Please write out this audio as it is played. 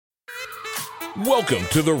Welcome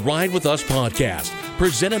to the Ride With Us podcast,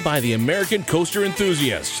 presented by the American Coaster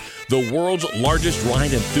Enthusiasts, the world's largest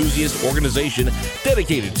ride enthusiast organization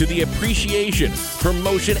dedicated to the appreciation,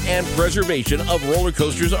 promotion, and preservation of roller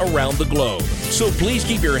coasters around the globe. So please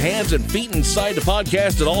keep your hands and feet inside the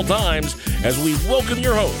podcast at all times as we welcome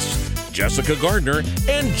your hosts, Jessica Gardner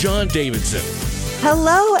and John Davidson.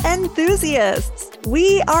 Hello, enthusiasts!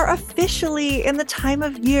 We are officially in the time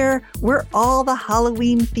of year where all the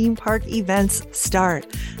Halloween theme park events start.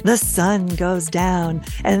 The sun goes down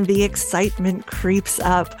and the excitement creeps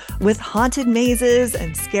up with haunted mazes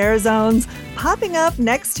and scare zones popping up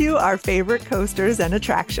next to our favorite coasters and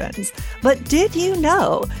attractions. But did you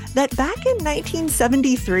know that back in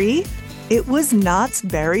 1973, it was Knott's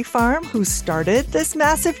Berry Farm who started this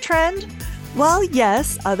massive trend? While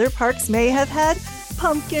yes, other parks may have had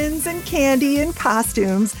pumpkins and candy and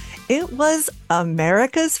costumes, it was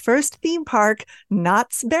America's first theme park,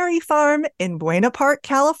 Knott's Berry Farm in Buena Park,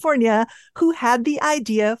 California, who had the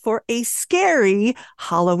idea for a scary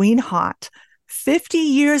Halloween haunt. 50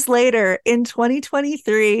 years later, in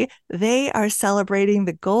 2023, they are celebrating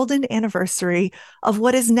the golden anniversary of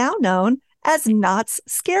what is now known as Knott's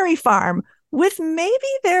Scary Farm, with maybe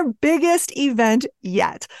their biggest event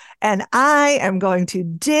yet. And I am going to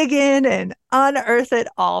dig in and unearth it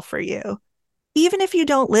all for you. Even if you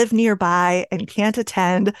don't live nearby and can't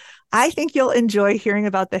attend, I think you'll enjoy hearing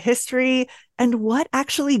about the history and what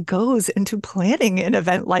actually goes into planning an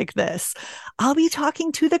event like this. I'll be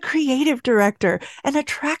talking to the creative director, an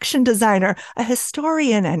attraction designer, a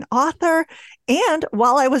historian, an author, and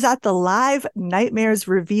while I was at the live Nightmares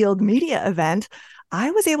Revealed media event, I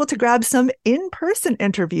was able to grab some in-person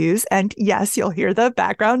interviews, and yes, you'll hear the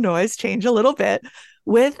background noise change a little bit,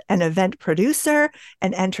 with an event producer,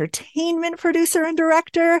 an entertainment producer and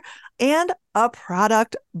director, and a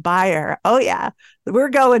product buyer. Oh yeah, we're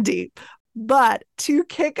going deep. But to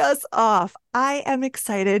kick us off, I am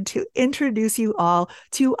excited to introduce you all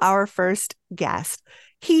to our first guest.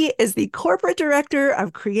 He is the corporate director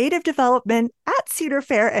of creative development at Cedar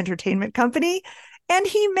Fair Entertainment Company, and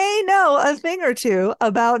he may know a thing or two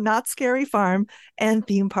about Knott's Scary Farm and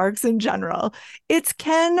theme parks in general. It's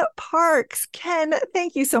Ken Parks. Ken,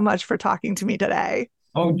 thank you so much for talking to me today.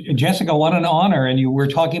 Oh, Jessica, what an honor. And you were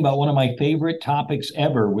talking about one of my favorite topics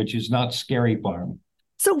ever, which is Knott's Scary Farm.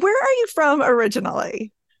 So where are you from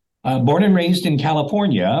originally? Born and raised in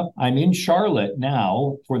California. I'm in Charlotte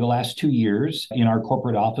now for the last 2 years in our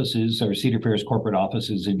corporate offices, or Cedar Fair's corporate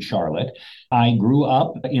offices in Charlotte. I grew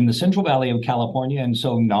up in the Central Valley of California, and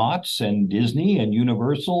so Knott's and Disney and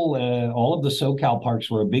Universal, all of the SoCal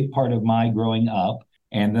parks were a big part of my growing up.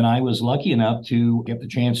 And then I was lucky enough to get the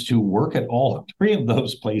chance to work at all three of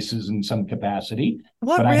those places in some capacity.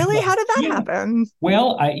 What, really? How did that happen?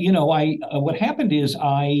 Well, what happened is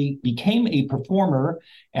I became a performer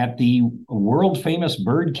at the world famous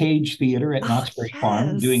Birdcage Theater at Knott's Berry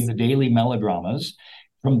Farm, doing the daily melodramas.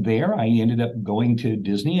 From there, I ended up going to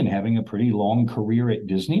Disney and having a pretty long career at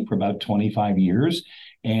Disney for about 25 years.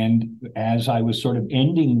 And as I was sort of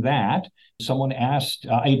ending that, someone asked,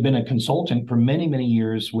 I'd been a consultant for many, many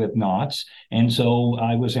years with Knott's. And so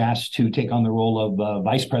I was asked to take on the role of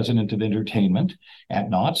vice president of entertainment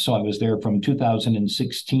at Knott's. So I was there from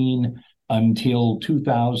 2016 until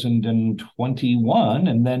 2021.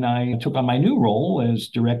 And then I took on my new role as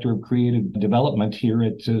director of creative development here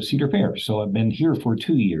at Cedar Fair. So I've been here for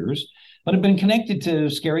 2 years, but I've been connected to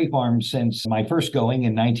Scary Farm since my first going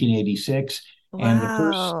in 1986. Wow. And the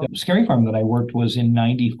first Scary Farm that I worked was in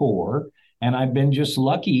 94. And I've been just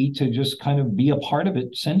lucky to just kind of be a part of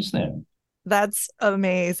it since then. That's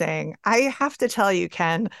amazing. I have to tell you,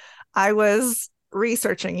 Ken, I was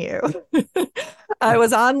researching you. I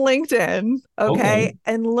was on LinkedIn, okay,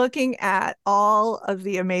 and looking at all of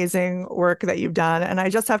the amazing work that you've done. And I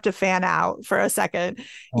just have to fan out for a second.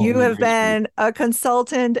 You have been a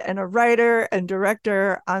consultant and a writer and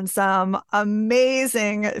director on some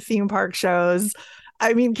amazing theme park shows.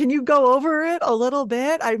 I mean, can you go over it a little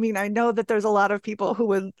bit? I mean, I know that there's a lot of people who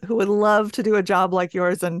would love to do a job like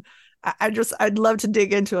yours, and I'd love to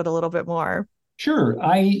dig into it a little bit more. Sure.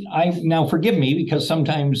 I now forgive me because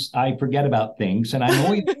sometimes I forget about things, and I'm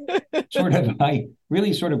always I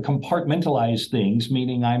really sort of compartmentalize things,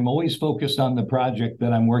 meaning I'm always focused on the project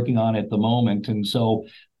that I'm working on at the moment. And so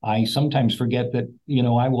I sometimes forget that,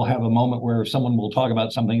 I will have a moment where someone will talk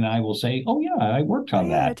about something and I will say, oh, yeah, I worked on I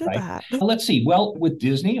that. did Right? that. Let's see. Well, with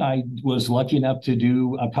Disney, I was lucky enough to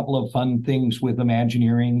do a couple of fun things with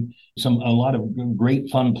Imagineering, a lot of great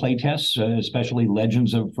fun play tests, especially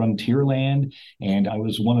Legends of Frontierland. And I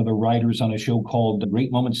was one of the writers on a show called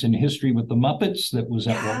Great Moments in History with the Muppets that was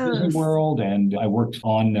at Walt Disney Yes. World. And I worked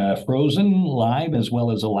on Frozen live as well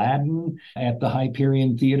as Aladdin at the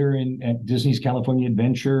Hyperion Theater at Disney's California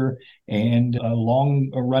Adventure, and a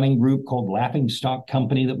long-running group called Laughing Stock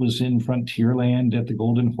Company that was in Frontierland at the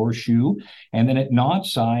Golden Horseshoe. And then at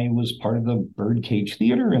Knott's, I was part of the Birdcage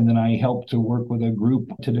Theater, and then I helped to work with a group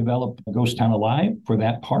to develop Ghost Town Alive for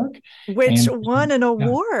that park. Which And won an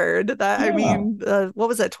award. yeah. What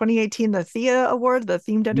was that, 2018, the Thea Award, the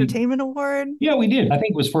Themed we, Entertainment Award? yeah, we did. I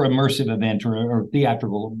think it was for immersive event or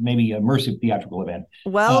theatrical, maybe immersive theatrical event.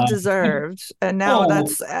 Well deserved. And now Oh,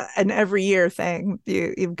 that's an every year thing.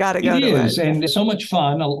 You've got to go it to is, it. and so much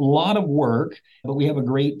fun, a lot of work, but we have a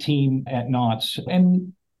great team at Knott's.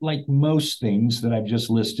 And like most things that I've just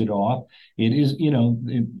listed off, it is,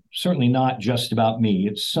 certainly not just about me.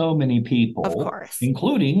 It's so many people, Of course.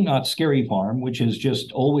 including Not Scary Farm, which has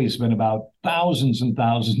just always been about thousands and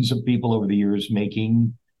thousands of people over the years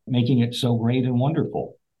making it so great and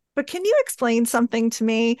wonderful. But can you explain something to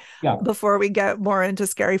me before we get more into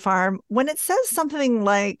Scary Farm? When it says something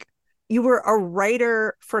like you were a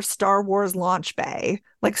writer for Star Wars Launch Bay,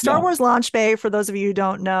 like Star Wars Launch Bay, for those of you who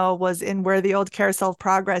don't know, was in where the old Carousel of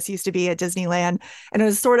Progress used to be at Disneyland. And it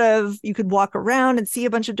was sort of, you could walk around and see a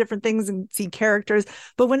bunch of different things and see characters.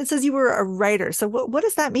 But when it says you were a writer, so what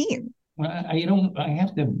does that mean? I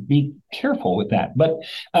have to be careful with that. But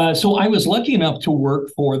so I was lucky enough to work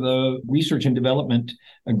for the research and development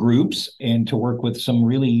groups and to work with some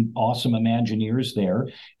really awesome Imagineers there.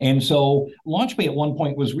 And so Launch Bay at one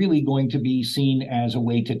point was really going to be seen as a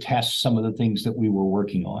way to test some of the things that we were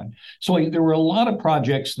working on. So there were a lot of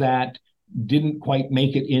projects that didn't quite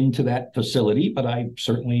make it into that facility, but I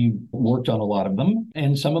certainly worked on a lot of them.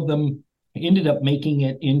 And some of them ended up making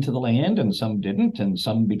it into the land, and some didn't, and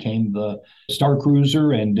some became the Star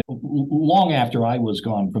Cruiser, and long after I was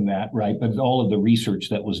gone from that, right? But all of the research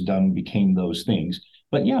that was done became those things.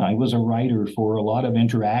 But yeah, I was a writer for a lot of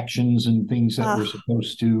interactions and things that were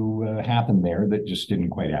supposed to happen there that just didn't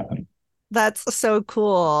quite happen. That's so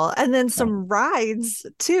cool. And then some rides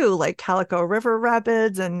too, like Calico River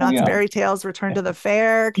Rapids and Knott's Berry Tales Return to the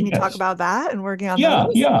Fair. Can you talk about that and working on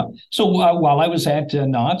those? Yeah. So while I was at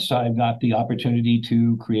Knott's, I got the opportunity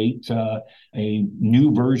to create a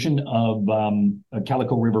new version of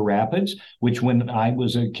Calico River Rapids, which when I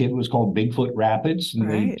was a kid was called Bigfoot Rapids. And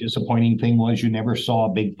the disappointing thing was you never saw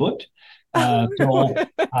Bigfoot. So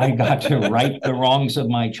I got to right the wrongs of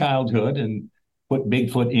my childhood and put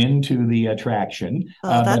Bigfoot into the attraction.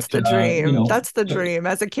 That's the dream. That's the dream.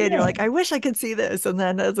 As a kid, you're like, I wish I could see this. And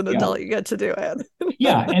then as an adult, you get to do it.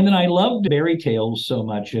 And then I loved Fairy Tales so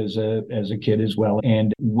much as a kid as well.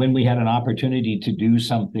 And when we had an opportunity to do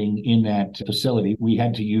something in that facility, we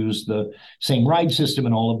had to use the same ride system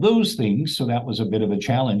and all of those things. So that was a bit of a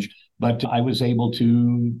challenge. But I was able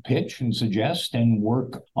to pitch and suggest and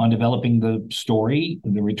work on developing the story,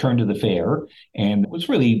 the Return to the Fair. And it was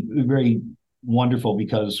really very wonderful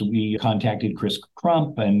because we contacted Chris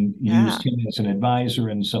Crump and used him as an advisor.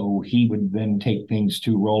 And so he would then take things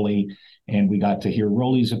to Rolly, and we got to hear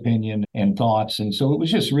Rolly's opinion and thoughts. And so it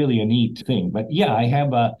was just really a neat thing. But yeah, I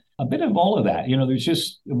have a bit of all of that. There's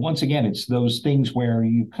just, once again, it's those things where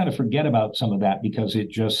you kind of forget about some of that because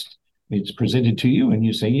it's presented to you and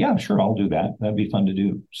you say, yeah, sure, I'll do that. That'd be fun to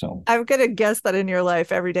do. So I'm going to guess that in your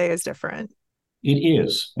life, every day is different. It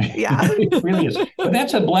is. Yeah. It really is. But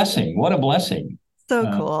that's a blessing. What a blessing.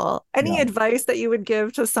 So cool. Any advice that you would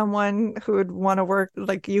give to someone who would want to work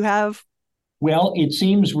like you have? Well, it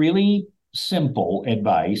seems really simple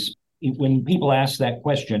advice. When people ask that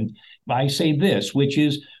question, I say this, which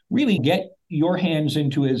is really get your hands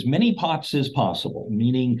into as many pots as possible,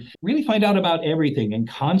 meaning really find out about everything and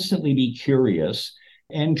constantly be curious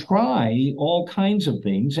and try all kinds of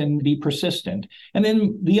things and be persistent. And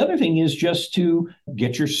then the other thing is just to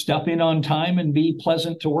get your stuff in on time and be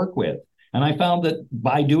pleasant to work with. And I found that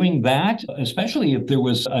by doing that, especially if there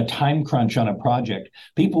was a time crunch on a project,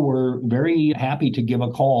 people were very happy to give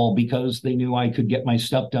a call because they knew I could get my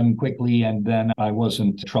stuff done quickly and then I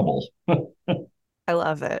wasn't trouble. I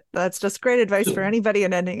love it. That's just great advice for anybody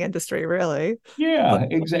in any industry, really. Yeah,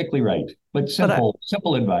 exactly right. But simple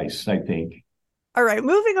advice, I think. All right,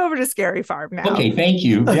 moving over to Scary Farm now. Okay, thank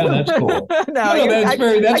you. Yeah, that's cool. No, that's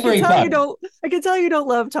very fun. I can tell you don't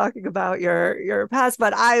love talking about your past,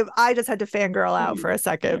 but I just had to fangirl out for a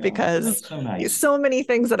second because so nice. So many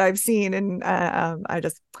things that I've seen, and I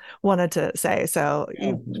just wanted to say, so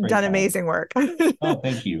you've done amazing work. Oh,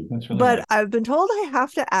 thank you. That's really But nice. I've been told I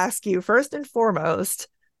have to ask you first and foremost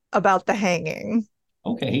about the hanging.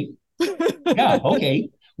 Okay. Yeah, okay.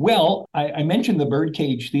 Well, I mentioned the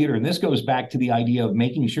Birdcage Theater, and this goes back to the idea of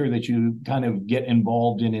making sure that you kind of get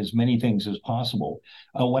involved in as many things as possible.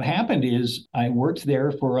 What happened is I worked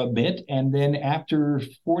there for a bit, and then after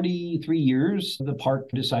 43 years, the park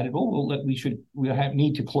decided, we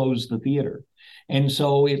need to close the theater. And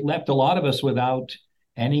so it left a lot of us without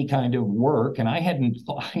any kind of work. And I hadn't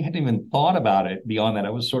even thought about it beyond that. I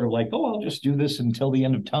was sort of like, I'll just do this until the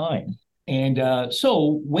end of time. And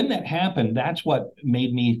so when that happened, that's what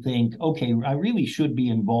made me think, okay, I really should be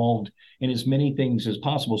involved in as many things as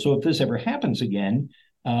possible. So if this ever happens again,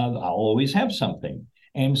 I'll always have something.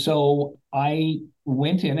 And so I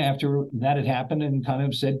went in after that had happened and kind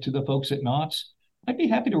of said to the folks at Knott's, I'd be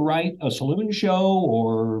happy to write a saloon show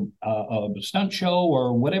or a stunt show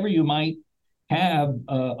or whatever you might have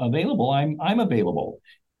available. I'm available.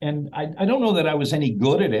 And I don't know that I was any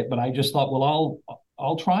good at it, but I just thought, well,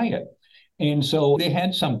 I'll try it. And so they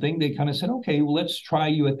had something. They kind of said, okay, well, let's try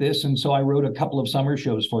you at this. And so I wrote a couple of summer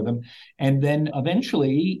shows for them. And then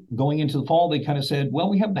eventually going into the fall, they kind of said, well,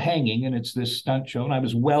 we have the hanging and it's this stunt show. And I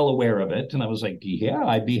was well aware of it. And I was like, yeah,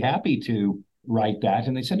 I'd be happy to write that.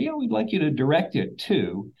 And they said, yeah, we'd like you to direct it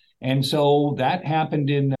too. And so that happened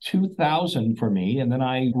in 2000 for me. And then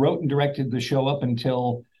I wrote and directed the show up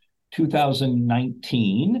until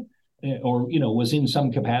 2019. Or, was in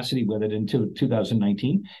some capacity with it until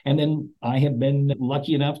 2019. And then I have been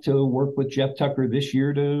lucky enough to work with Jeff Tucker this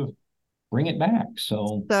year to bring it back.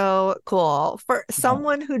 So cool. For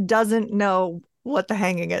someone who doesn't know what the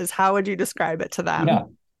hanging is, how would you describe it to them? Yeah,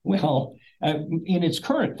 well, in its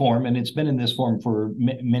current form, and it's been in this form for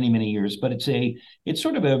many, many years, but it's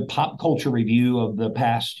sort of a pop culture review of the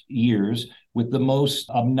past years with the most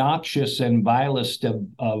obnoxious and vilest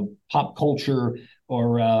of pop culture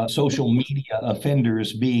or social media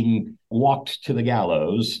offenders being walked to the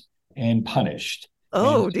gallows and punished.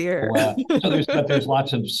 Oh, dear. So there's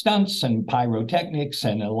lots of stunts and pyrotechnics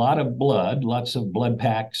and a lot of blood, lots of blood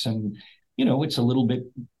packs. And,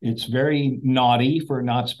 it's very naughty for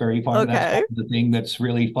Knott's Berry Farm. Okay. That's the thing that's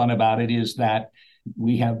really fun about it is that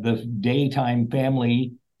we have the daytime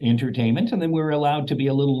family entertainment, and then we're allowed to be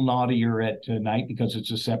a little naughtier at night because it's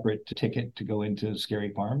a separate ticket to go into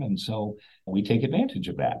Scary Farm. And so we take advantage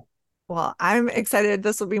of that. Well, I'm excited.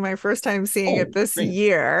 This will be my first time seeing it this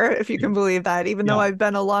year, if you can believe that. Even though I've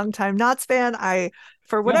been a long time Knott's fan,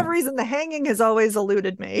 for whatever reason, the hanging has always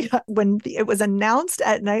eluded me. When it was announced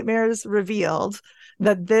at Nightmares Revealed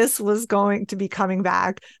that this was going to be coming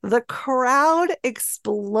back, the crowd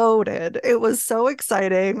exploded. It was so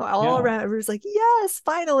exciting all around. Everyone's like, yes,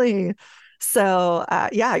 finally. So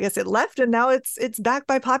I guess it left and now it's back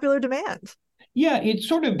by popular demand. Yeah, it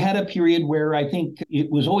sort of had a period where I think it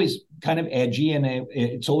was always kind of edgy, and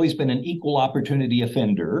it's always been an equal opportunity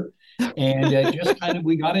offender. And just kind of,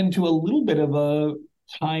 we got into a little bit of a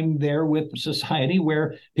time there with society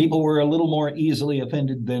where people were a little more easily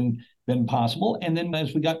offended than possible. And then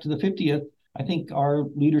as we got to the 50th, I think our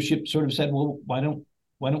leadership sort of said, well, why don't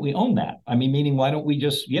we own that? I mean, meaning, why don't we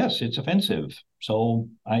just, yes, it's offensive. So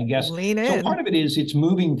I guess, lean in. So part of it is it's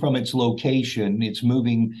moving from its location. It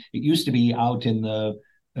used to be out in the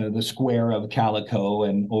square of Calico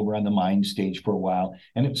and over on the Mind stage for a while.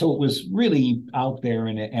 And so it was really out there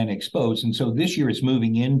and exposed. And so this year it's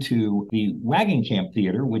moving into the Wagon Camp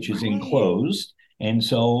Theater, which is enclosed. And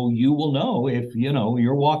so you will know if,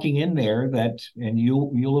 you're walking in there and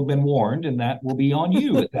you'll have been warned, and that will be on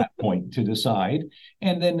you at that point to decide.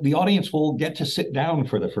 And then the audience will get to sit down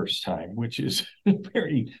for the first time, which is they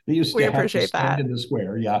used to have to stand in the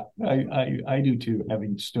square. Yeah, I do too,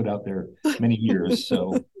 having stood out there many years.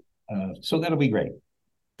 So that'll be great.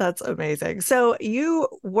 That's amazing. So you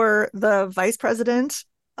were the vice president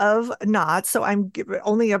of Knott, so I'm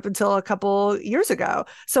only up until a couple years ago.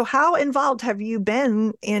 So how involved have you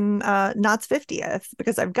been in Knott's 50th?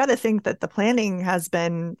 Because I've got to think that the planning has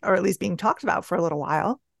been, or at least being talked about for a little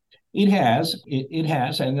while. It has.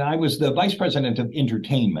 And I was the vice president of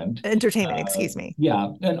entertainment. Excuse me. Yeah,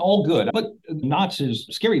 and all good. But Knott's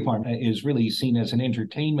Scary Farm is really seen as an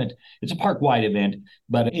entertainment. It's a park-wide event,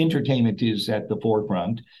 but entertainment is at the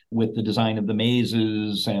forefront with the design of the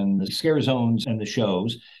mazes and the scare zones and the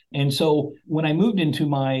shows. And so when I moved into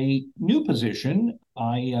my new position,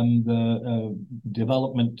 I am the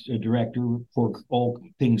development director for all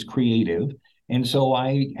things creative. And so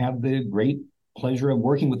I have the great pleasure of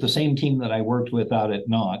working with the same team that I worked with out at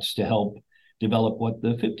Knott's to help develop what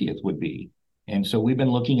the 50th would be. And so we've been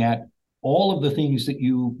looking at all of the things that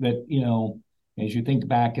as you think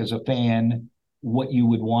back as a fan, what you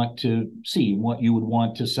would want to see, what you would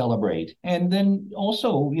want to celebrate. And then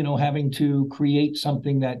also, having to create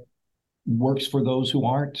something that works for those who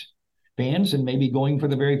aren't fans and maybe going for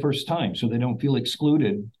the very first time so they don't feel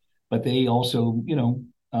excluded, but they also,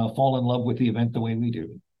 fall in love with the event the way we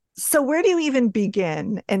do. So where do you even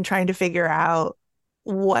begin in trying to figure out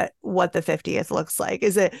what the 50th looks like?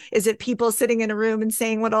 Is it people sitting in a room and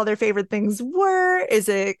saying what all their favorite things were? Is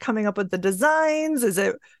it coming up with the designs? Is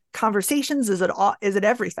it conversations? Is it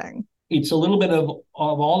everything? It's a little bit of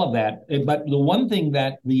all of that. But the one thing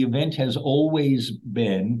that the event has always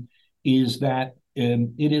been is that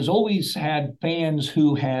it has always had fans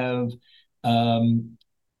who have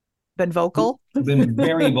been vocal. Been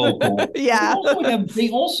very vocal. Yeah. They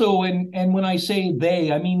also, and when I say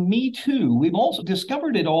they, I mean me too. We've also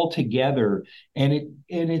discovered it all together, and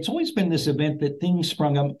it's always been this event that things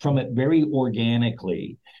sprung up from it very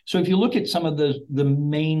organically. So if you look at some of the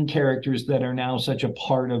main characters that are now such a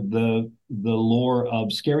part of the lore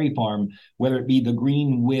of Scary Farm, whether it be the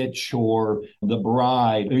Green Witch or the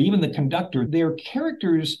Bride or even the conductor, they're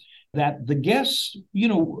characters that the guests,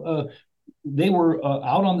 they were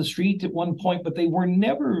out on the street at one point, but they were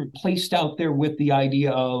never placed out there with the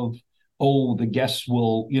idea of, the guests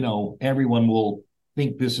will, everyone will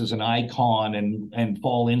think this is an icon and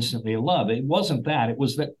fall instantly in love. It wasn't that. It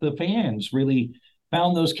was that the fans really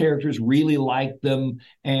found those characters, really liked them,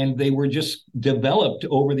 and they were just developed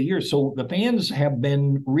over the years. So the fans have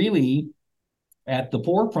been really at the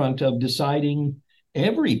forefront of deciding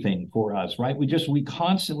everything for us, right? We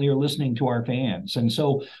constantly are listening to our fans. And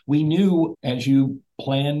so we knew as you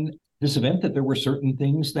plan this event that there were certain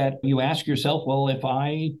things that you ask yourself, well, if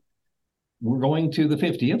I were going to the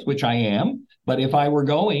 50th, which I am, but if I were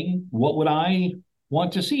going, what would I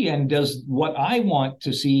want to see? And does what I want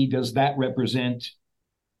to see, does that represent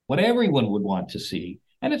what everyone would want to see?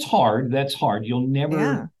 And it's hard. That's hard. You'll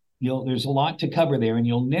never, there's a lot to cover there, and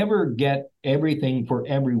you'll never get everything for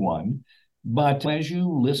everyone. But as you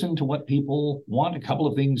listen to what people want, a couple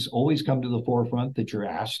of things always come to the forefront that you're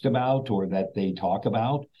asked about or that they talk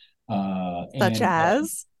about. Such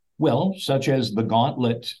as the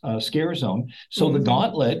Gauntlet scare zone. So the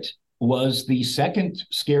Gauntlet was the second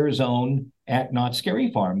scare zone at Knott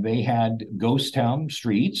Scary Farm. They had ghost town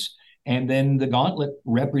streets, and then the Gauntlet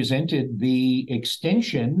represented the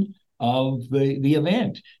extension of the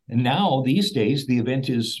event. And now these days, the event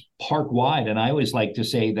is park-wide. And I always like to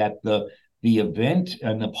say that the event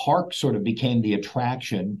and the park sort of became the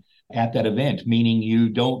attraction at that event, meaning you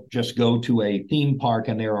don't just go to a theme park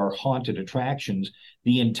and there are haunted attractions.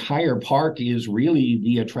 The entire park is really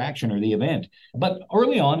the attraction or the event. But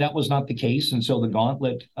early on, that was not the case. And so the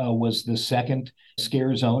Gauntlet was the second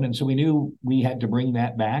scare zone. And so we knew we had to bring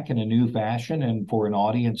that back in a new fashion and for an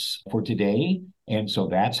audience for today. And so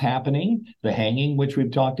that's happening. The hanging, which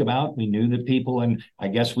we've talked about, we knew that people, and I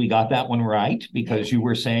guess we got that one right because you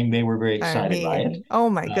were saying they were very excited by it. Oh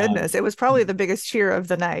my goodness. It was probably the biggest cheer of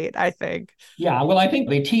the night, I think. Yeah, well, I think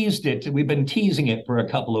they teased it. We've been teasing it for a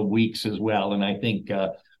couple of weeks as well. And I think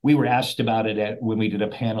we were asked about it when we did a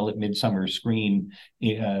panel at Midsummer Screen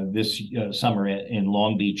this summer in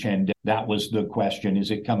Long Beach. And that was the question,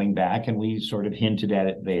 is it coming back? And we sort of hinted at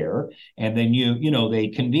it there. And then, they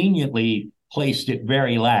conveniently placed it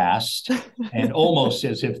very last and almost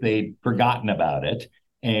as if they'd forgotten about it.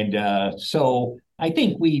 And so I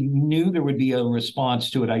think we knew there would be a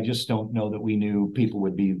response to it. I just don't know that we knew people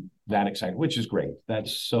would be that excited, which is great.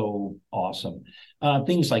 That's so awesome.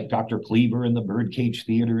 Things like Dr. Cleaver and the Birdcage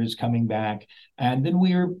Theater is coming back. And then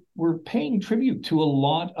we're paying tribute to a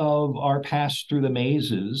lot of our Pass Through the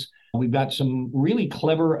Mazes. We've got some really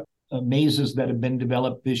clever mazes that have been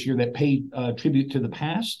developed this year that pay tribute to the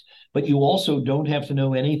past, but you also don't have to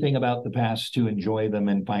know anything about the past to enjoy them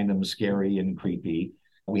and find them scary and creepy.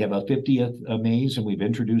 We have a 50th maze, and we've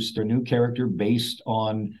introduced a new character based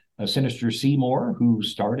on Sinister Seymour, who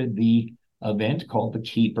started the event called The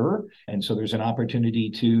Keeper. And so there's an opportunity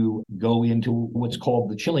to go into what's called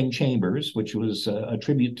the Chilling Chambers, which was a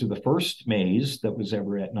tribute to the first maze that was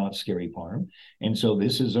ever at Knott Scary Farm. And so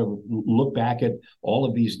this is a look back at all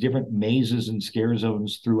of these different mazes and scare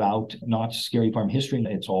zones throughout Knott Scary Farm history.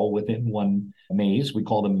 It's all within one maze. We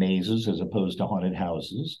call them mazes as opposed to haunted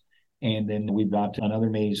houses. And then we've got another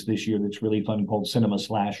maze this year that's really fun called Cinema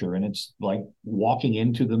Slasher. And it's like walking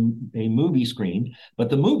into a movie screen. But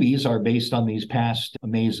the movies are based on these past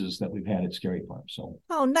mazes that we've had at Scary Farm. So,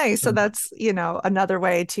 oh, nice. So that's, another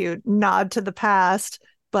way to nod to the past,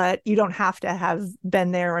 but you don't have to have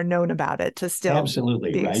been there or known about it to still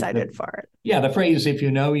absolutely be right. excited for it. Yeah, the phrase, if you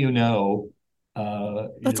know, you know.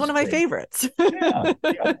 That's one of my favorites. Yeah.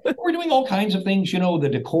 We're doing all kinds of things. The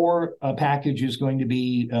decor package is going to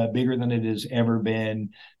be bigger than it has ever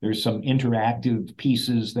been. There's some interactive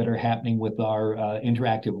pieces that are happening with our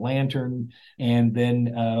interactive lantern. And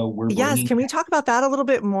then Yes, can we talk about that a little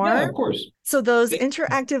bit more? Yeah, of course. So those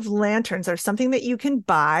interactive lanterns are something that you can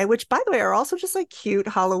buy, which, by the way, are also just like cute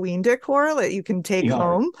Halloween decor that you can take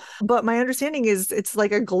home. But my understanding is it's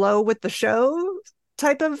like a glow with the show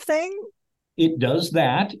type of thing. It does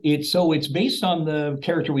that. It's based on the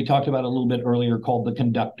character we talked about a little bit earlier called the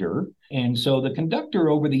Conductor. And so the Conductor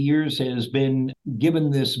over the years has been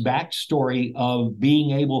given this backstory of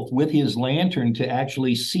being able, with his lantern, to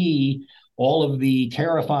actually see all of the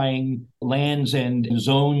terrifying lands and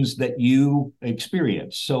zones that you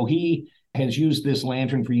experience. So he has used this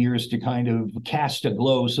lantern for years to kind of cast a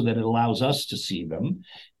glow so that it allows us to see them.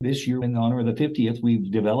 This year, in honor of the 50th, we've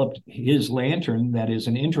developed his lantern that is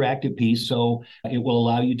an interactive piece. So it will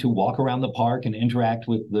allow you to walk around the park and interact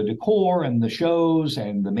with the decor and the shows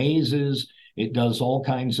and the mazes. It does all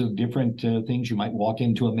kinds of different things. You might walk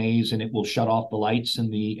into a maze and it will shut off the lights in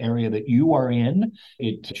the area that you are in.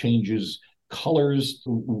 It changes colors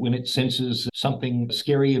when it senses something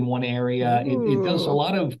scary in one area. It does a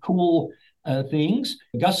lot of cool things.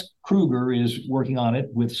 Gus Kruger is working on it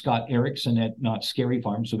with Scott Erickson at Knott Scary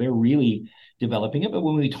Farm. So they're really developing it. But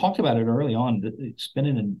when we talked about it early on, it's been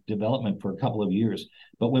in development for a couple of years.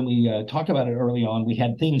 But when we talked about it early on, we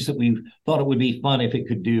had things that we thought it would be fun if it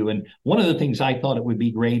could do. And one of the things I thought it would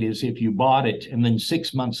be great is if you bought it and then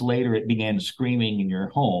 6 months later it began screaming in your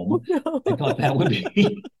home. I thought that would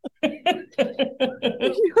be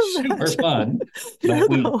super fun. But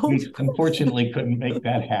we unfortunately couldn't make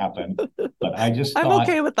that happen. But I just thought, I'm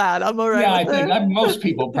okay with that. I'm all right. Yeah, I think most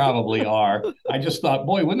people probably are. I just thought,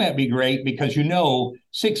 boy, wouldn't that be great? Because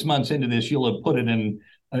 6 months into this, you'll have put it in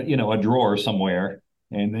a drawer somewhere.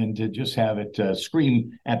 And then to just have it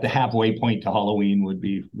scream at the halfway point to Halloween would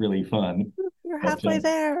be really fun. You're halfway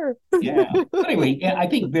there. Yeah. Anyway, I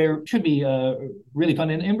think there should be really fun.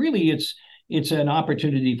 And really, it's an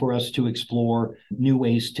opportunity for us to explore new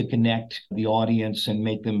ways to connect the audience and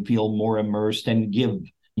make them feel more immersed and give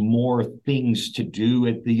more things to do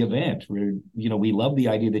at the event. We love the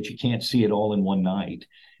idea that you can't see it all in one night.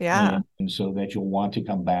 Yeah. And so that you'll want to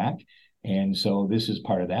come back. And so this is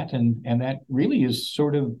part of that. And that really is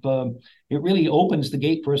sort of, it really opens the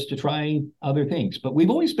gate for us to try other things. But we've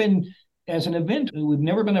always been, as an event, we've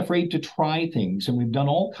never been afraid to try things. And we've done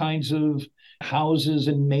all kinds of houses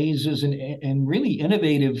and mazes and really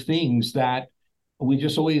innovative things that we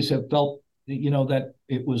just always have felt, that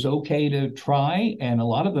it was okay to try. And a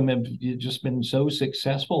lot of them have just been so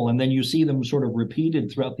successful. And then you see them sort of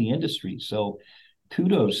repeated throughout the industry. So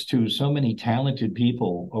kudos to so many talented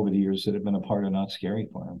people over the years that have been a part of Knott Scary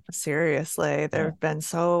Farm. Seriously, there have been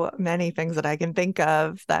so many things that I can think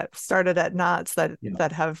of that started at Knott's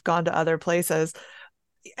that have gone to other places.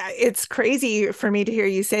 It's crazy for me to hear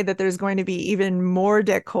you say that there's going to be even more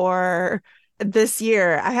decor this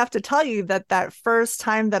year. I have to tell you that first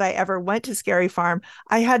time that I ever went to Scary Farm,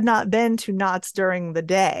 I had not been to Knott's during the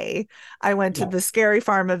day. I went to the Scary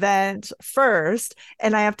Farm event first.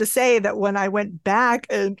 And I have to say that when I went back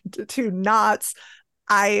to Knott's,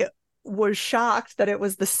 I was shocked that it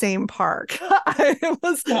was the same park. I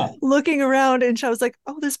was looking around and I was like,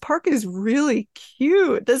 oh, this park is really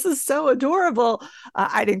cute. This is so adorable.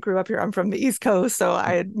 I didn't grow up here. I'm from the East Coast. So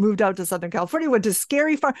I had moved out to Southern California, went to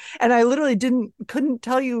Scary Farm, and I literally couldn't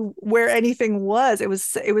tell you where anything was. It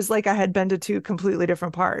was like I had been to two completely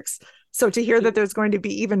different parks. So to hear that there's going to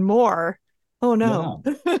be even more, oh no.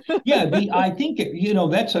 I think,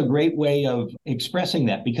 that's a great way of expressing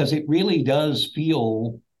that, because it really does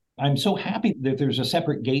feel, I'm so happy that there's a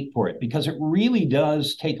separate gate for it, because it really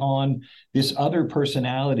does take on this other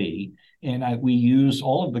personality. And we use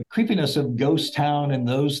all of the creepiness of Ghost Town and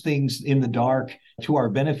those things in the dark to our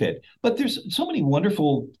benefit. But there's so many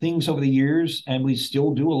wonderful things over the years, and we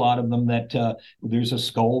still do a lot of them, that there's a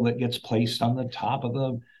skull that gets placed on the top of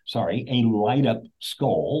a light up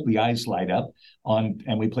skull. The eyes light up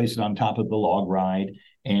and we place it on top of the log ride.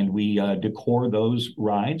 And we decor those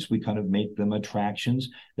rides. We kind of make them attractions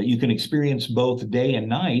that you can experience both day and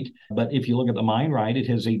night. But if you look at the mine ride, it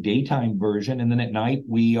has a daytime version. And then at night,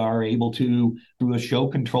 we are able to, through a show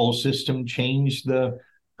control system, change the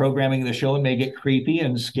programming the show and make it creepy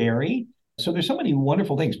and scary. So there's so many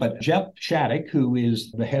wonderful things. But Jeff Shattuck, who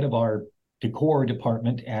is the head of our decor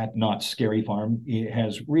department at Knott's Scary Farm,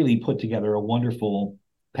 has really put together a wonderful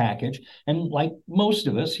package. And like most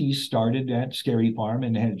of us, he started at Scary Farm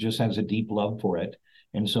and just has a deep love for it.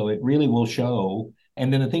 And so it really will show.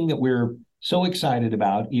 And then the thing that we're so excited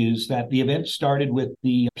about is that the event started with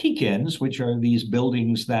the peek-ins, which are these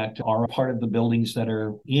buildings that are part of the buildings that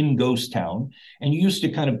are in Ghost Town. And you used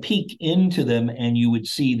to kind of peek into them and you would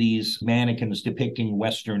see these mannequins depicting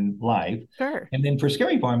Western life. Sure. And then for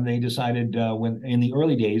Scary Farm, they decided when in the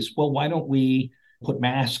early days, well, why don't we put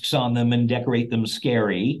masks on them and decorate them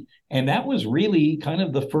scary? And that was really kind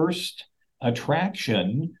of the first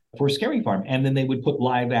attraction for Scary Farm. And then they would put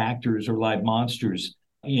live actors or live monsters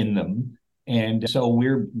in them. And so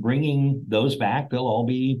we're bringing those back. They'll all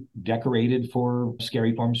be decorated for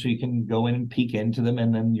Scary Farm, so you can go in and peek into them,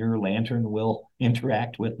 and then your lantern will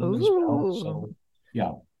interact with them as well. So,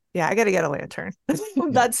 yeah. Yeah, I got to get a lantern.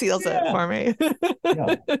 That seals it for me.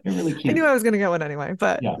 Yeah, they're really cute. I knew I was going to get one anyway,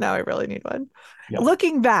 but now I really need one. Yeah.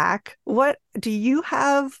 Looking back, what do you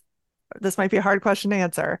have? This might be a hard question to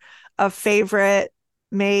answer. A favorite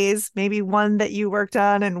maze, maybe one that you worked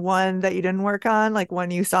on and one that you didn't work on, like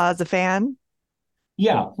one you saw as a fan?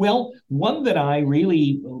 Yeah, well, one that I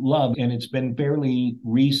really love, and it's been fairly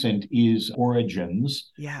recent, is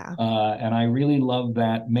Origins. Yeah. And I really love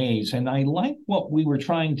that maze. And I like what we were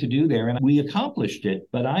trying to do there, and we accomplished it.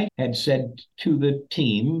 But I had said to the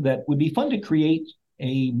team that it would be fun to create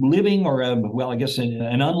a living or an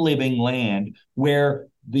unliving land where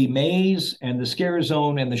the maze and the scare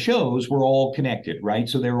zone and the shows were all connected, right?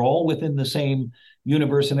 So they're all within the same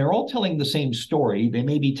universe and they're all telling the same story. They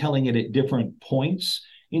may be telling it at different points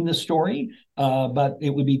in the story, but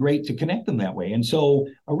it would be great to connect them that way. And so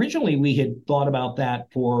originally we had thought about that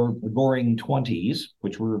for the Goring 20s,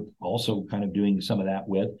 which we're also kind of doing some of that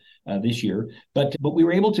with this year. But we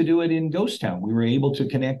were able to do it in Ghost Town. We were able to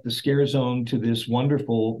connect the scare zone to this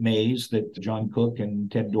wonderful maze that John Cook and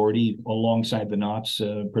Ted Doherty, alongside the Knott's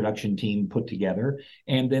production team, put together.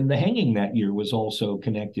 And then the hanging that year was also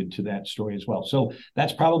connected to that story as well. So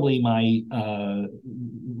that's probably my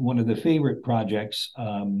one of the favorite projects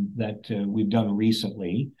that we've done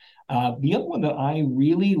recently. The other one that I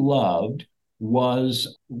really loved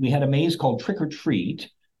was we had a maze called Trick or Treat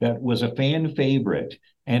that was a fan favorite.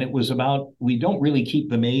 And it was about, we don't really keep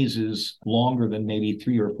the mazes longer than maybe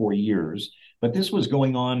 3 or 4 years, but this was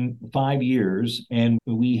going on 5 years. And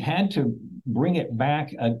we had to bring it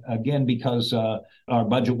back again because our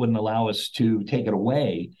budget wouldn't allow us to take it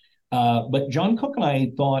away. But John Cook and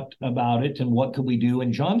I thought about it and what could we do?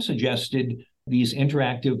 And John suggested these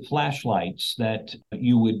interactive flashlights that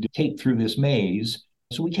you would take through this maze.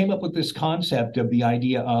 So we came up with this concept of the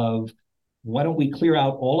idea of, why don't we clear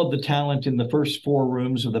out all of the talent in the first 4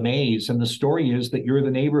 rooms of the maze? And the story is that you're the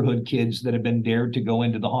neighborhood kids that have been dared to go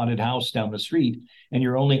into the haunted house down the street, and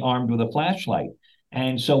you're only armed with a flashlight.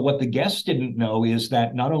 And so what the guests didn't know is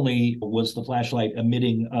that not only was the flashlight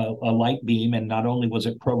emitting a light beam, and not only was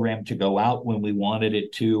it programmed to go out when we wanted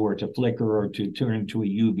it to, or to flicker, or to turn into a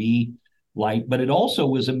UV light, but it also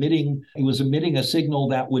was emitting a signal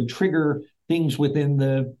that would trigger things within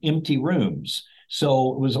the empty rooms.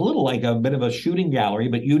 So it was a little like a bit of a shooting gallery,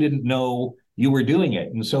 but you didn't know you were doing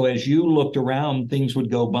it. And so as you looked around, things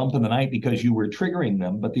would go bump in the night because you were triggering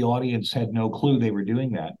them, but the audience had no clue they were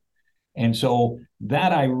doing that. And so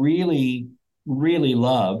that I really, really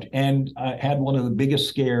loved. And I had one of the biggest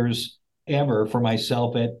scares ever for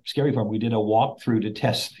myself at Scary Farm. We did a walkthrough to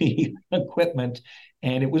test the equipment.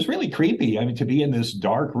 And it was really creepy. I mean, to be in this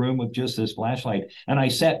dark room with just this flashlight. And I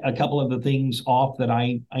set a couple of the things off that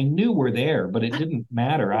I knew were there, but it didn't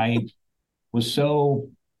matter. I was so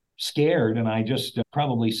scared, and I just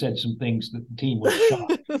probably said some things that the team was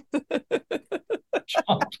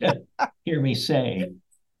shocked to hear me say.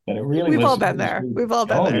 But it really We've all been there. We've all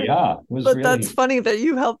been there. Oh, yeah. But really... that's funny that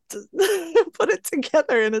you helped put it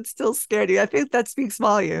together and it still scared you. I think that speaks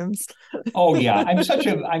volumes. Oh, yeah. I'm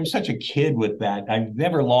such a kid with that. I've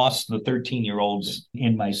never lost the 13-year-olds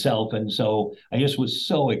in myself. And so I just was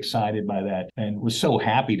so excited by that and was so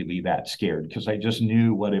happy to be that scared because I just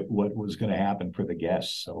knew what was going to happen for the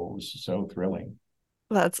guests. So it was so thrilling.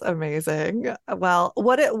 That's amazing. Well,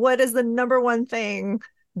 what is the number one thing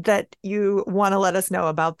that you want to let us know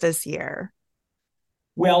about this year?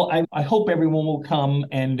 Well, I hope everyone will come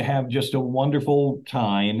and have just a wonderful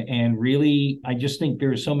time. And really, I just think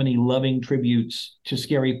there's so many loving tributes to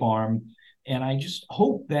Scary Farm. And I just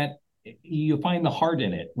hope that you find the heart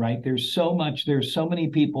in it, right? There's so many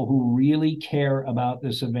people who really care about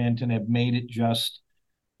this event and have made it just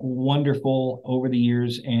wonderful over the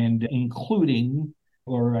years, and including,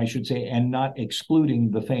 or I should say, and not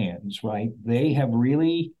excluding the fans, right? They have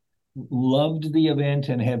really loved the event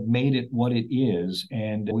and have made it what it is.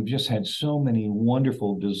 And we've just had so many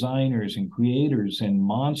wonderful designers and creators and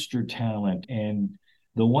monster talent. And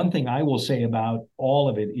the one thing I will say about all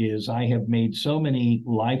of it is I have made so many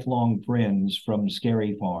lifelong friends from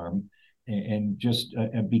Scary Farm. And just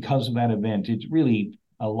because of that event, it's really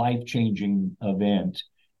a life-changing event.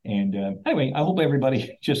 And anyway, I hope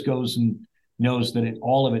everybody just goes and knows that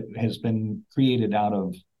all of it has been created out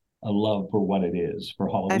of a love for what it is, for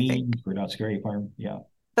Halloween, for Knott's Scary Farm. Yeah.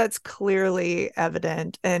 That's clearly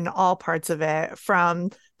evident in all parts of it,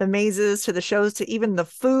 from the mazes to the shows to even the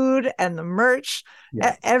food and the merch,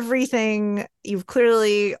 everything. You've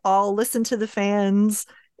clearly all listened to the fans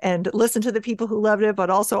and listen to the people who loved it, but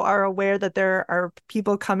also are aware that there are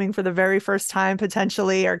people coming for the very first time,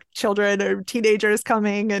 potentially, or children or teenagers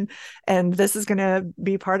coming, and this is going to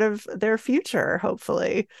be part of their future,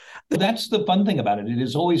 hopefully. That's the fun thing about it. It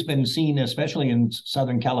has always been seen, especially in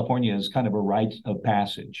Southern California, as kind of a rite of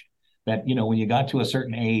passage. That, when you got to a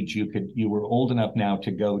certain age, you were old enough now to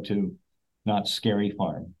go to Knott's Scary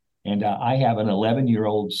Farm. And I have an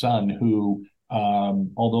 11-year-old son who,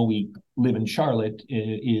 although we live in Charlotte,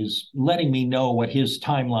 is letting me know what his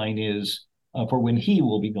timeline is for when he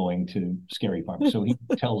will be going to Scary Farm. So he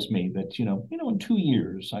tells me that, in 2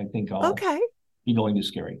 years, I think I'll be going to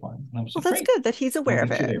Scary Farm. Well, that's good that he's aware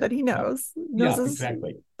of it, that he knows.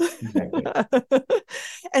 Exactly.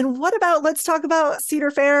 And what about, let's talk about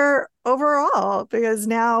Cedar Fair overall, because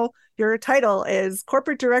now your title is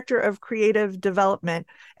Corporate Director of Creative Development,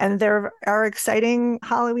 and there are exciting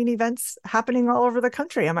Halloween events happening all over the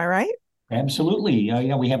country. Am I right? Absolutely.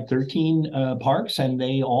 We have 13 parks, and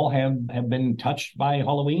they all have been touched by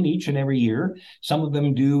Halloween each and every year. Some of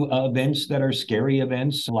them do events that are scary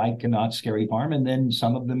events, like Knott's Scary Farm, and then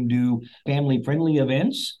some of them do family-friendly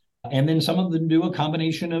events, and then some of them do a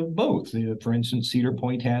combination of both. For instance, Cedar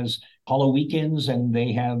Point has Hollow Weekends, and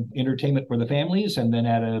they have entertainment for the families, and then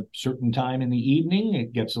at a certain time in the evening,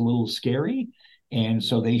 it gets a little scary, and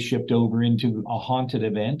so they shift over into a haunted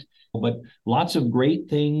event. But lots of great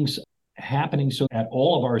things happening so at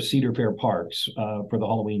all of our Cedar Fair parks for the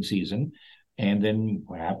Halloween season. And then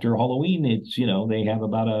after Halloween, it's, they have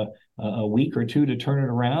about a week or two to turn it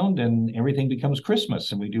around, and everything becomes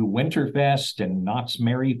Christmas. And we do Winterfest and Knott's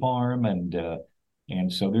Merry Farm.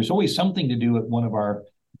 And so there's always something to do at one of our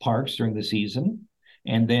parks during the season.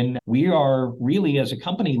 And then we are really, as a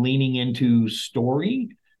company, leaning into story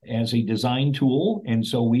as a design tool. And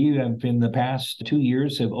so we have, in the past 2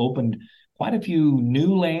 years, have opened quite a few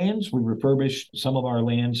new lands. We refurbished some of our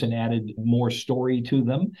lands and added more story to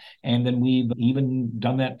them. And then we've even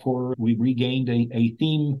done that we've regained a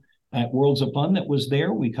theme at Worlds of Fun that was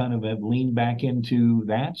there. We kind of have leaned back into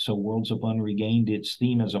that. So Worlds of Fun regained its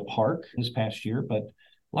theme as a park this past year, but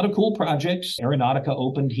a lot of cool projects. Aeronautica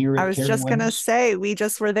opened here. I was just going to say, we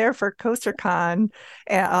just were there for CoasterCon,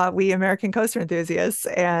 we American Coaster Enthusiasts,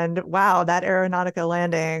 and wow, that Aeronautica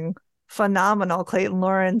landing, phenomenal. Clayton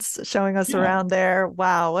Lawrence showing us around there.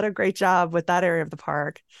 Wow, what a great job with that area of the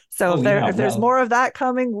park. So if there's more of that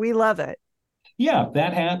coming, we love it. Yeah,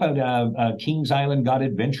 that happened. Kings Island got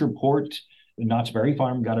Adventure Port. Knott's Berry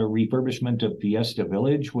Farm got a refurbishment of Fiesta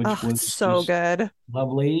Village, which was so good.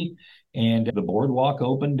 Lovely. And the boardwalk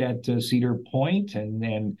opened at Cedar Point,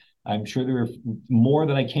 and I'm sure there are more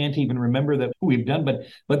that I can't even remember that we've done.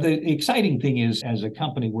 But the exciting thing is, as a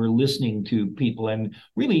company, we're listening to people, and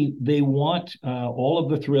really they want all of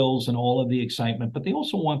the thrills and all of the excitement, but they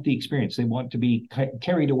also want the experience. They want to be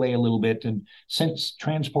carried away a little bit and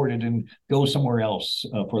transported and go somewhere else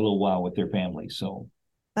for a little while with their family. So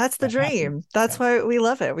that's the dream. That's why we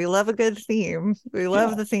love it. We love a good theme. We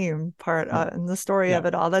love the theme part and the story of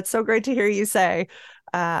it all. That's so great to hear you say.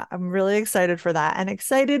 I'm really excited for that, and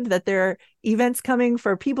excited that there are events coming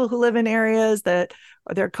for people who live in areas that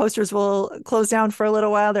their coasters will close down for a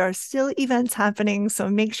little while. There are still events happening. So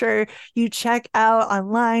make sure you check out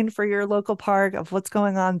online for your local park of what's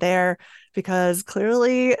going on there, because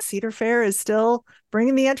clearly Cedar Fair is still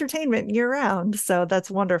bringing the entertainment year round. So that's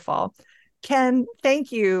wonderful. Ken,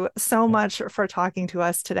 thank you so much for talking to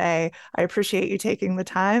us today. I appreciate you taking the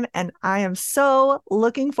time, and I am so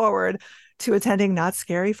looking forward to attending Knott's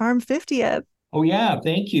Scary Farm 50th. Oh, yeah.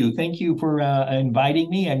 Thank you. Thank you for inviting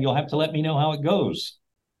me, and you'll have to let me know how it goes.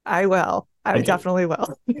 I will. I definitely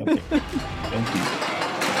will. Okay. Thank you.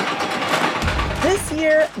 This year,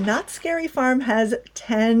 year, Knott's Scary Farm has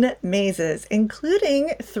 10 mazes,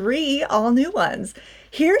 including 3 all-new ones.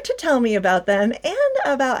 Here to tell me about them and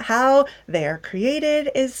about how they are created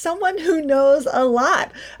is someone who knows a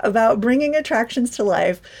lot about bringing attractions to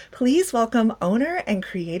life. Please welcome owner and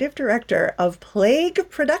creative director of Plague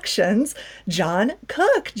Productions, John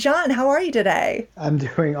Cook. John, how are you today? I'm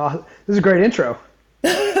doing awesome. This is a great intro.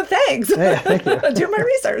 Thanks. Yeah, thank you. Do my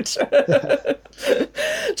research.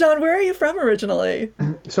 John, where are you from originally?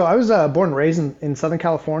 So I was born and raised in Southern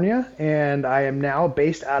California, and I am now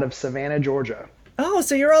based out of Savannah, Georgia. Oh,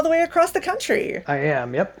 so you're all the way across the country. I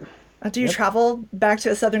am, yep. Do you travel back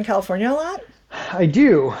to Southern California a lot? I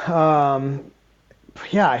do.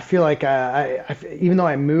 Yeah, I feel like even though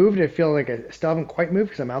I moved, I feel like I still haven't quite moved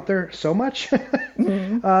because I'm out there so much.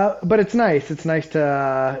 But it's nice. It's nice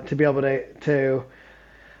to be able to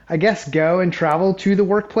I guess go and travel to the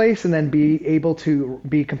workplace and then be able to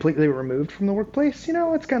be completely removed from the workplace. You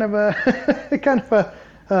know, it's kind of a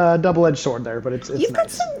double-edged sword there, but it's nice. You've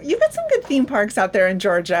got some good theme parks out there in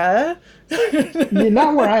Georgia.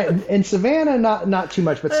 Not where in Savannah, not too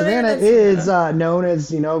much, but Savannah is known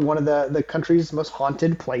as, one of the country's most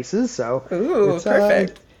haunted places. So it's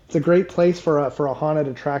perfect. It's a great place for a haunted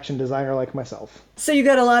attraction designer like myself. So you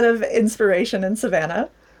got a lot of inspiration in Savannah.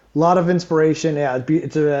 A lot of inspiration. Yeah,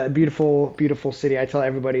 it's a beautiful, beautiful city. I tell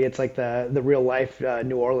everybody it's like the real life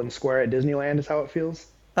New Orleans Square at Disneyland is how it feels.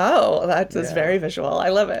 Oh, that is very visual. I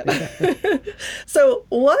love it. So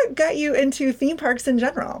what got you into theme parks in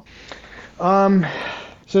general?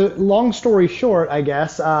 So long story short, I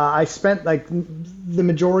guess, I spent like the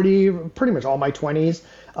majority, pretty much all my 20s,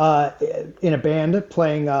 in a band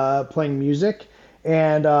playing music.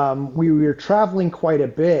 And we were traveling quite a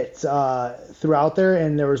bit throughout there.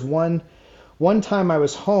 And there was one time I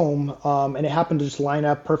was home, and it happened to just line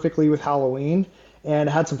up perfectly with Halloween. And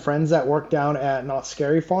I had some friends that worked down at Knott's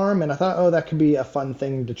Scary Farm, and I thought, that could be a fun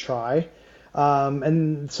thing to try.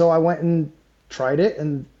 And so I went and tried it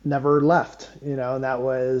and never left. And that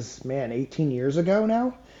was 18 years ago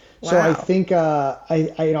now. Wow. So I think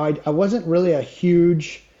I wasn't really a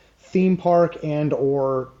huge theme park and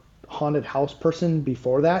or haunted house person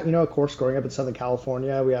before that. Of course, growing up in Southern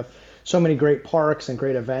California, we have so many great parks and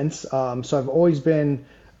great events. So I've always been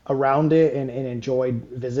around it and enjoyed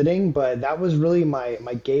visiting, but that was really my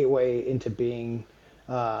gateway into being,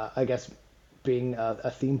 being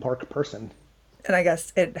a theme park person. And I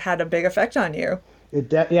guess it had a big effect on you. It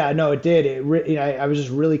did. I was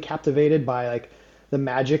just really captivated by like the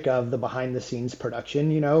magic of the behind the scenes production,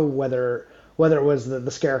 whether it was the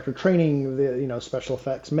character training, the special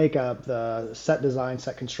effects, makeup, the set design,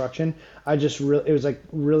 set construction. It was like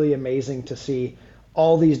really amazing to see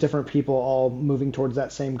all these different people all moving towards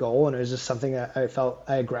that same goal, and it was just something that I felt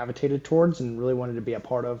I gravitated towards and really wanted to be a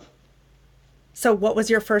part of. So what was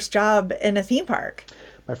your first job in a theme park?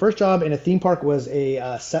 My first job in a theme park was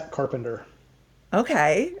a set carpenter.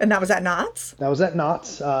 Okay, and that was at Knott's? That was at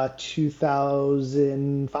Knott's,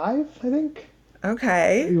 2005, I think.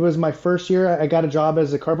 Okay. It was my first year. I got a job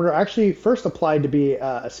as a carpenter. I actually first applied to be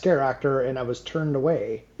a scare actor, and I was turned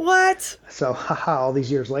away. What? So, all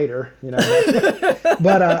these years later, But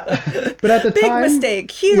at the big time, big mistake,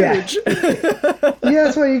 huge. Yeah,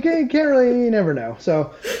 so you never know.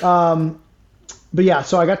 So, but yeah,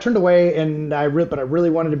 so I got turned away, and I really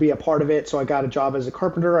wanted to be a part of it. So I got a job as a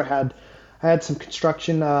carpenter. I had some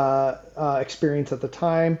construction experience at the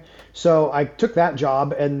time. So I took that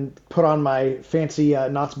job and put on my fancy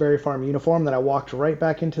Knott's Berry Farm uniform. Then I walked right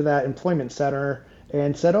back into that employment center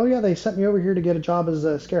and said, "Oh yeah, they sent me over here to get a job as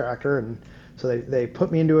a scare actor." And so they put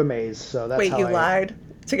me into a maze. So that's Wait, how you lied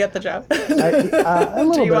to get the job? A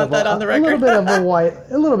little Do you bit want of that on the record?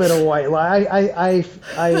 A little bit of white lie. I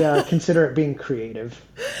consider it being creative.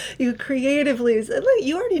 You creatively,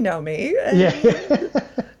 you already know me. Yeah.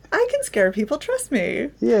 I can scare people, trust me.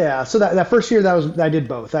 Yeah, so that first year I did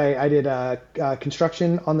both. I did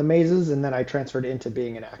construction on the mazes, and then I transferred into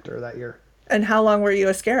being an actor that year. And how long were you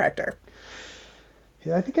a scare actor?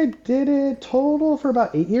 Yeah, I think I did it total for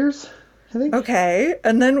about 8 years, I think. Okay,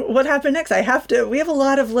 and then what happened next? We have a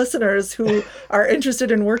lot of listeners who are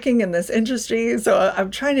interested in working in this industry, so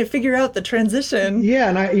I'm trying to figure out the transition. Yeah,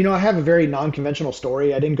 and I have a very non-conventional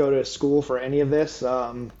story. I didn't go to school for any of this.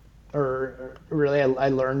 Or really, I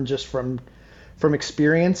learned just from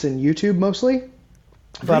experience in YouTube mostly.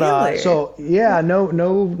 But really? So yeah,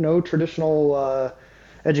 no traditional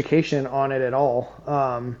education on it at all.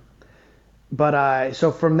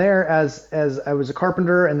 So from there, as I was a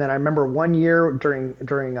carpenter, and then I remember one year during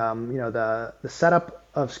the setup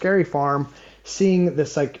of Scary Farm, seeing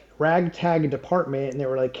this like ragtag department, and they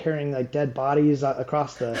were like carrying like dead bodies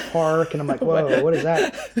across the park, and I'm like, whoa, what is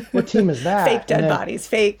that? What team is that? Fake dead bodies,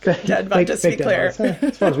 fake dead bodies, just to be clear.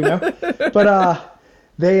 As far as we know. But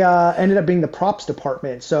they ended up being the props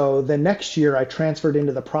department. So the next year I transferred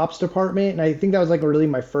into the props department, and I think that was like really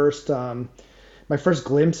my first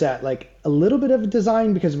glimpse at like a little bit of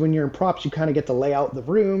design, because when you're in props, you kind of get to lay out the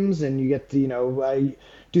rooms, and you get to,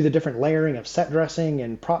 do the different layering of set dressing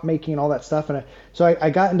and prop making and all that stuff. And so I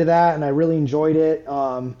got into that, and I really enjoyed it.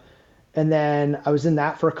 And then I was in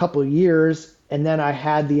that for a couple of years, and then I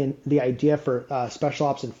had the idea for Special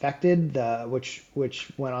Ops Infected, which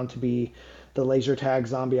went on to be the laser tag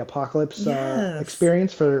zombie apocalypse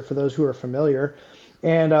experience for those who are familiar.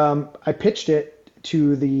 And I pitched it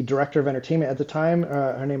to the director of entertainment at the time.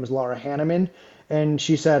 Her name was Laura Hanneman, and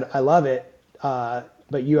she said, "I love it,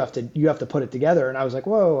 but you have to put it together." And I was like,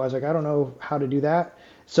 "Whoa!" I was like, "I don't know how to do that."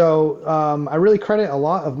 So I really credit a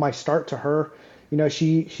lot of my start to her.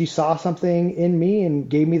 She saw something in me and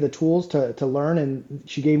gave me the tools to learn, and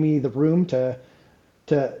she gave me the room to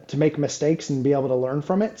make mistakes and be able to learn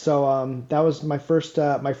from it. So that was my first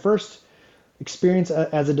experience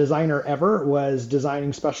as a designer ever, was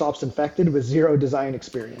designing Special Ops Infected with zero design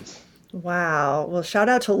experience. Wow. Well, shout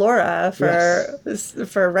out to Laura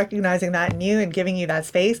for recognizing that in you and giving you that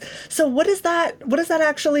space. So what does that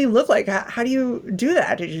actually look like? How do you do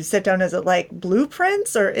that? Did you sit down? Is it like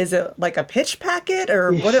blueprints, or is it like a pitch packet,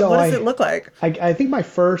 or what does it look like? I think my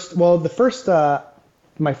first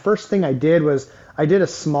thing I did was I did a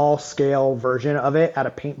small scale version of it at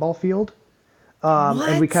a paintball field.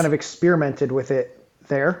 And we kind of experimented with it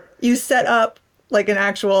there. You set up like an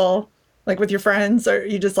actual, like with your friends, or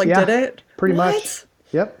you just did it? Pretty much.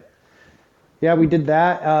 Yep. Yeah, we did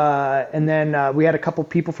that. And then we had a couple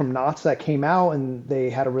people from Knott that came out, and they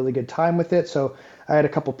had a really good time with it. So I had a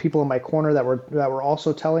couple people in my corner that were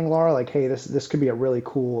also telling Laura, like, hey, this could be a really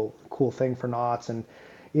cool thing for Knott. And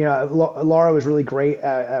Laura was really great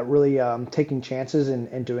at really taking chances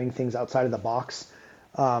and doing things outside of the box.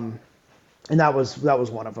 And that was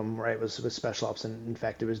one of them, right? Was Special Ops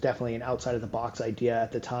Infected. It was definitely an outside of the box idea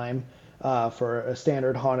at the time for a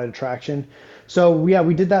standard haunted attraction. So yeah,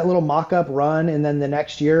 we did that little mock-up run, and then the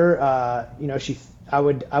next year, I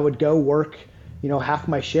would go work, half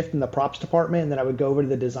my shift in the props department, and then I would go over to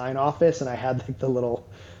the design office, and I had like the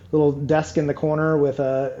little desk in the corner with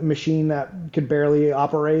a machine that could barely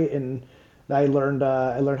operate, and I learned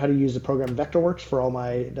how to use the program Vectorworks for all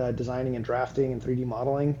my designing and drafting and 3D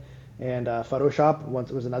modeling. And Photoshop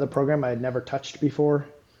was another program I had never touched before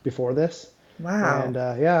this. Wow.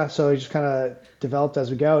 And so it just kind of developed as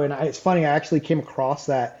we go. And it's funny, I actually came across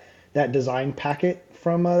that design packet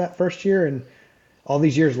from that first year, and all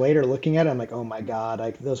these years later, looking at it, I'm like, oh my God,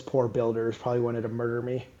 like those poor builders probably wanted to murder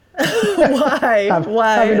me. Why?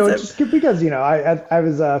 Why? Just because I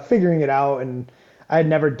was figuring it out, and I had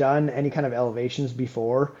never done any kind of elevations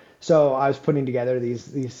before, so I was putting together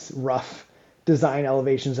these rough design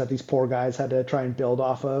elevations that these poor guys had to try and build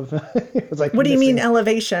off of. It was like, what do you mean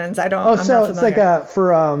elevations? I'm not so familiar. It's like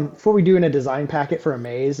for what we do in a design packet for a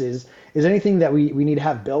maze is anything that we need to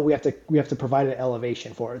have built, we have to provide an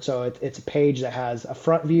elevation for it. So it's a page that has a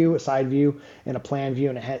front view, a side view, and a plan view,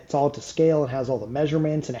 and it's all to scale, and has all the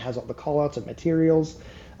measurements, and it has all the call outs of materials.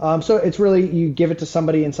 So it's really, you give it to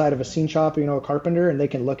somebody inside of a scene shop, a carpenter, and they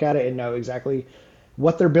can look at it and know exactly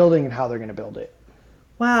what they're building and how they're going to build it.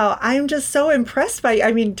 Wow, I'm just so impressed by you.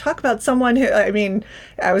 I mean, talk about someone who, I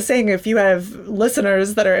was saying, if you have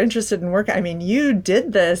listeners that are interested in work, you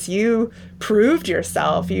did this. You proved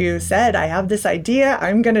yourself. You said, I have this idea.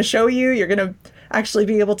 I'm going to show you. You're going to actually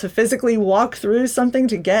be able to physically walk through something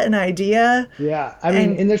to get an idea. Yeah,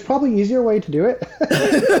 and there's probably easier way to do it.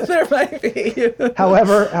 There might be.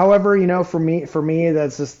 However, for me, I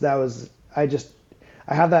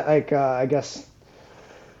have that, like, I guess.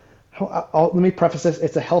 Let me preface this.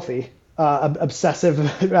 It's a healthy, obsessive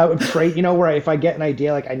trait, where if I get an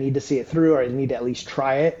idea, like I need to see it through, or I need to at least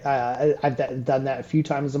try it. I've done that a few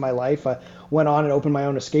times in my life. I went on and opened my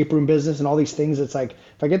own escape room business and all these things. It's like,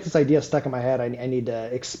 if I get this idea stuck in my head, I need to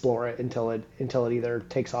explore it until it either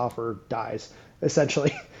takes off or dies,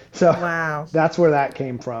 essentially. So wow, that's where that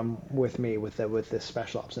came from with me, with this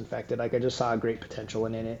Special Ops Infected. Like, I just saw a great potential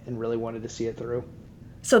in it and really wanted to see it through.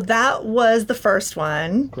 So that was the first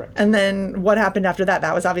one. Correct. And then what happened after that?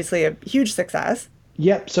 That was obviously a huge success.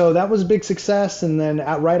 Yep. So that was a big success. And then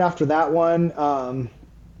right after that one,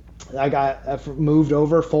 I got moved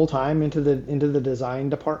over full time into the design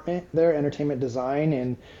department there, entertainment design,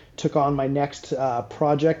 and took on my next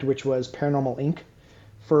project, which was Paranormal Inc.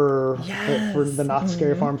 for the Not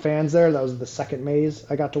Scary Farm fans there. That was the second maze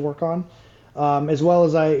I got to work on. As well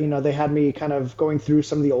as they had me kind of going through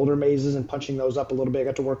some of the older mazes and punching those up a little bit. I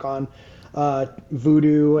got to work on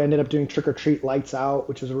Voodoo. Ended up doing Trick or Treat Lights Out,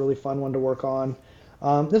 which was a really fun one to work on,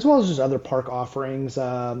 as well as just other park offerings.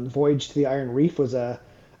 Voyage to the Iron Reef was a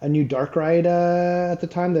new dark ride at the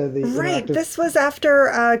time. The Right. interactive. This was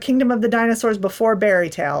after Kingdom of the Dinosaurs before Berry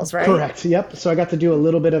Tales, right? Correct. Yep. So I got to do a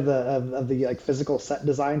little bit of the like physical set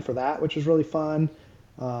design for that, which was really fun.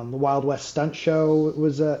 The Wild West Stunt Show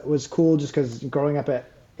was cool, just because growing up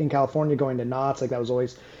in California, going to Knott's, like that was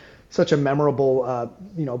always such a memorable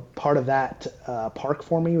part of that park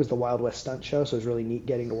for me, was the Wild West Stunt Show. So it was really neat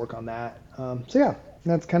getting to work on that. So yeah,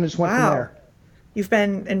 that's kind of just went from Wow. there. You've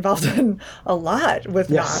been involved in a lot with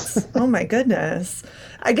Yes. Knott's. Oh my goodness.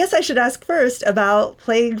 I guess I should ask first about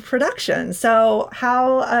Plague Productions. So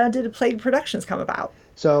how did Plague Productions come about?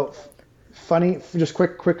 So funny, just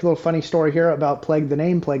quick little funny story here about Plague, the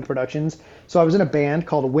name Plague Productions. So I was in a band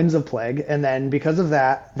called Winds of Plague, and then because of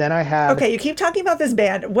that, then I had. Okay, you keep talking about this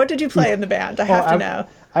band. What did you play in the band? I have to know.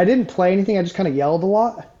 I didn't play anything. I just kind of yelled a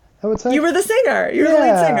lot, I would say. You were the singer. You were the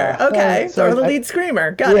lead singer. Okay. Or the lead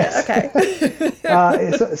screamer. Got Yes. it.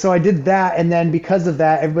 Okay. So I did that, and then because of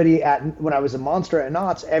that, everybody when I was a monster at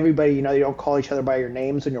Knott's, everybody, you don't call each other by your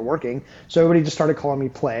names when you're working, so everybody just started calling me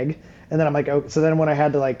Plague, and then I'm like, oh, so then when I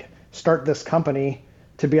had to like start this company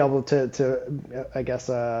to be able to I guess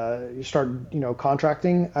start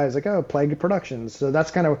contracting, I was like, oh, Plague Productions. So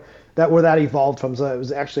that's kind of where that evolved from. So it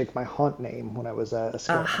was actually like my haunt name when I was a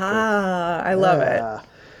scout. Aha. I love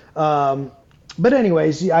it. But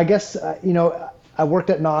anyways, I guess I worked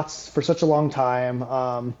at Knott's for such a long time.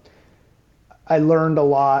 I learned a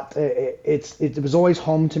lot. It was always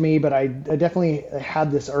home to me, but I definitely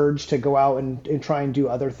had this urge to go out and try and do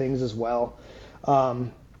other things as well.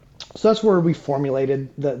 So that's where we formulated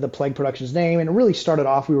the Plague Productions name, and it really started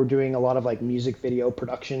off. We were doing a lot of like music video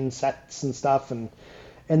production sets and stuff, and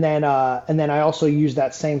then I also used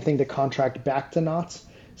that same thing to contract back to Knott's.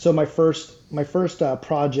 So my first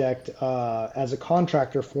project as a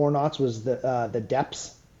contractor for Knott's was the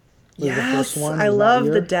Depths. Was the Yes, first one. I Was that love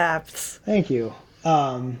year? the depths. Thank you.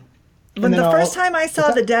 When the first time I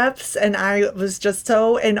saw the depths, and I was just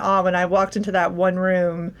so in awe when I walked into that one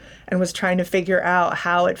room and was trying to figure out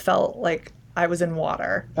how it felt like I was in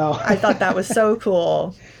water. Oh. I thought that was so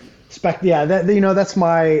cool. Yeah, that's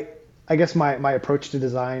I guess my approach to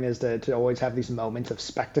design is to always have these moments of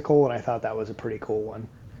spectacle, and I thought that was a pretty cool one.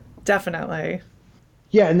 Definitely.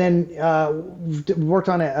 Yeah, and then worked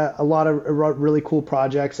on a lot of really cool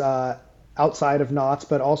projects outside of Knott's,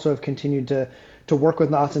 but also have continued to work with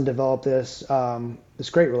Knott's and develop this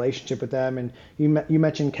great relationship with them. And you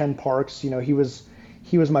mentioned Ken Parks. He was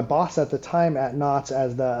my boss at the time at Knott's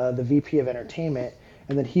as the VP of entertainment,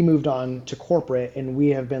 and then he moved on to corporate, and we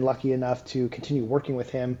have been lucky enough to continue working with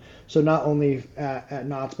him. So not only at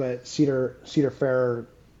Knott's, but Cedar Fair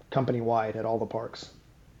company wide at all the parks.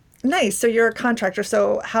 Nice. So you're a contractor.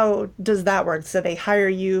 So how does that work? So they hire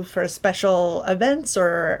you for special events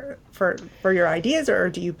or for your ideas,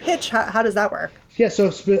 or do you pitch? How does that work? Yeah.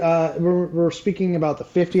 So we're speaking about the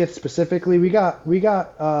 50th specifically. We got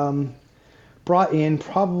brought in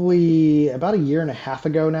probably about a year and a half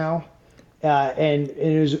ago now. And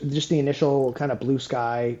it was just the initial kind of blue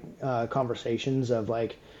sky conversations of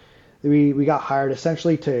like, we got hired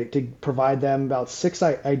essentially to provide them about 6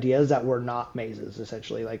 ideas that were not mazes.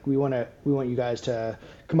 Essentially, like we want you guys to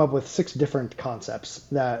come up with 6 different concepts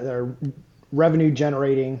that are revenue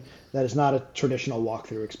generating, that is not a traditional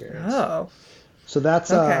walkthrough experience. Oh, so that's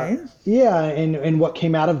okay. Yeah, and what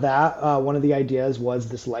came out of that, one of the ideas was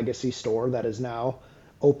this legacy store that is now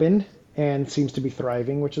open and seems to be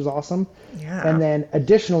thriving, which is awesome. Yeah. And then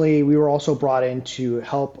additionally, we were also brought in to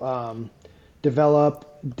help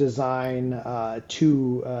design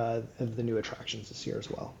 2 of the new attractions this year as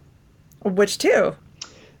well. Which two?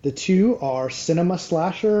 The 2 are Cinema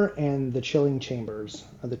Slasher and the Chilling Chambers,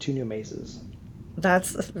 are the 2 new mazes.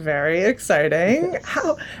 That's very exciting.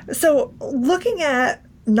 So looking at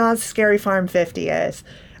Knott's Scary Farm 50th,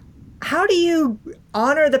 how do you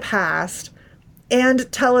honor the past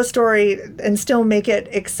and tell a story and still make it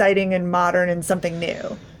exciting and modern and something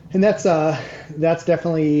new? And that's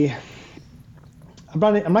definitely, I'm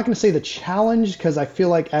not going to say the challenge, because I feel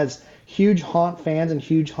like as huge haunt fans and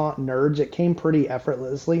huge haunt nerds, it came pretty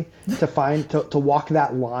effortlessly to walk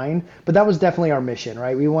that line. But that was definitely our mission,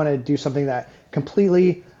 right? We want to do something that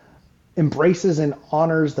completely embraces and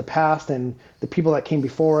honors the past and the people that came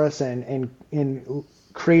before us, and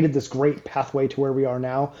created this great pathway to where we are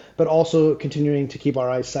now, but also continuing to keep our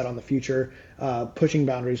eyes set on the future, pushing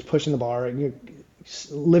boundaries, pushing the bar,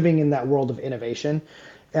 living in that world of innovation.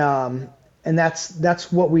 and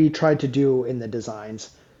that's what we tried to do in the designs.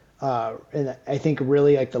 And I think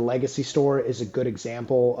really like the Legacy store is a good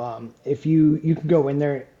example. If you can go in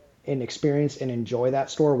there and experience and enjoy that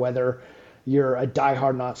store, whether you're a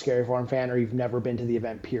diehard Not Scary Farm fan or you've never been to the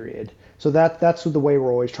event, period. So that's the way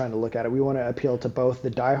we're always trying to look at it. We want to appeal to both the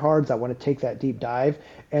diehards that want to take that deep dive,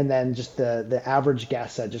 and then just the average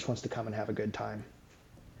guest that just wants to come and have a good time.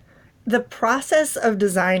 The process of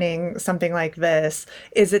designing something like this,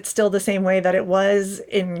 is it still the same way that it was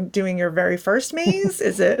in doing your very first maze?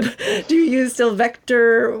 Do you use still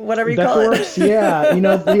vector, whatever you call it? Vectorworks, yeah,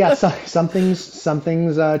 yeah. Some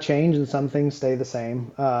things change and some things stay the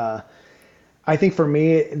same. I think for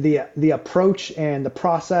me, the approach and the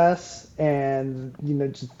process and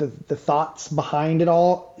just the thoughts behind it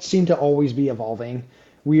all seem to always be evolving.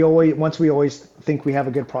 Once we always think we have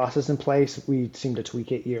a good process in place, we seem to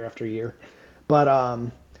tweak it year after year.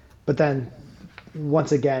 But then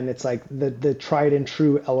once again, it's like the tried and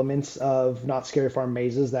true elements of Not Scary Farm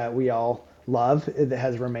mazes that we all love. It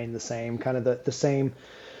has remained the same, kind of the same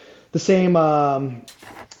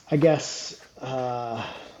I guess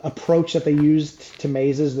approach that they used to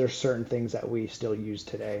mazes. There's certain things that we still use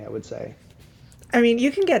today, I would say. I mean,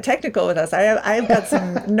 you can get technical with us. I've got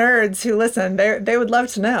some nerds who listen. They would love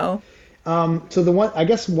to know. So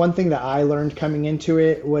one thing that I learned coming into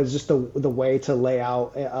it was just the way to lay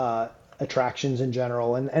out attractions in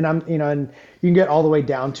general, and and you can get all the way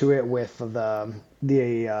down to it with the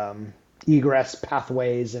egress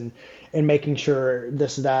pathways and making sure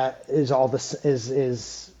that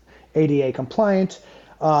is ADA compliant.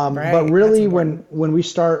 Right, but really, when we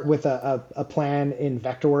start with a plan in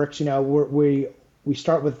Vectorworks, we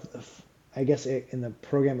start with, I guess in the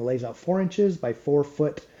program it lays out 4 inches by 4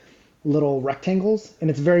 foot little rectangles,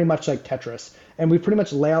 and it's very much like Tetris. And we pretty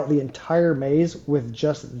much lay out the entire maze with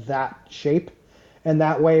just that shape, and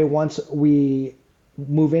that way, once we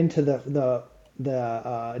move into the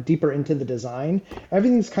deeper into the design,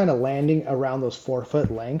 everything's kind of landing around those 4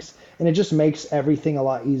 foot lengths, and it just makes everything a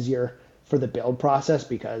lot easier for the build process,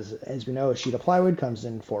 because as we know, a sheet of plywood comes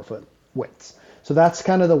in 4 foot widths. So that's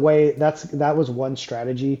kind of the way. That was one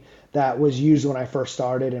strategy that was used when I first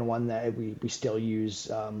started, and one that we still use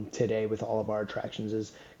today with all of our attractions,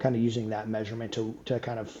 is kind of using that measurement to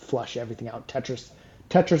kind of flush everything out, Tetris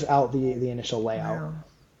out the initial layout. Wow.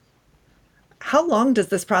 How long does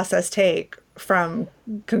this process take from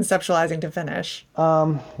conceptualizing to finish?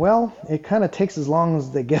 Well, it kind of takes as long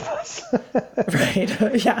as they give us.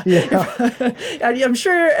 Right. Yeah. Yeah. I'm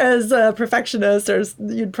sure as a perfectionist,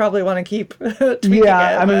 you'd probably want to keep tweaking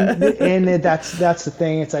Yeah, it. I mean, and that's the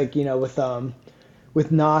thing. It's like,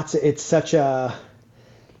 with Knott's, it's such a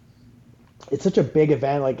big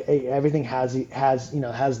event. Like everything has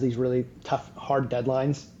these really tough, hard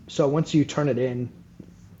deadlines. So once you turn it in,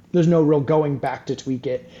 there's no real going back to tweak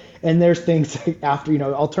it. And there's things like after,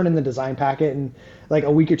 I'll turn in the design packet and like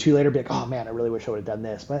a week or two later be like, oh man, I really wish I would have done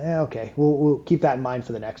this. But okay, we'll keep that in mind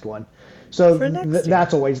for the next one. So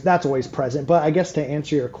that's always present. But I guess to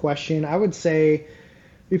answer your question, I would say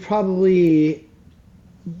we probably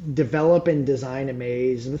develop and design a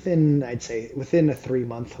maze within a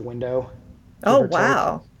 3-month window. Oh,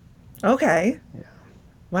 wow. Okay. Yeah.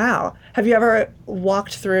 Wow. Have you ever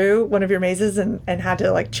walked through one of your mazes and had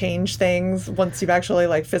to like change things once you've actually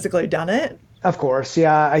like physically done it? Of course.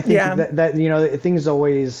 Yeah. I think that things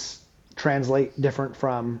always translate different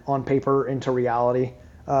from on paper into reality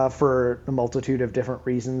for a multitude of different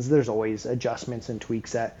reasons. There's always adjustments and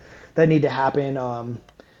tweaks that need to happen.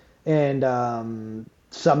 And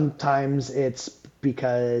sometimes it's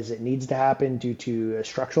because it needs to happen due to a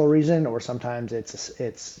structural reason, or sometimes it's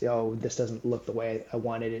this doesn't look the way I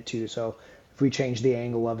wanted it to. So if we change the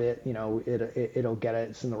angle of it, it'll get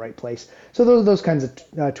it's in the right place. So those kinds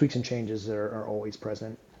of tweaks and changes are always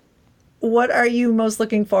present. What are you most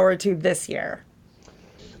looking forward to this year?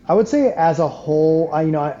 I would say as a whole,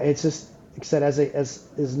 it's just like I said,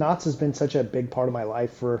 as Knott's has been such a big part of my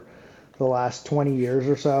life for the last 20 years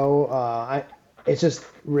or so. It's just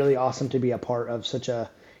really awesome to be a part of such a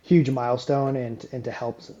huge milestone and to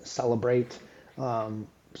help celebrate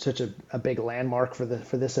such a big landmark for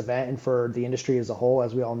this event and for the industry as a whole.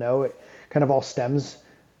 As we all know, it kind of all stems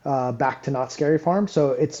back to Not Scary Farm,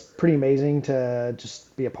 so it's pretty amazing to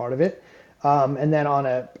just be a part of it. And then on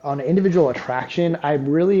an individual attraction, I'm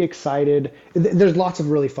really excited. There's lots of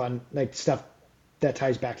really fun like stuff that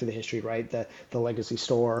ties back to the history, right? The Legacy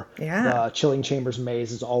store, Yeah. the Chilling Chambers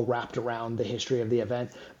maze is all wrapped around the history of the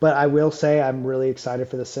event. But I will say I'm really excited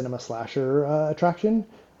for the Cinema Slasher attraction.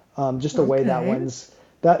 Just the way that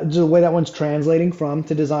one's translating from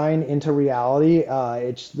to design into reality.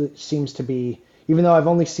 It seems to be even though I've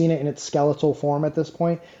only seen it in its skeletal form at this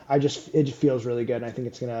point, it just feels really good, and I think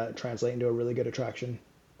it's going to translate into a really good attraction.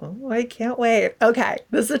 Oh, I can't wait. Okay,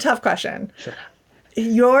 this is a tough question. Sure.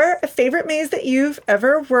 Your favorite maze that you've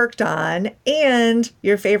ever worked on, and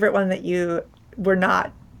your favorite one that you were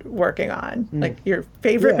not working on. Like your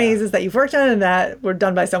favorite mazes that you've worked on and that were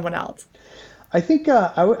done by someone else. I think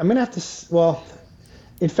I'm going to have to, well,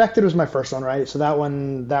 Infected was my first one, right? So that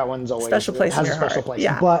one's always Special place has in a your special heart. place.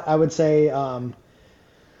 Yeah. But I would say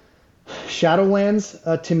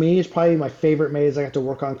Shadowlands to me is probably my favorite maze I got to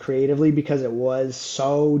work on creatively because it was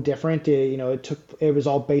so different. It was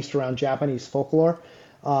all based around Japanese folklore.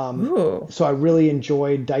 Ooh. So I really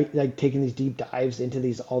enjoyed like taking these deep dives into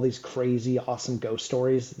all these crazy, awesome ghost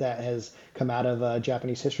stories that has come out of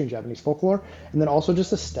Japanese history and Japanese folklore, and then also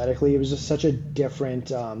just aesthetically, it was just such a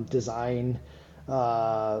different design,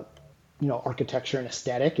 architecture and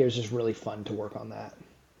aesthetic. It was just really fun to work on that.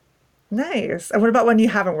 Nice. And what about one you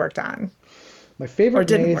haven't worked on My or favorite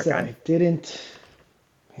didn't maze work that on? I didn't,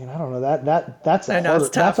 man, I don't know that's I a know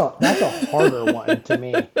it's harder tough. that's a harder one to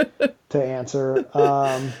me to answer.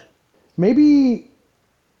 Maybe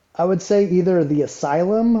I would say either the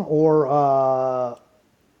Asylum or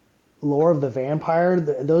Lore of the Vampire.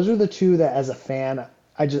 Those are the two that, as a fan,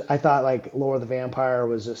 I thought like Lore of the Vampire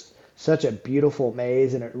was just such a beautiful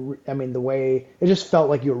maze, and I mean the way it just felt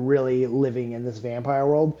like you were really living in this vampire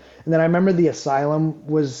world. And then I remember the Asylum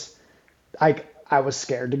was I was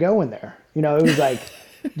scared to go in there. It was like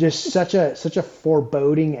just such a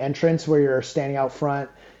foreboding entrance where you're standing out front.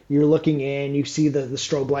 You're looking in, you see the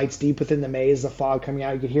strobe lights deep within the maze, the fog coming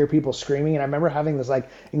out, you could hear people screaming. And I remember having this like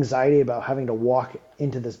anxiety about having to walk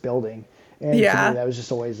into this building. And to me, Yeah. that was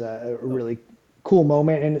just always a really cool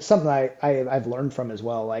moment. And it's something I've learned from as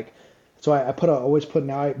well. Like, so I always put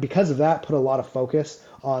now, because of that, put a lot of focus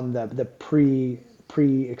on the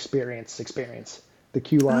experience, the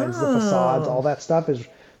queue lines, the facades, all Oh. that stuff is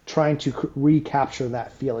trying to recapture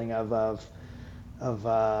that feeling of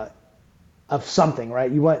of something,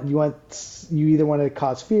 right? You either want to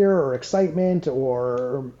cause fear or excitement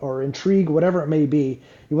or intrigue, whatever it may be.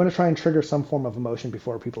 You want to try and trigger some form of emotion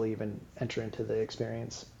before people even enter into the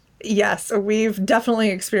experience. Yes, we've definitely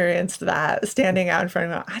experienced that standing out in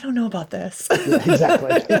front of, I don't know about this. Yeah,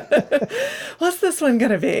 exactly. What's this one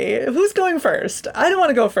gonna be? Who's going first? I don't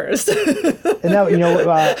want to go first. And now,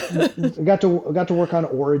 got to work on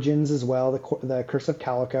Origins as well, the Curse of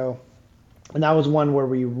Calico, and that was one where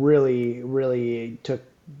we really, really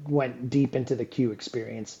went deep into the queue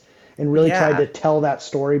experience and really tried Yeah. to tell that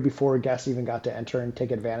story before guests even got to enter and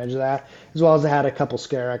take advantage of that, as well as it had a couple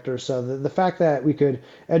scare actors. So the fact that we could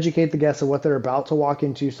educate the guests of what they're about to walk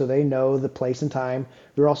into so they know the place and time.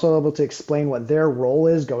 We were also able to explain what their role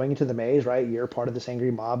is going into the maze, right? You're part of this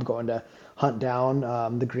angry mob going to hunt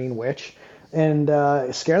down the Green Witch and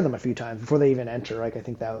scare them a few times before they even enter. Like, I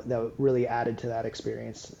think that really added to that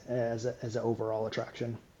experience as an overall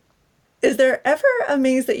attraction. Is there ever a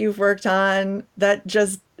maze that you've worked on that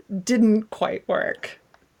just didn't quite work?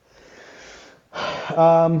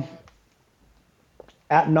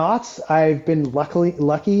 At Knott's, I've been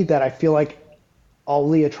lucky that I feel like all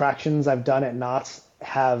the attractions I've done at Knott's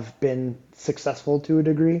have been successful to a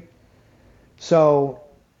degree. So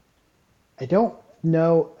I don't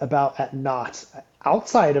know about at Knott's.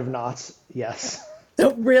 Outside of Knott's, yes.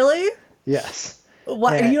 Oh, really? Yes.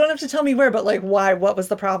 Why? And You don't have to tell me where, but like, why? What was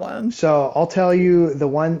the problem? so I'll tell you the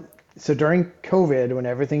one. So during COVID, when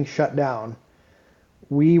everything shut down,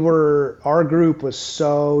 our group was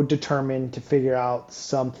so determined to figure out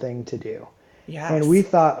something to do. And we Yes.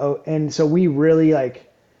 thought, oh, and so we really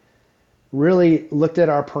looked at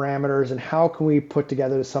our parameters and how can we put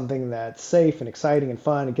together something that's safe and exciting and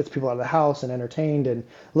fun and gets people out of the house and entertained and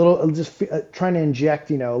trying to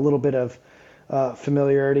inject, a little bit of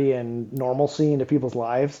familiarity and normalcy into people's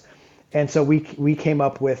lives. And so we came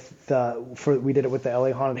up with we did it with the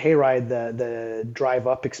LA Haunted Hayride, the drive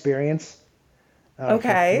up experience. I don't know if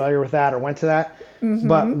you're Okay. familiar with that or went to that,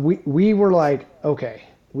 but we were like, okay,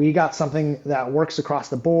 we got something that works across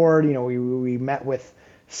the board. We met with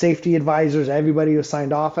safety advisors, everybody was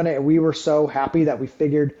signed off on it, and we were so happy that we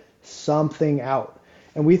figured something out.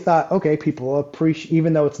 And we thought, okay, people will appreciate,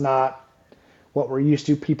 even though it's not what we're used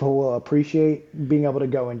to, people will appreciate being able to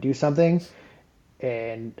go and do something.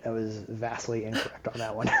 And I was vastly incorrect on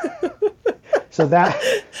that one. So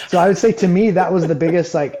I would say to me, that was the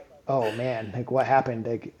biggest, like, oh man, like what happened?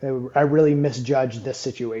 Like I really misjudged this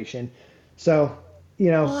situation. So,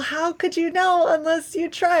 Well, how could you know unless you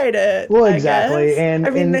tried it, well, I exactly. guess? And, I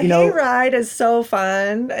mean, and, the you know, hayride is so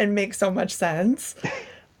fun and makes so much sense.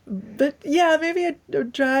 But yeah, maybe a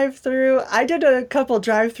drive through. I did a couple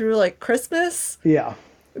drive through like Christmas Yeah.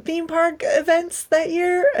 theme park events that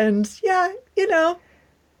year, and yeah, it was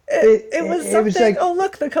It was something. like, Oh,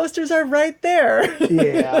 look, the coasters are right there.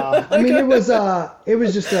 yeah. I mean, it was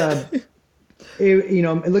just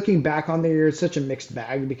looking back on the year, it's such a mixed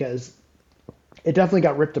bag because it definitely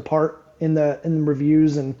got ripped apart in the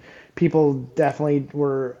reviews, and people definitely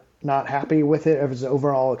were not happy with it as an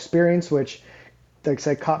overall experience, which, like I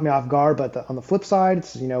said, caught me off guard. But on the flip side,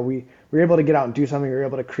 it's, we were able to get out and do something. We were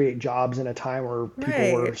able to create jobs in a time where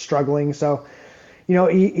people were Right. struggling. So,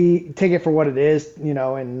 take it for what it is,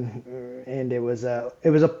 and it was a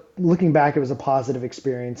looking back, it was a positive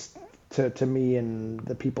experience to me and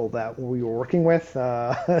the people that we were working with.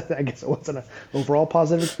 I guess it wasn't an overall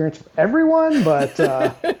positive experience for everyone, but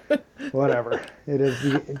whatever. It is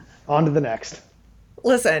on to the next.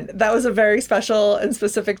 Listen, that was a very special and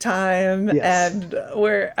specific time, Yes. and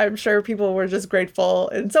where I'm sure people were just grateful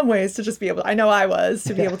in some ways to just be able, I know I was,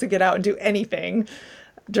 to be able to get out and do anything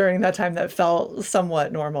during that time that felt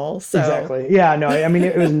somewhat normal. So, Exactly. Yeah, no, I mean,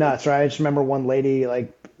 it was nuts, right? I just remember one lady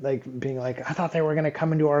being like, I thought they were going to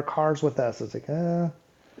come into our cars with us. It's like,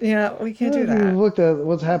 yeah, we can't do if you that. looked at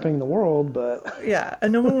what's happening in the world, but Yeah,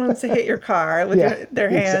 and no one wants to hit your car with yeah, their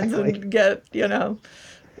hands exactly. and get,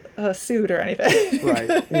 a suit or anything.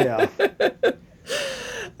 Right. Yeah.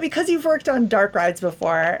 Because you've worked on dark rides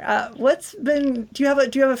before, do you have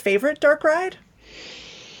a favorite dark ride?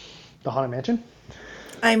 The Haunted Mansion?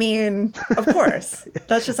 I mean, of course,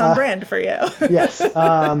 that's just on brand for you. Yes.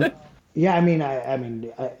 Yeah,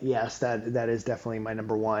 yes, that is definitely my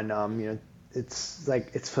number one. It's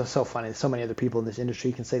like, it's so funny. So many other people in this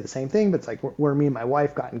industry can say the same thing, but it's like where me and my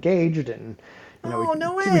wife got engaged, and Oh,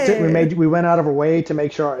 no we way. we went out of our way to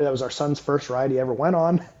make sure that was our son's first ride he ever went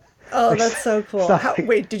on. Oh, Like, that's so cool. stuff like,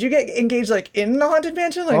 Wait, did you get engaged like in the Haunted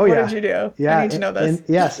Mansion? Like, oh what did yeah, you do? I yeah, need to know this.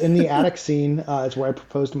 yes, in the attic scene is where I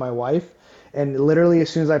proposed to my wife, and literally as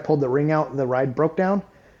soon as I pulled the ring out, the ride broke down.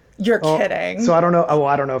 You're Oh, so kidding. I don't know. Oh,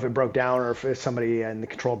 I don't know if it broke down or if somebody in the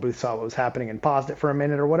control booth saw what was happening and paused it for a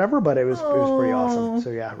minute or whatever. But it was pretty awesome. Oh,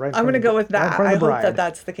 So yeah, right in I'm front gonna of the go with right in that. front I of the hope that bride.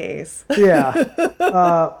 that's the case. Yeah.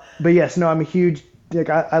 But yes, no, I'm a huge, like,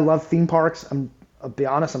 I love theme parks. I'll be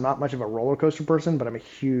honest, I'm not much of a roller coaster person, but I'm a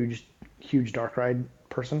huge dark ride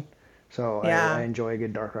person. So I Yeah. enjoy a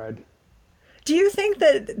good dark ride. Do you think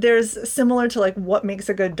that there's similar to like what makes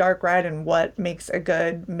a good dark ride and what makes a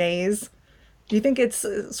good maze? Do you think it's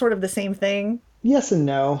sort of the same thing? Yes and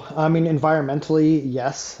no. I mean, environmentally,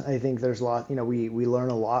 yes. I think there's a lot. We learn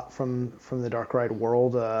a lot from the dark ride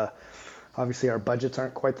world. Obviously, our budgets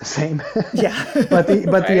aren't quite the same, Yeah. but the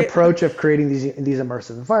Right? approach of creating these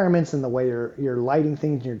immersive environments and the way you're lighting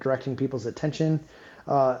things and you're directing people's attention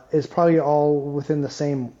is probably all within the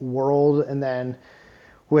same world. And then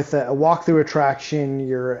with a walkthrough attraction,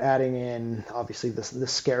 you're adding in obviously the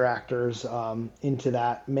scare actors into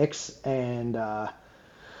that mix. And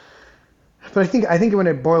but I think when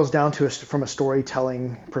it boils down to from a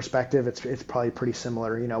storytelling perspective, it's probably pretty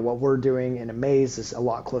similar. What we're doing in a maze is a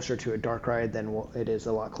lot closer to a dark ride than it is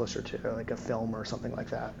a lot closer to like a film or something like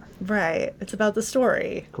that. Right. It's about the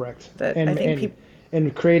story Correct. that I And think and people,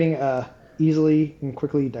 and creating a easily and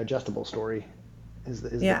quickly digestible story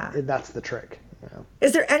yeah. that's the trick.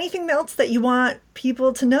 Is there anything else that you want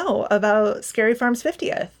people to know about Scary Farm's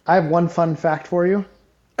 50th? I have one fun fact for you.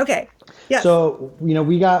 Okay. Yes. So,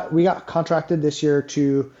 we got contracted this year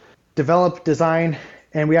to develop, design,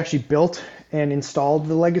 and we actually built and installed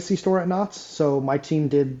the legacy store at Knott's. So my team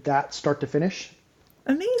did that start to finish.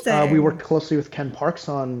 We Amazing. worked closely with Ken Parks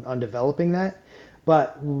on developing that.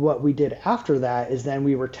 But what we did after that is then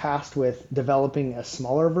we were tasked with developing a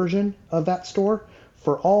smaller version of that store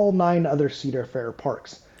for all 9 other Cedar Fair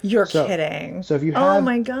parks. You're So, kidding. so Oh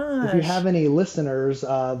my if you gosh. have any listeners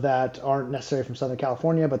that aren't necessarily from Southern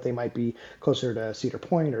California, but they might be closer to Cedar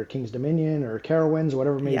Point or Kings Dominion or Carowinds,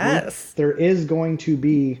 whatever it may be, Yes. there is going to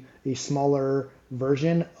be a smaller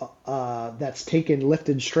version that's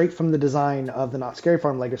lifted straight from the design of the Not Scary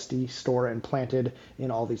Farm Legacy store and planted in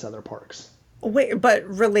all these other parks. Wait, but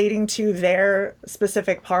relating to their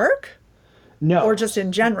specific park or No. just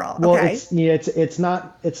in general? Well, Okay. it's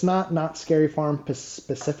not Scary Farm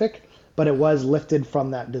specific, but it was lifted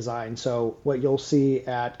from that design. So what you'll see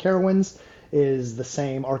at Carowinds is the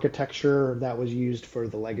same architecture that was used for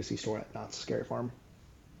the Legacy store at Knott's Scary Farm.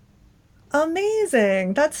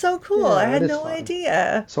 Amazing. That's so cool. I Yeah, it had is no fun.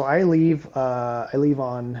 idea. So I leave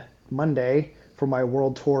on Monday for my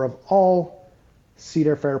world tour of all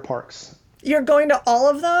Cedar Fair parks. You're going to all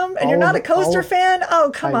of them, and you're not a coaster fan?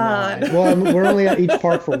 Oh, come on. Well, we're only at each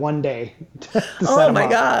park for one day. Oh my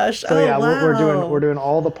gosh. So yeah, wow. we're doing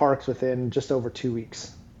all the parks within just over 2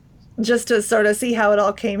 weeks. Just to sort of see how it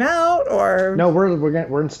all came out, or no,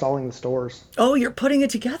 we're installing the stores. Oh, you're putting it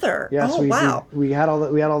together. Yes, wow. We had all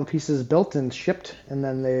the pieces built and shipped, and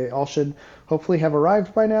then they all should hopefully have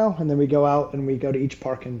arrived by now. And then we go out and we go to each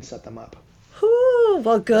park and set them up. Whew,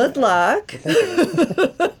 well, good luck.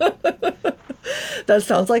 That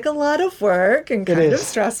sounds like a lot of work and kind of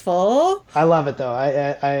stressful. I love it though.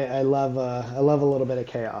 I love a little bit of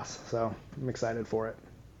chaos, so I'm excited for it.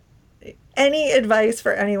 Any advice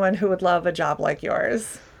for anyone who would love a job like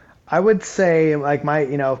yours? I would say, like,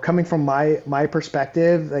 coming from my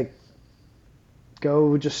perspective, like,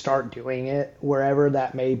 go just start doing it wherever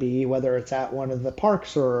that may be, whether it's at one of the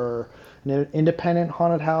parks or an independent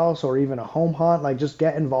haunted house or even a home haunt. Like, just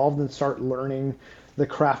get involved and start learning the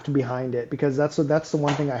craft behind it, because that's the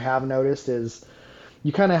one thing I have noticed is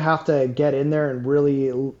you kind of have to get in there and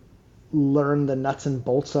really learn the nuts and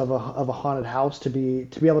bolts of a haunted house to be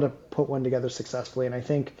able to put one together successfully. And I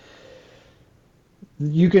think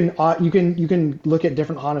you can look at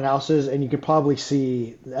different haunted houses and you could probably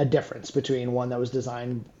see a difference between one that was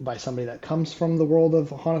designed by somebody that comes from the world of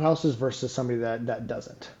haunted houses versus somebody that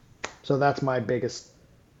doesn't. So that's my biggest,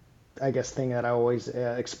 I guess, thing that I always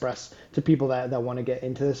express to people that want to get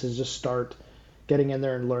into this, is just start getting in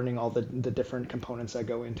there and learning all the different components that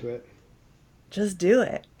go into it. Just do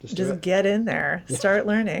it. Just get in there. Start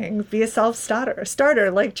learning. Be a self-starter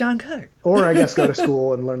like John Cook. Or I guess go to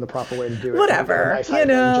school and learn the proper way to do it. Whatever, nice job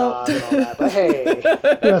and all that. But hey,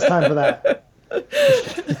 who has time for that?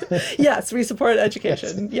 Yes, we support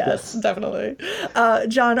education. Yes, definitely.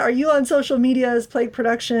 John, are you on social media as Plague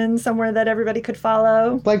Productions, somewhere that everybody could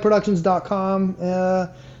follow? Plagueproductions.com.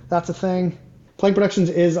 That's a thing. Plague Productions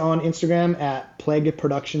is on Instagram at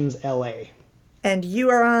plagueproductionsLA. And you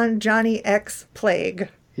are on Johnny X Plague.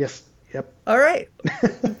 Yes. Yep. All right.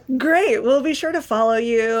 Great. We'll be sure to follow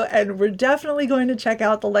you, and we're definitely going to check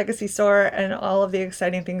out the Legacy Store and all of the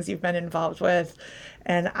exciting things you've been involved with.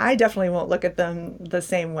 And I definitely won't look at them the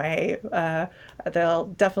same way. They'll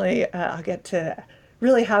definitely, I'll get to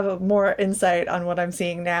really have more insight on what I'm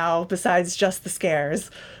seeing now besides just the scares.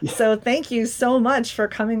 Yeah. So thank you so much for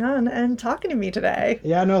coming on and talking to me today.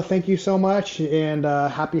 Yeah, no, thank you so much, and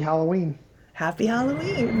happy Halloween. Happy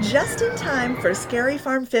Halloween. Just in time for Scary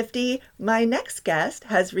Farm 50, my next guest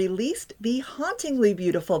has released the hauntingly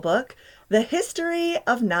beautiful book, The History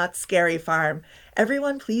of Knott's Scary Farm.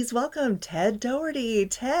 Everyone, please welcome Ted Doherty.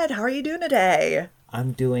 Ted, how are you doing today?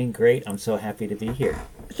 I'm doing great. I'm so happy to be here.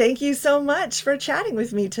 Thank you so much for chatting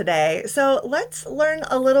with me today. So let's learn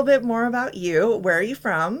a little bit more about you. Where are you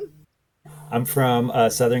from? I'm from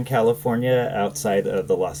Southern California, outside of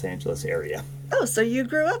the Los Angeles area. Oh, so you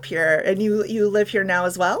grew up here and you live here now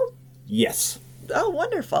as well? Yes. Oh,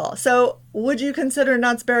 wonderful. So would you consider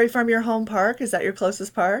Knott's Berry Farm your home park? Is that your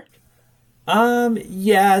closest park?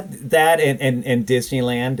 Yeah, that and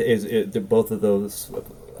Disneyland is both of those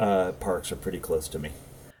parks are pretty close to me.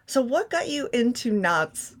 So what got you into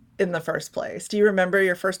Knott's in the first place? Do you remember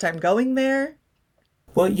your first time going there?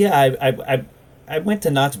 Well, yeah, I went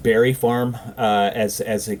to Knott's Berry Farm as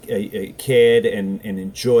a kid and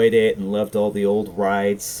enjoyed it and loved all the old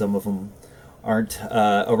rides. Some of them aren't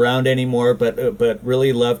around anymore, but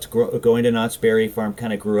really loved going to Knott's Berry Farm.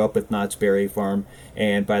 Kind of grew up with Knott's Berry Farm,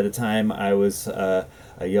 and by the time I was a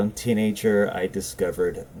young teenager, I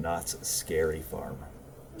discovered Knott's Scary Farm.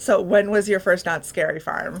 So when was your first Knott's Scary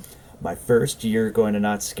Farm? My first year going to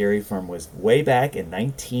Knott's Scary Farm was way back in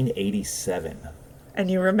 1987. And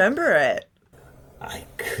you remember it? I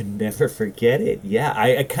could never forget it. Yeah,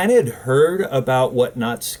 I kind of had heard about what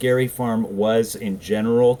Knott's Scary Farm was in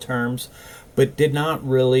general terms, but did not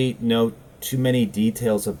really know too many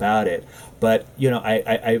details about it. But,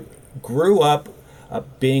 I grew up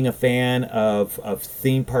being a fan of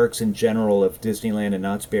theme parks in general, of Disneyland and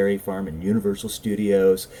Knott's Berry Farm and Universal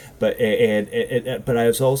Studios, but I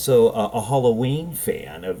was also a Halloween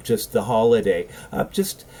fan of just the holiday.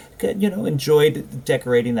 Enjoyed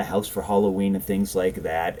decorating the house for Halloween and things like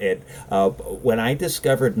that. When I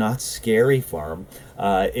discovered Knott's Scary Farm,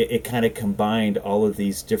 it kind of combined all of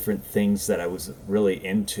these different things that I was really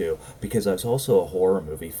into, because I was also a horror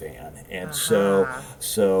movie fan, and so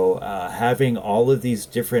having all of these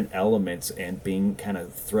different elements and being kind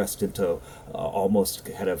of thrust into almost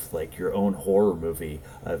kind of like your own horror movie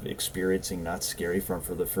of experiencing Knott's Scary Farm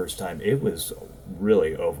for the first time, it was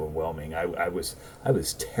really overwhelming. I was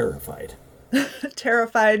terrified.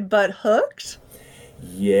 Terrified but hooked?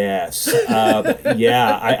 Yes.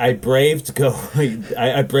 Yeah, I braved going.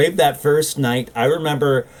 I braved that first night. I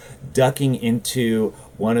remember ducking into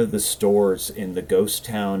one of the stores in the Ghost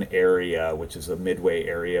Town area, which is a midway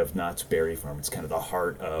area of Knott's Berry Farm. It's kind of the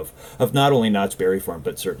heart of not only Knott's Berry Farm,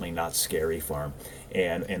 but certainly Knott's Scary Farm.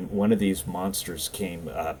 And one of these monsters came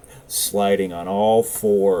sliding on all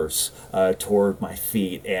fours toward my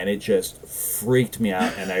feet, and it just freaked me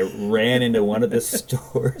out. And I ran into one of the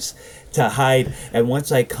stores to hide. And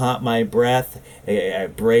once I caught my breath, I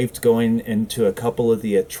braved going into a couple of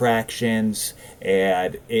the attractions,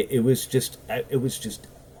 and it was just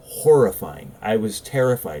horrifying. I was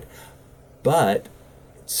terrified, but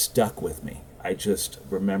it stuck with me. I just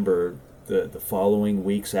remember the following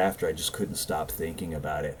weeks after, I just couldn't stop thinking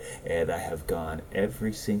about it, and I have gone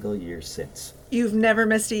every single year since. You've never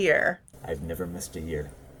missed a year? I've never missed a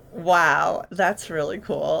year. Wow, that's really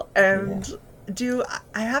cool. And do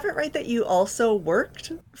I have it right that you also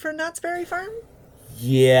worked for Knott's Berry Farm?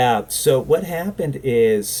 Yeah, so what happened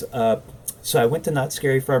is, so I went to Knott's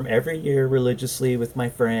Scary Farm every year religiously with my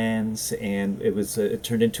friends, and it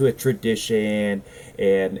turned into a tradition,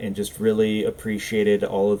 and just really appreciated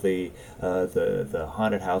all of the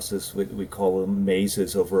haunted houses. We call them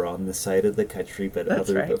mazes over on this side of the country, but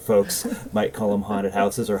folks might call them haunted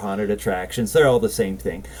houses or haunted attractions. They're all the same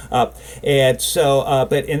thing. And so,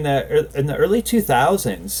 but in the early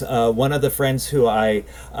 2000s, one of the friends who I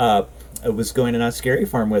was going to Knott's Scary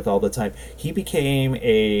Farm with all the time, he became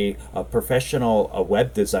a professional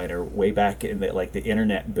web designer way back in the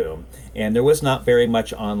internet boom, and there was not very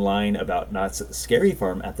much online about Knott's Scary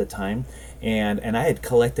Farm at the time, and I had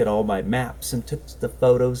collected all my maps and took the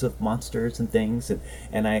photos of monsters and things,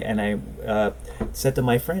 and I said to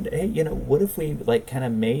my friend, hey, what if we kind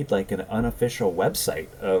of made an unofficial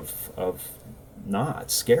website of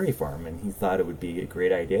Knott's Scary Farm? And he thought it would be a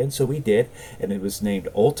great idea, and so we did, and it was named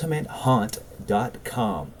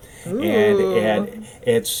ultimatehaunt.com.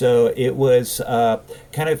 And so it was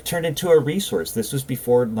kind of turned into a resource. This was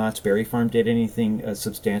before Knott's Berry Farm did anything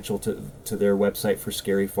substantial to their website for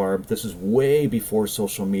Scary Farm. This is way before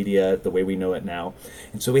social media the way we know it now.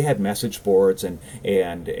 And so we had message boards and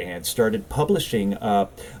started publishing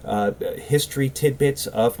history tidbits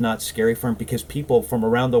of Knott's Scary Farm, because people from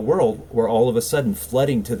around the world were all of a sudden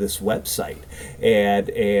flooding to this website.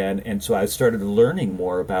 And so I started learning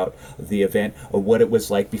more about the event, of what it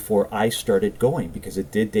was like before I started going, because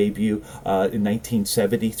it did debut in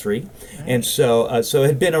 1973. Right. And so it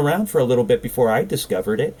had been around for a little bit before I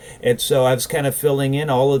discovered it. And so I was kind of filling in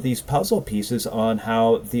all of these puzzle pieces on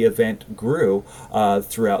how the event grew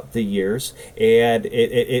throughout the years. And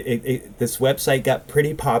this website got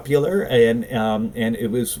pretty popular, and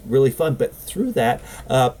it was really fun. But through that,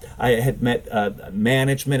 I had met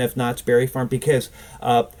management of Knott's Berry Farm, because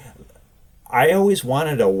I always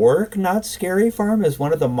wanted to work Knott's Scary Farm as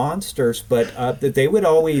one of the monsters, but they would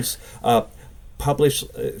always publish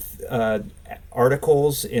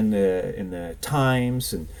articles in the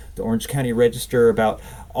Times and the Orange County Register about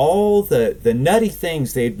all the nutty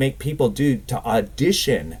things they'd make people do to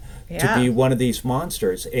audition to be one of these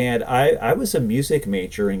monsters. And I was a music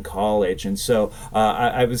major in college, and so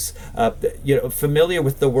I was familiar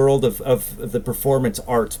with the world of the performance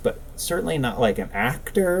arts, but certainly not like an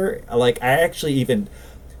actor. I actually even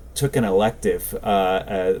took an elective in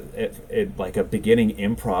a beginning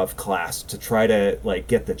improv class to try to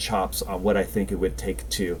get the chops on what I think it would take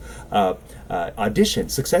to audition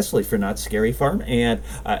successfany for Knott's Scary Farm, and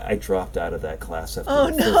I dropped out of that class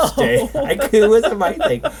after the first day. It wasn't my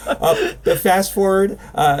thing. But fast forward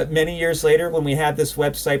many years later, when we had this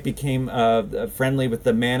website, became friendly with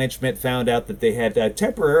the management, found out that they had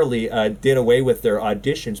temporarily did away with their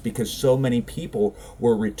auditions because so many people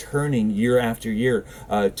were returning year after year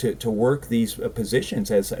to work these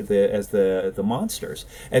positions as the monsters.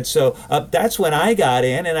 And so that's when I got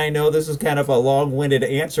in, and I know this is kind of a long-winded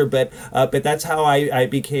answer, but that's how I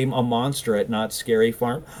became a monster at Knott's Scary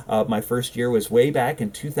Farm. My first year was way back in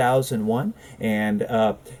 2001, and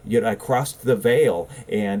I crossed the veil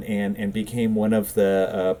and became one of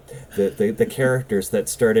the characters that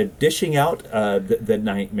started dishing out the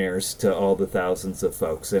nightmares to all the thousands of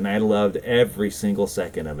folks, and I loved every single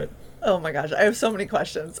second of it. Oh my gosh, I have so many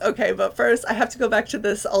questions. Okay, but first I have to go back to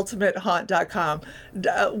this ultimatehaunt.com.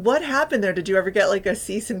 What happened there? Did you ever get a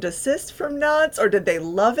cease and desist from Knott's, or did they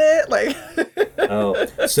love it?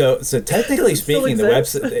 So technically speaking,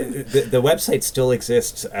 the website still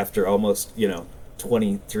exists after almost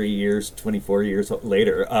 23 years, 24 years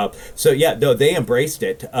later. They embraced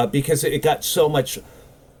it because it got so much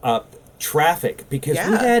traffic, because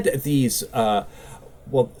we had these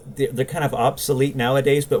they're kind of obsolete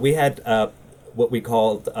nowadays, but we had what we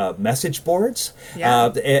call message boards. Yeah.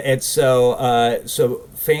 And so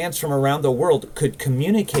fans from around the world could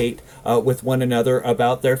communicate with one another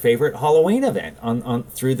about their favorite Halloween event on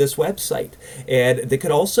through this website. And they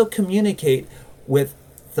could also communicate with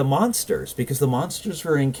the monsters, because the monsters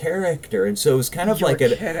were in character, and so it was kind of like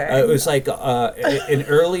an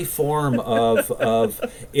early form of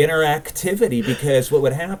interactivity, because what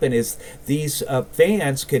would happen is these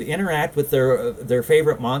fans could interact with their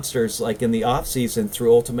favorite monsters, like in the off season through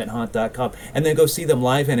ultimatehaunt.com, and then go see them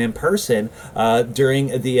live and in person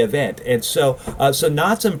during the event. And so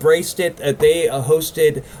Knott's embraced it. They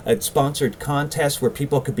hosted a sponsored contest where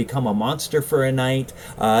people could become a monster for a night,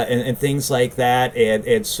 and things like that.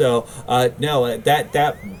 And so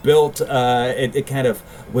that built it kind of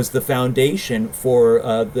was the foundation for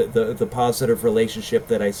the positive relationship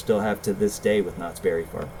that I still have to this day with Knott's Berry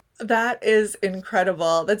Farm. That is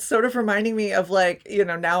incredible. That's sort of reminding me of, like,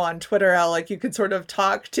 now on Twitter, how like you could sort of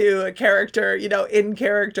talk to a character, in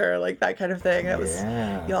character, like that kind of thing. It was,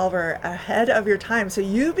 y'all were ahead of your time. So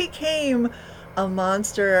you became a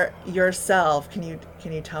monster yourself. Can you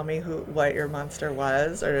tell me what your monster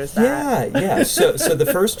was, or is that? Yeah. So the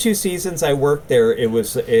first 2 seasons I worked there, it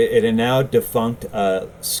was in a now defunct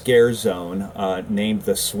scare zone named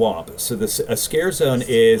the Swamp. So a scare zone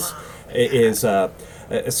is a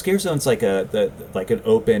scare zone's like an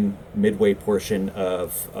open midway portion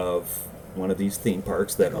of one of these theme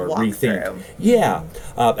parks that are rethemed. Yeah,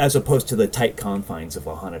 as opposed to the tight confines of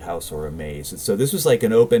a haunted house or a maze. And so this was like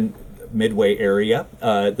an open midway area,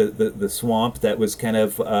 the Swamp, that was kind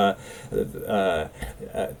of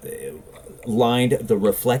lined the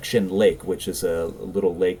Reflection Lake, which is a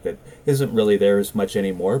little lake that isn't really there as much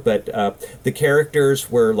anymore. But the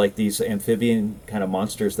characters were like these amphibian kind of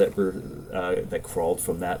monsters that were that crawled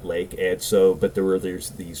from that lake. And so, but there's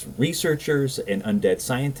these researchers and undead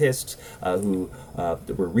scientists who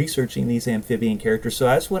were researching these amphibian characters. So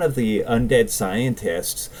I was one of the undead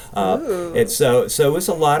scientists, and so it was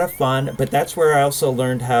a lot of fun. But that's where I also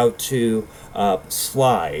learned how to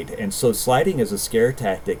slide. And so sliding is a scare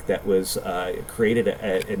tactic that was created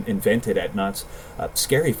and invented at Knott's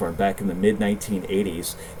Scary Farm back in the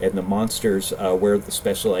mid-1980s. And the monsters wear the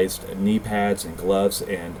specialized knee pads and gloves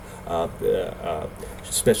and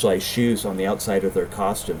specialized shoes on the outside of their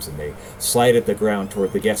costumes, and they slide at the ground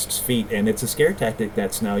toward the guests' feet. And it's a scare tactic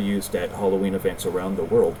that's now used at Halloween events around the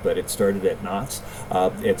world, but it started at Knott's.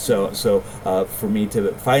 And so for me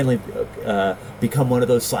to finally become one of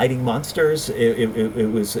those sliding monsters,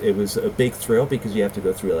 it was a big thrill, because you have to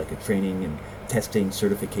go through like a training and testing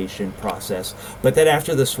certification process. But then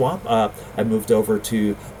after the Swamp, I moved over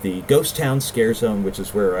to the Ghost Town Scare Zone, which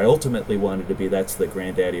is where I ultimately wanted to be. That's the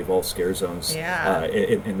granddaddy of all scare zones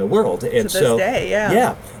in the world. And to this day,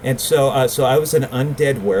 yeah. And so I was an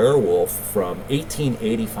undead werewolf from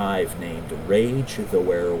 1885 named Rage the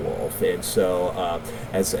Werewolf. And so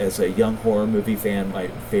as a young horror movie fan, my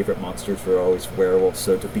favorite monsters were always werewolves.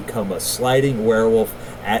 So to become a sliding werewolf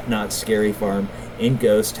at Knott's Scary Farm in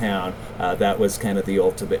Ghost Town, that was kind of the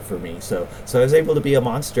ultimate for me. So I was able to be a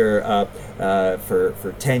monster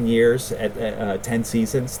for 10 years, at 10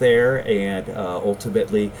 seasons there, and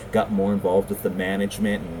ultimately got more involved with the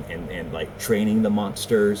management and like training the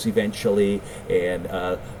monsters eventually. And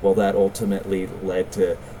well, that ultimately led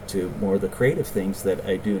to more of the creative things that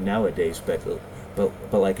I do nowadays. But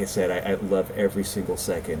like I said, I love every single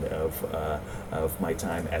second of my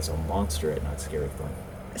time as a monster at Knott's Scary Farm.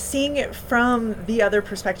 Seeing it from the other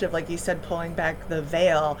perspective, like you said, pulling back the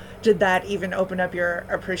veil, did that even open up your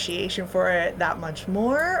appreciation for it that much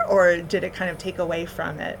more, or did it kind of take away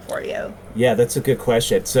from it for you? Yeah, that's a good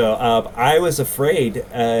question. So I was afraid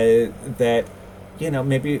that,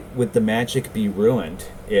 maybe would the magic be ruined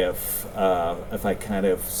if I kind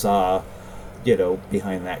of saw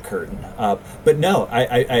behind that curtain. But no,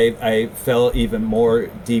 I fell even more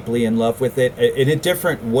deeply in love with it in a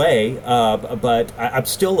different way. But I'm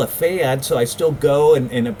still a fan, so I still go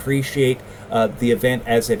and appreciate the event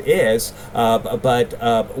as it is.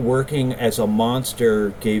 But working as a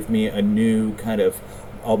monster gave me a new kind of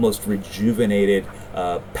almost rejuvenated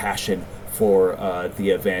passion for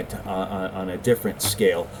the event on a different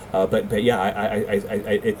scale. But yeah,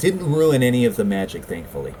 it didn't ruin any of the magic,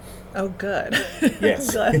 thankfully. Oh, good.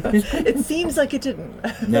 Yes. It seems like it didn't.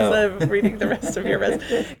 No. As I'm reading the rest of your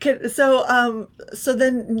resume. So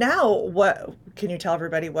then now, what can you tell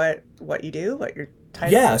everybody what you do, what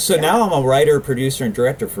Yeah, so now I'm a writer, producer, and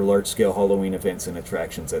director for large-scale Halloween events and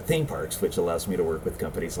attractions at theme parks, which allows me to work with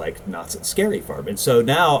companies like Knott's Scary Farm. And so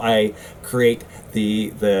now I create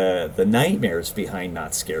the nightmares behind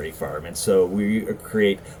Knott's Scary Farm. And so we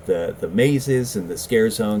create the mazes and the scare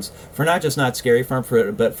zones for not just Knott's Scary Farm,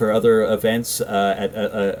 but for other events at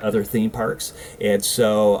other theme parks. And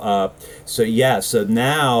so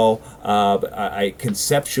now I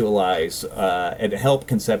conceptualize and help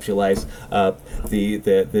conceptualize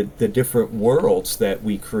the different worlds that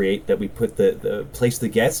we create, that we put place the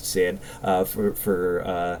guests in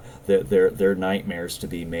for their nightmares to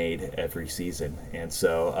be made every season. And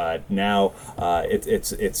so now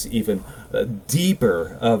it's even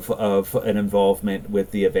deeper of an involvement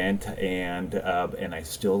with the event, and I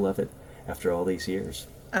still love it after all these years.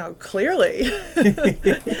 Oh, clearly.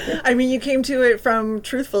 I mean, you came to it from,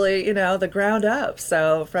 truthfully, the ground up.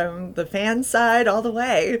 So from the fan side all the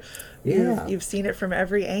way, you've seen it from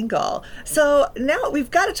every angle. So now we've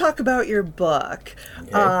got to talk about your book.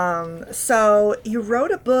 Okay. So you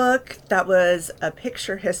wrote a book that was a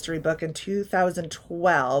picture history book in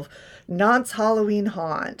 2012, Knott's Halloween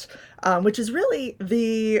Haunt, which is really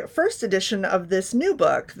the first edition of this new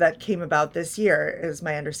book that came about this year, is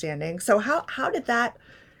my understanding. So how did that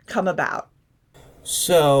come about?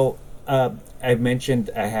 So I mentioned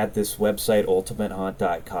I had this website,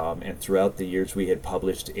 ultimatehaunt.com, and throughout the years we had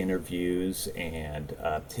published interviews and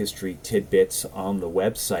history tidbits on the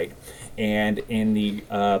website. And in the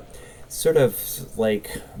sort of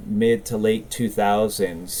like mid to late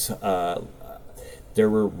 2000s, there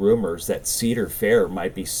were rumors that Cedar Fair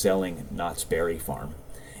might be selling Knott's Berry Farm.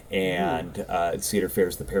 And Cedar Fair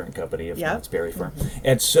is the parent company of Knott's Berry Farm.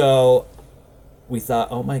 And so we thought,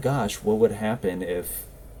 oh my gosh, what would happen if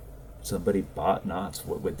somebody bought Knott's?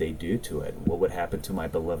 What would they do to it? What would happen to my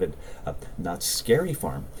beloved Knott's Scary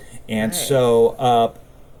Farm? And so,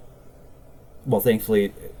 well,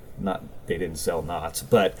 thankfully, they didn't sell Knott's,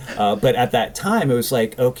 but at that time, it was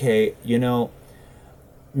like, okay,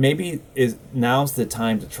 maybe now's the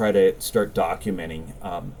time to try to start documenting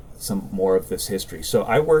some more of this history. So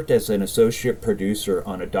I worked as an associate producer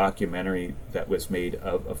on a documentary that was made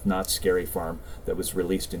of Knott's Scary Farm that was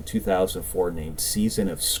released in 2004 named Season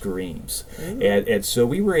of Screams. And so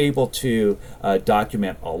we were able to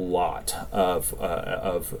document a lot of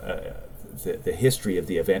the history of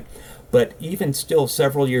the event. But even still,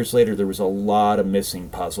 several years later, there was a lot of missing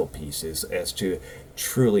puzzle pieces as to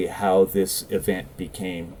truly how this event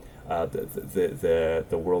became the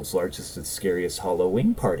world's largest and scariest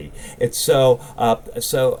Halloween party. And so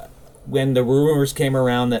when the rumors came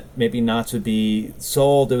around that maybe Knott's would be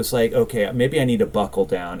sold, it was like, okay, maybe I need to buckle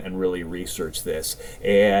down and really research this.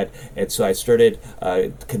 And so I started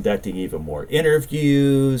conducting even more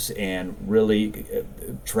interviews and really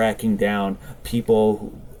tracking down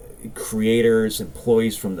people, creators,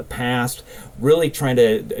 employees from the past, really trying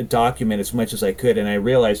to document as much as I could. And I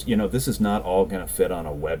realized, this is not all going to fit on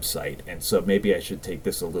a website. And so maybe I should take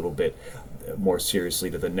this a little bit more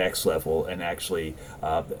seriously to the next level and actually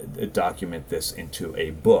document this into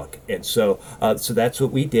a book. And so that's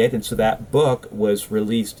what we did. And so that book was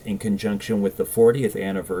released in conjunction with the 40th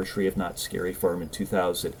anniversary of Knott's Scary Farm in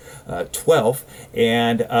 2012.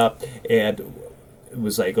 And it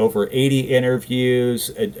was like over 80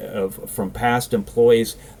 interviews from past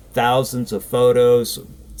employees, thousands of photos,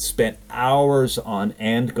 spent hours on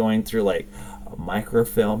end going through like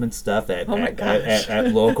microfilm and stuff at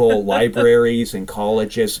local libraries and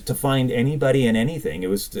colleges to find anybody and anything.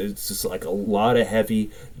 It's just like a lot of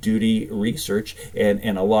heavy duty research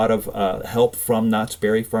and a lot of help from Knott's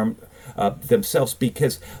Berry Farm themselves,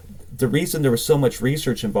 because the reason there was so much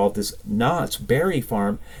research involved is Knott's Berry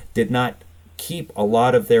Farm did not keep a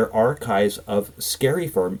lot of their archives of Scary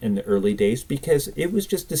Farm in the early days, because it was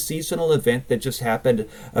just a seasonal event that just happened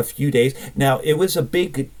a few days. Now, it was a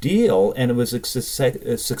big deal and it was a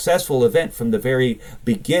successful event from the very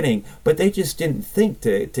beginning, but they just didn't think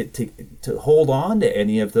to hold on to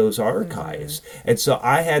any of those archives. Mm-hmm. And so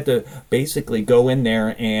I had to basically go in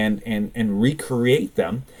there and recreate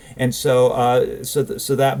them. And so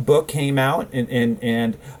that book came out,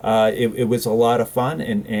 and it was a lot of fun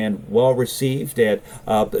and well received. And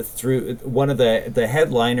through one of the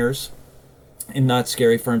headliners in Knott's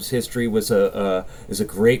Scary Farm's history is a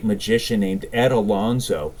great magician named Ed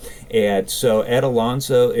Alonzo, And so Ed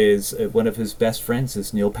Alonso is one of his best friends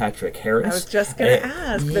is Neil Patrick Harris. I was just going to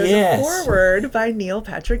ask. There's yes. a foreword by Neil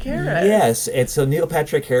Patrick Harris. Yes, and so Neil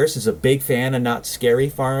Patrick Harris is a big fan of Knott's Scary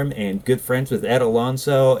Farm and good friends with Ed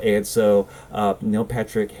Alonso, and so Neil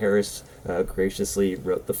Patrick Harris graciously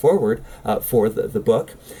wrote the foreword for the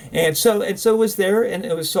book, and so it was there, and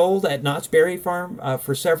it was sold at Knott's Berry Farm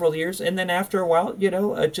for several years, and then after a while,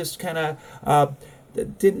 just kind of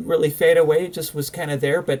didn't really fade away. It just was kind of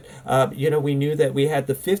there. But, we knew that we had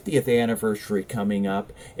the 50th anniversary coming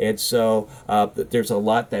up. And so there's a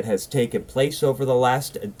lot that has taken place over the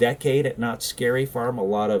last decade at Knott's Scary Farm, a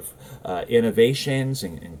lot of innovations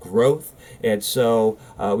and growth. And so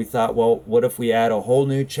we thought, well, what if we add a whole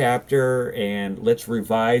new chapter and let's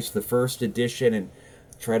revise the first edition and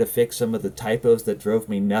try to fix some of the typos that drove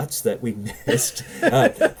me nuts that we missed,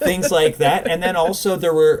 things like that. And then also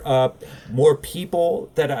there were more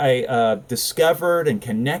people that I discovered and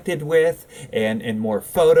connected with, and more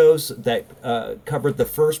photos that covered the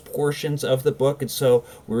first portions of the book. And so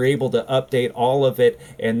we were able to update all of it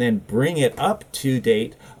and then bring it up to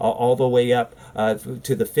date all the way up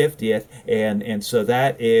to the 50th. And so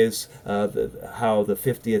that is how the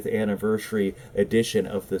 50th anniversary edition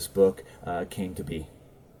of this book came to be.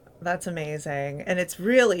 That's amazing. And it's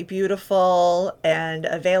really beautiful and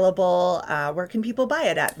available. Where can people buy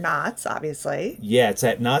it? At Knott's, obviously. Yeah, it's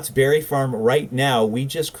at Knott's Berry Farm right now. We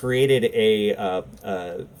just created a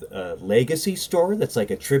legacy store that's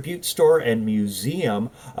like a tribute store and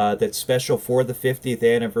museum that's special for the 50th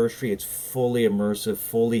anniversary. It's fully immersive,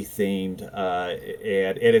 fully themed,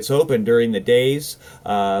 and it's open during the days,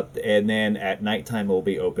 and then at nighttime it will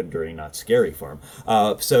be open during Knott's Scary Farm.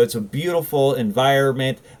 So it's a beautiful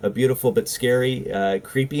environment, a beautiful but scary,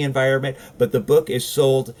 creepy environment. But the book is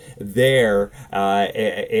sold there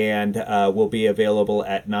and will be available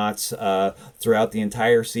at Knott's throughout the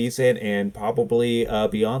entire season and probably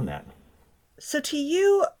beyond that. So to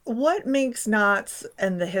you, what makes Knott's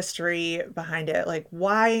and the history behind it? Like,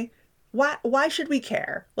 why should we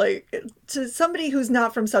care? Like, to somebody who's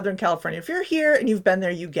not from Southern California, if you're here and you've been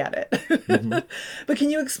there, you get it. Mm-hmm. But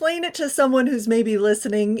can you explain it to someone who's maybe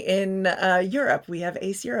listening in Europe? We have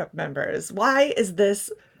ACE Europe members. Why is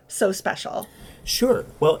this so special? Sure.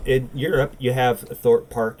 Well, in Europe, you have Thorpe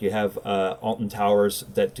Park, you have Alton Towers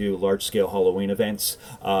that do large-scale Halloween events.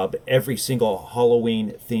 Every single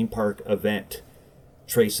Halloween theme park event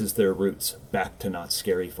traces their roots back to Knott's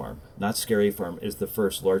Scary Farm. Knott's Scary Farm is the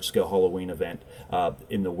first large-scale Halloween event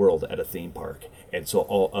in the world at a theme park, and so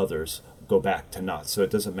all others go back to Knott's. So it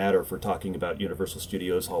doesn't matter if we're talking about Universal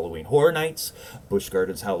Studios Halloween Horror Nights, Busch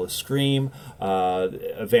Gardens Howl of Scream,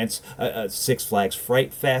 events, Six Flags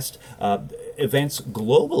Fright Fest, events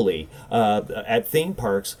globally at theme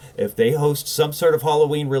parks. If they host some sort of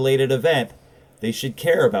Halloween-related event, they should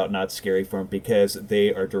care about Knott's Scary Farm because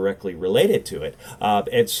they are directly related to it.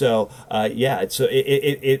 And so, so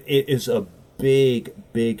it is a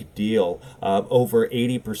big deal. Over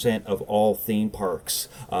 80% of all theme parks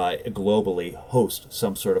globally host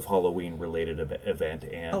some sort of Halloween-related event.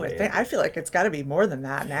 And I feel like it's got to be more than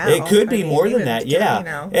that now. It could be more than that,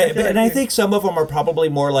 yeah. I think some of them are probably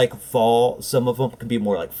more like fall. Some of them can be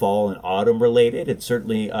more like fall and autumn related, and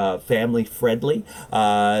certainly family-friendly.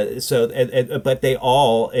 But they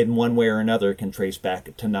all, in one way or another, can trace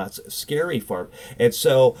back to Knott's Scary Farm. And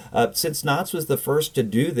so, since Knott's was the first to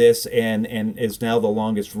do this, and is now the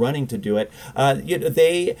longest running to do it,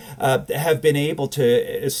 they have been able to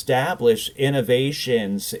establish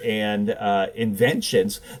innovations and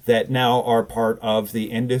inventions that now are part of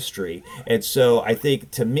the industry. And so I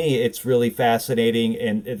think, to me, it's really fascinating,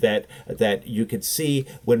 and that you could see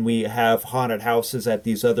when we have haunted houses at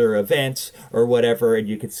these other events or whatever, and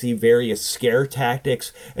you could see various scare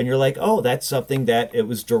tactics, and you're like, oh, that's something that it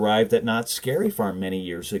was derived at Knott's Scary Farm many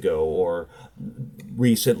years ago or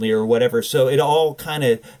recently or whatever. So it all kind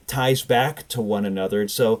of ties back to one another.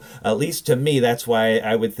 And so, at least to me, that's why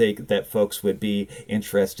I would think that folks would be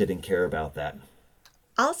interested and care about that.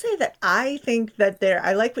 I'll say that I think that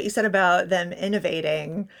I like what you said about them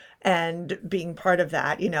innovating and being part of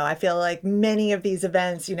that. I feel like many of these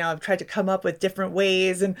events, I've tried to come up with different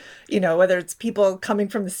ways, and, whether it's people coming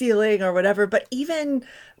from the ceiling or whatever, but even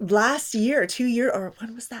last year, 2 years, or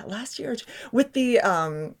when was that, last year, with the,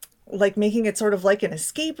 like making it sort of like an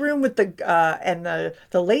escape room with the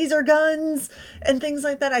laser guns and things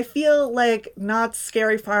like that. I feel like Knott's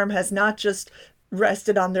Scary Farm has not just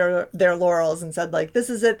rested on their laurels and said, like, this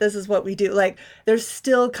is it, this is what we do. Like, they're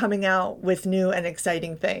still coming out with new and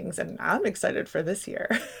exciting things, and I'm excited for this year.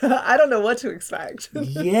 I don't know what to expect.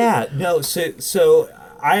 Yeah, no, so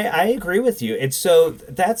I agree with you. And so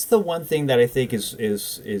that's the one thing that I think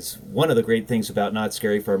is one of the great things about Not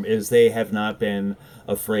Scary Farm is they have not been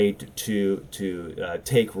afraid to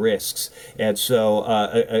take risks. And so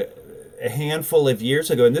a handful of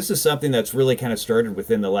years ago, and this is something that's really kind of started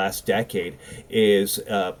within the last decade, is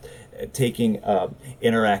taking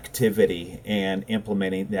interactivity and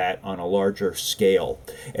implementing that on a larger scale.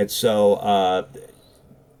 And so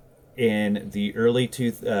in the early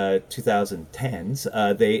 2010s,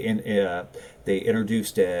 they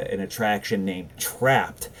introduced an attraction named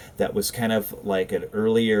Trapped that was kind of like an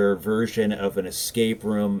earlier version of an escape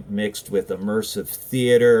room mixed with immersive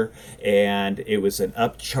theater, and it was an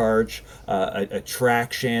upcharge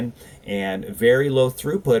attraction and very low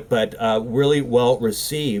throughput, but really well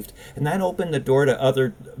received. And that opened the door to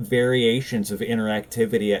other variations of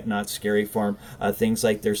interactivity at Not Scary Farm. Things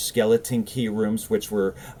like their skeleton key rooms, which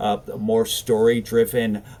were more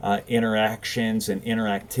story-driven interactions and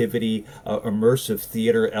interactivity, immersive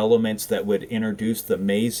theater elements that would introduce the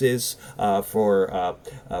mazes for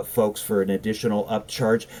folks for an additional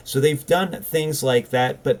upcharge. So they've done things like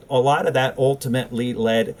that, but a lot of that ultimately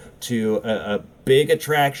led to a big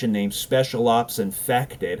attraction named Special Ops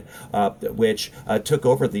Infected, which took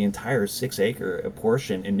over the entire 6-acre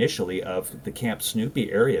portion initially of the Camp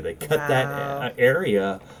Snoopy area. They cut that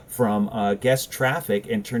area from guest traffic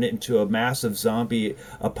and turned it into a massive zombie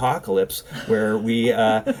apocalypse where we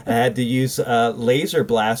had to use laser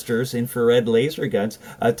blasters, infrared laser guns,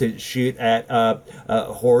 to shoot at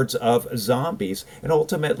hordes of zombies. And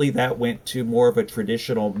ultimately that went to more of a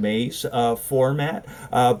traditional maze format.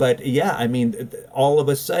 But yeah, I mean, all of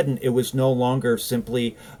a sudden it was no longer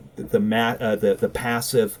simply the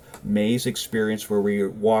passive maze experience where we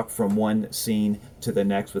walk from one scene to the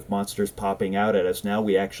next with monsters popping out at us. Now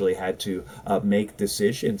we actually had to make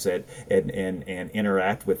decisions and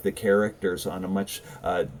interact with the characters on a much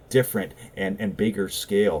different and bigger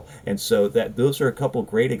scale. And so those are a couple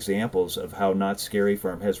great examples of how Not Scary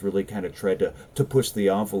Farm has really kind of tried to push the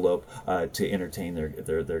envelope to entertain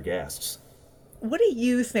their guests. What do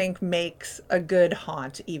you think makes a good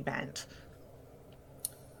haunt event?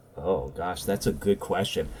 Oh gosh, that's a good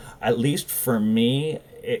question. At least for me,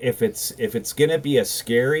 if it's gonna be a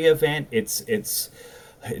scary event, it's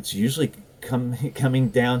usually coming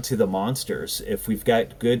down to the monsters. If we've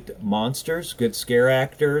got good monsters, good scare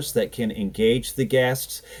actors that can engage the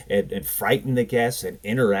guests and frighten the guests and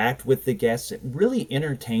interact with the guests and really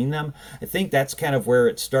entertain them, I think that's kind of where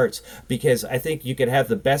it starts. Because I think you could have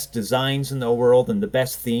the best designs in the world and the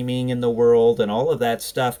best theming in the world and all of that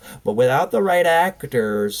stuff, but without the right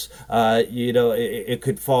actors, it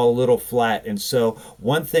could fall a little flat. And so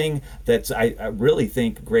one thing that's I really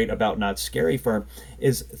think great about Not Scary Farm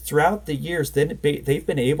is throughout the years, they've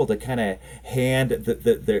been able to kind of hand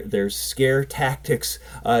their scare tactics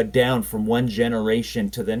down from one generation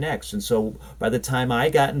to the next. And so by the time I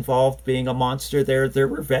got involved being a monster there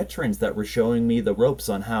were veterans that were showing me the ropes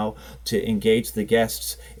on how to engage the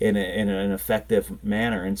guests in an effective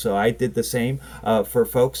manner. And so I did the same for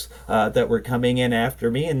folks that were coming in after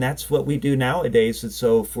me, and that's what we do nowadays. And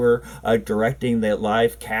so if we're directing the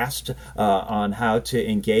live cast on how to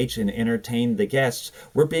engage and entertain the guests,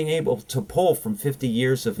 we're being able to pull from 50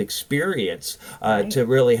 years of experience to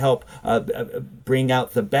really help bring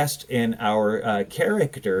out the best in our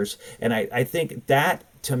characters. And I think that,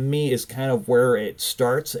 to me, is kind of where it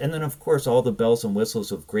starts. And then, of course, all the bells and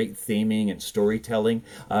whistles of great theming and storytelling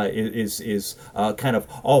is kind of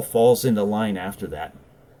all falls into line after that.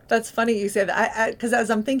 That's funny you say that, because as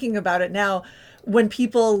I'm thinking about it now, when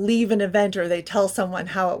people leave an event or they tell someone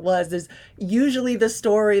how it was, there's usually the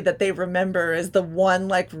story that they remember is the one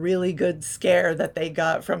like really good scare that they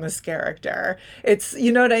got from a character. It's,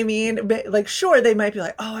 you know what I mean? Like, sure, they might be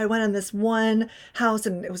like, oh, I went in this one house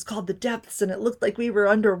and it was called The Depths and it looked like we were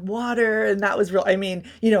underwater and that was real. I mean,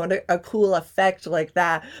 a cool effect like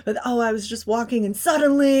that. But, oh, I was just walking and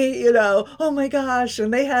suddenly, oh my gosh,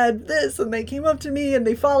 and they had this and they came up to me and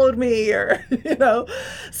they followed me, or,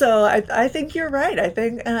 So I think you're right. I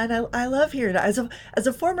think, and I love hearing it. As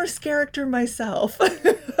a former character myself,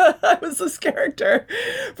 I was this character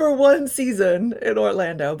for one season in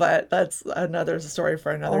Orlando, but that's another story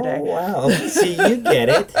for another day. Oh wow! See, you get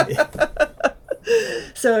it.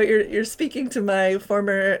 So you're speaking to my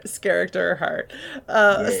former character heart.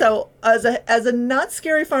 So as a Not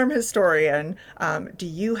Scary Farm historian, do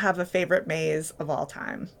you have a favorite maze of all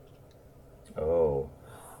time? Oh.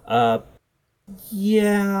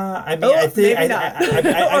 Yeah, I mean, I think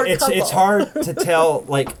it's hard to tell.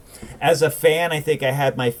 Like, as a fan, I think I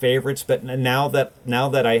had my favorites, but now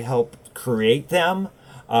that I help create them,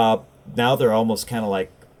 now they're almost kind of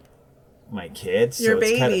like my kids. Your so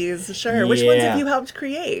it's babies, sure. Yeah. Which ones have you helped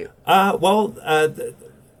create?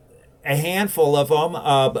 A handful of them,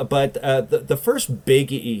 but the first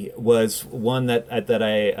biggie was one that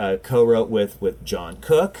I co-wrote with John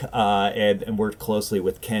Cook and worked closely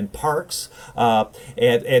with Ken Parks,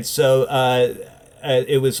 and so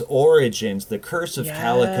it was Origins, The Curse of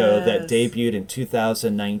Calico, that debuted in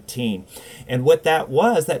 2019, and what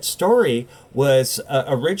that story was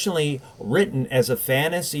originally written as a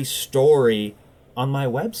fantasy story on my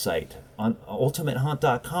website on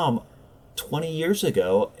ultimatehunt.com 20 years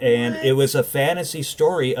ago, and it was a fantasy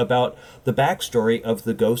story about the backstory of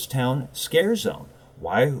the Ghost Town Scare Zone.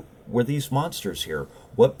 Why were these monsters here?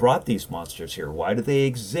 What brought these monsters here? Why do they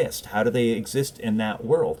exist? How do they exist in that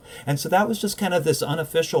world? And so that was just kind of this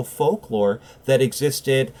unofficial folklore that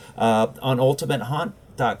existed on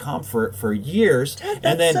ultimatehunt.com for years.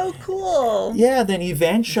 That's so cool. Yeah, then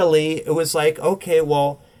eventually it was like, okay,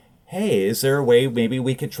 well, hey, is there a way maybe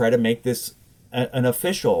we could try to make this an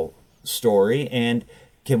official story, and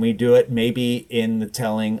can we do it maybe in the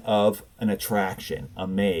telling of an attraction, a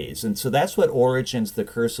maze? And so that's what Origins, The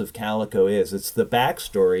Curse of Calico is. It's the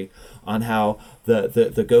backstory on how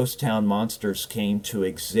the ghost town monsters came to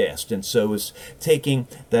exist. And so it was taking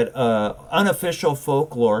that unofficial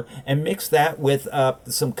folklore and mix that with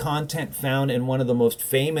some content found in one of the most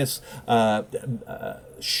famous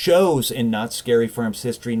shows in Not Scary Farm's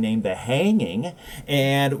history named The Hanging,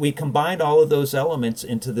 and we combined all of those elements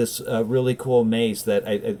into this really cool maze that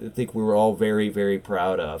I think we were all very, very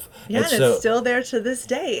proud of. Yeah, and it's still there to this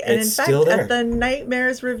day. And in fact, at the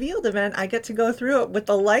Nightmares Revealed event, I get to go through it with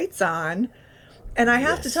the lights on. And I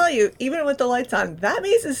have to tell you, even with the lights on, that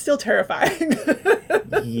maze is still terrifying.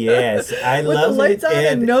 Yes, I love it. With the lights on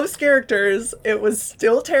and no characters, it was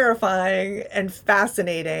still terrifying and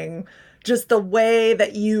fascinating. Just the way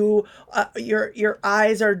that your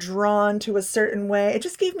eyes are drawn to a certain way. It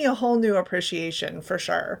just gave me a whole new appreciation for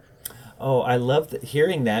sure. Oh, I love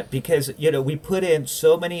hearing that because, we put in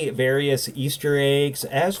so many various Easter eggs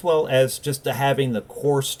as well as just having the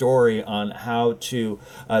core story on how to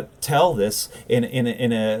tell this in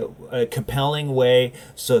a compelling way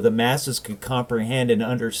so the masses could comprehend and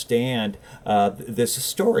understand this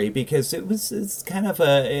story, because it's kind of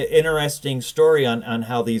an interesting story on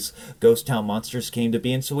how these ghost town monsters came to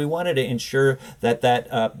be. And so we wanted to ensure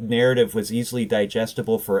that narrative was easily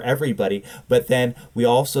digestible for everybody. But then we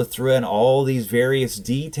also threw in all these various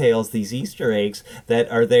details, these Easter eggs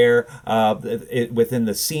that are there within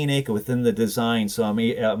the scenic, within the design. So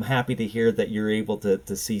I'm happy to hear that you're able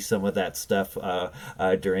to see some of that stuff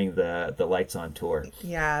during the Lights On tour.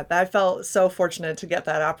 Yeah, I felt so fortunate to get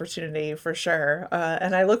that opportunity for sure.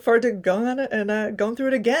 And I look forward to going on it and going through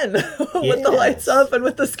it again with the lights up and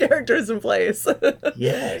with the characters in place.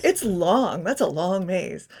 Yes. It's long. That's a long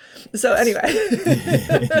maze. So anyway,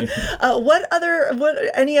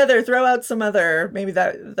 any other, throw out some other, maybe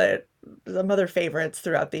that some other favorites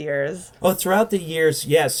throughout the years. Oh, throughout the years,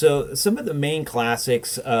 yeah. So some of the main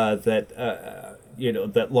classics that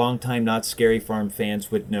longtime Not Scary Farm fans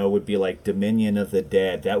would know would be like Dominion of the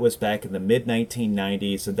Dead. That was back in the mid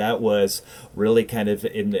 1990s, and that was really kind of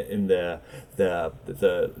in the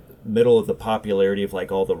middle of the popularity of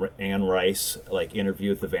like all the Anne Rice like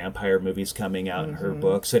Interview with the Vampire movies coming out in her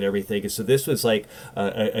books and everything. So this was like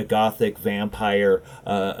a gothic vampire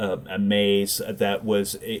a maze that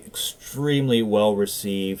was extremely well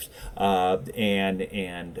received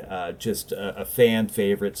and just a fan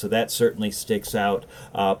favorite. So that certainly sticks out.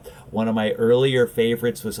 One of my earlier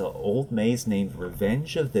favorites was an old maze named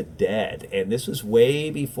Revenge of the Dead, and this was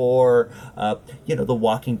way before the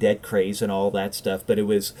Walking Dead craze and all that stuff. But it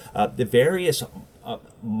was the various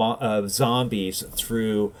zombies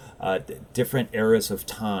through different eras of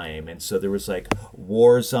time. And so there was like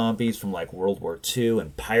war zombies from like World War II,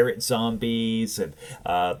 and pirate zombies, and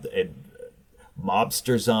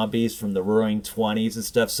mobster zombies from the Roaring 20s and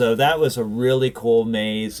stuff. So that was a really cool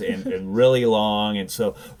maze and really long, and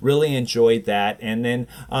so really enjoyed that. And then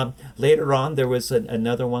later on there was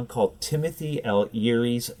another one called Timothy L.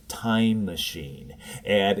 Erie's Time Machine,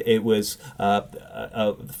 and it was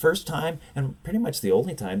the first time and pretty much the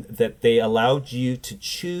only time that they allowed you to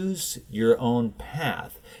choose your own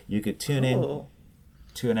path. You could tune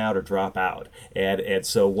out or drop out, and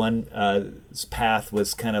so one path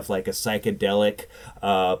was kind of like a psychedelic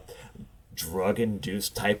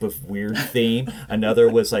drug-induced type of weird theme. Another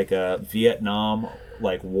was like a Vietnam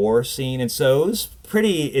like war scene, and so it was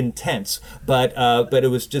pretty intense, but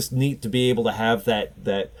it was just neat to be able to have that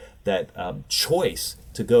choice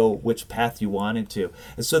to go which path you wanted to.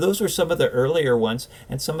 And so those were some of the earlier ones,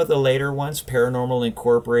 and some of the later ones. Paranormal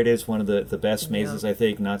Incorporated is one of the best mazes I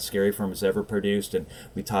think Knott's Scary Farm has ever produced, and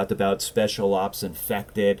we talked about Special Ops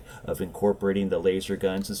Infected, of incorporating the laser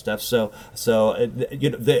guns and stuff. So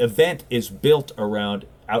the event is built around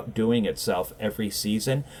outdoing itself every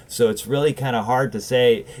season. So it's really kind of hard to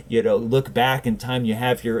say, look back in time, you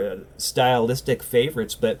have your stylistic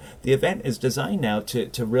favorites, but the event is designed now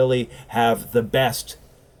to really have the best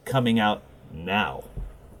coming out now.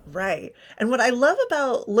 Right. And what I love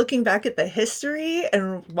about looking back at the history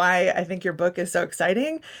and why I think your book is so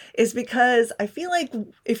exciting is because I feel like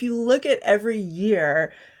if you look at every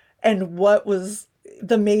year and what was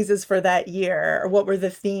the mazes for that year, or what were the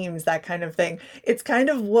themes, that kind of thing, it's kind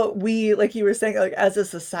of what we, like you were saying, like as a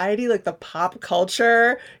society, like the pop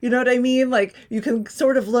culture, you know what I mean? Like you can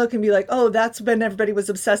sort of look and be like, oh, that's when everybody was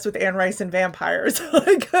obsessed with Anne Rice and vampires,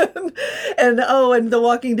 and the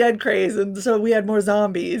Walking Dead craze, and so we had more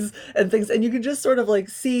zombies and things, and you can just sort of like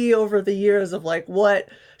see over the years of like what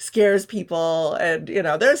scares people. And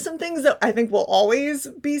there's some things that I think will always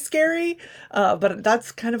be scary, but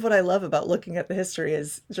that's kind of what I love about looking at the history,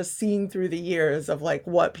 is just seeing through the years of like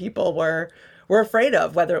what people were afraid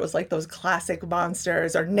of, whether it was like those classic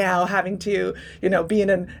monsters, or now having to be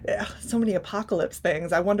in so many apocalypse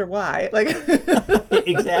things. I wonder why. Like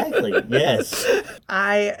Exactly. Yes,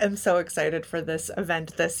 I am so excited for this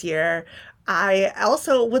event this year. I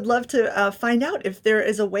also would love to find out if there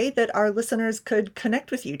is a way that our listeners could connect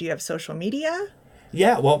with you. Do you have social media?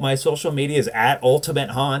 Yeah, well, my social media is at Ultimate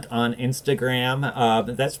Haunt on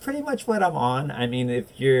Instagram. That's pretty much what I'm on. I mean,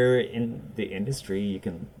 if you're in the industry, you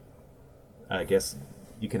can, I guess,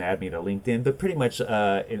 you can add me to LinkedIn. But pretty much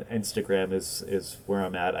Instagram is where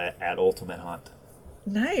I'm at Ultimate Haunt.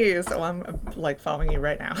 Nice. Oh, I'm like following you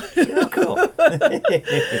right now. Oh, cool.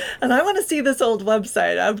 And I want to see this old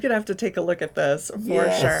website. I'm going to have to take a look at this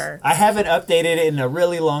for sure. I haven't updated it in a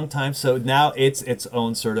really long time, so now it's its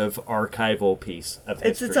own sort of archival piece of history.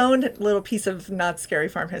 It's its own little piece of Knott's Scary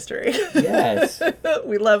Farm history. Yes.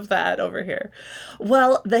 We love that over here.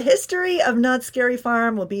 Well, the history of Knott's Scary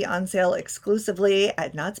Farm will be on sale exclusively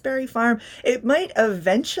at Knott's Berry Farm. It might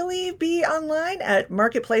eventually be online at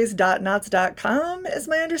marketplace.knotts.com. is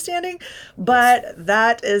my understanding, but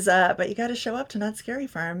that is but you got to show up to Knott's Scary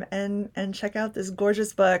Farm and check out this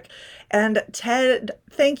gorgeous book. And Ted,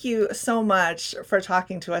 thank you so much for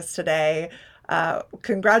talking to us today.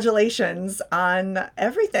 Congratulations on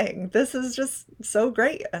everything. This is just so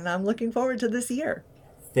great, and I'm looking forward to this year.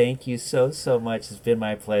 Thank you so much. It's been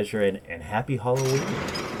my pleasure, and happy Halloween.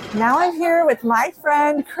 Now I'm here with my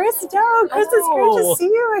friend Chris Doe. Chris, it's great to see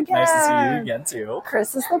you again. Nice to see you again, too.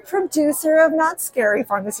 Chris is the producer of Knott's Scary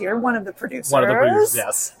Farm this year, one of the producers. One of the producers,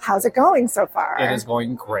 yes. How's it going so far? It is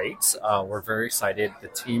going great. We're very excited. The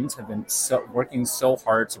teams have been working so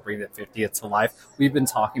hard to bring the 50th to life. We've been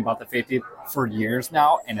talking about the 50th for years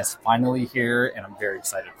now, and it's finally here, and I'm very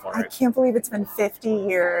excited for it. I can't believe it's been 50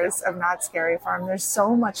 years of Knott's Scary Farm. There's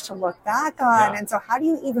so much to look back on. Yeah. And so how do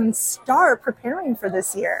you even start preparing for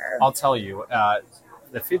this year? I'll tell you,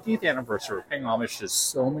 the 50th anniversary, we're paying homage to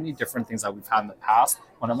so many different things that we've had in the past.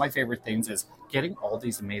 One of my favorite things is getting all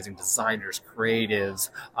these amazing designers, creatives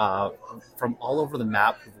from all over the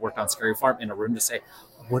map who've worked on Scary Farm in a room to say,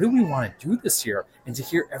 what do we want to do this year? And to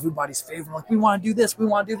hear everybody's favorite, like, we want to do this, we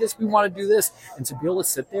want to do this, we want to do this. And to be able to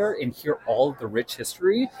sit there and hear all of the rich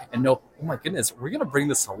history and know, oh my goodness, we're going to bring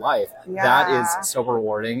this to life. Yeah. That is so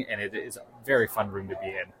rewarding, and it is a very fun room to be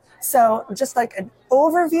in. So just like an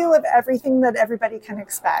overview of everything that everybody can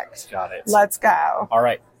expect. Got it. Let's go. All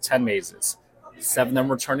right, 10 mazes. 7 of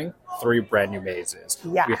them returning, 3 brand new mazes.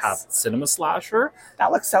 Yes. We have Cinema Slasher.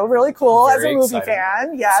 That looks so really cool as a movie exciting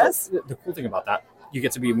fan. Yes. So the cool thing about that, you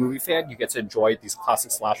get to be a movie fan, you get to enjoy these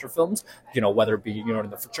classic slasher films, whether it be, in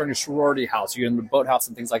the fraternity sorority house, in the boathouse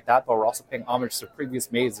and things like that, but we're also paying homage to previous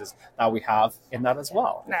mazes that we have in that as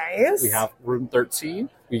well. Nice. We have Room 13.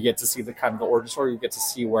 We get to see the kind of the origin story. We get to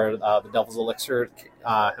see where the Devil's Elixir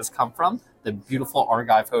has come from. The beautiful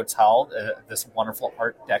Argive Hotel, this wonderful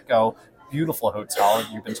Art Deco beautiful hotel.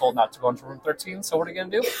 You've been told not to go into room 13, so what are you going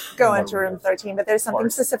to do? Go into room 13, but there's something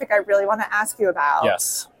specific I really want to ask you about.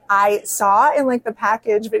 Yes. I saw in the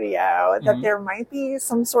package video that there might be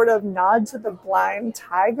some sort of nod to the blind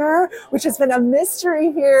tiger, which has been a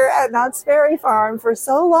mystery here at Knott's Berry Farm for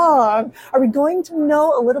so long. Are we going to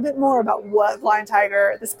know a little bit more about what blind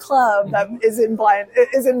tiger, this club that is in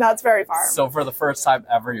Knott's Berry Farm? So for the first time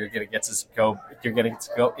ever, you're going to go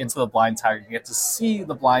into the blind tiger. You get to see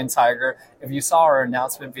the blind tiger if you saw our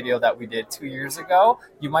announcement video that we did 2 years ago,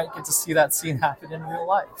 you might get to see that scene happen in real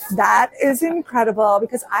life. That is incredible,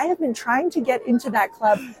 because I have been trying to get into that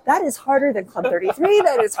club. That is harder than Club 33.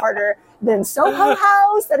 That is harder than Soho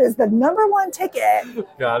House. That is the #1 ticket.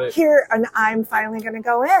 Got it. Here, and I'm finally going to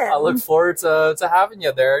go in. I look forward to having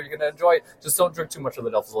you there. You're going to enjoy it. Just don't drink too much of the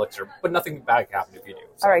Devil's Elixir, but nothing bad can happen if you do.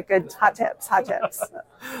 So. All right, good. Hot tips.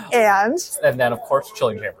 And then, of course,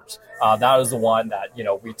 Chilling Chambers. That is the one that,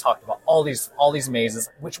 we talked about all these mazes.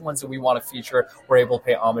 Which ones do we want to feature? We're able to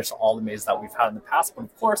pay homage to all the mazes that we've had in the past. But,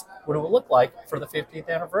 of course, what do it look like for the 50th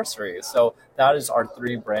anniversary? So that is our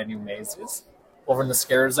 3 brand new mazes. Over in the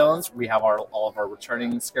scare zones, we have all of our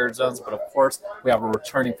returning scare zones, but of course, we have a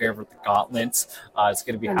returning favorite, the Gauntlets. It's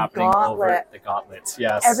going to be happening over at the Gauntlets.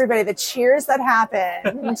 Yes. Everybody, the cheers that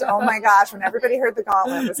happened. Oh my gosh, when everybody heard the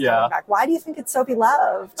Gauntlet was coming back. Why do you think it's so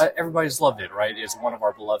beloved? Everybody's loved it, right? It's one of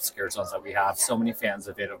our beloved scare zones that we have. So many fans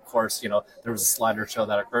of it. Of course, there was a slider show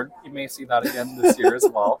that occurred. You may see that again this year as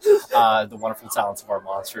well. The wonderful talents of our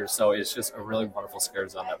monsters. So it's just a really wonderful scare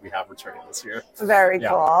zone that we have returning this year. Very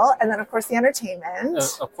cool. And then, of course, the entertainment.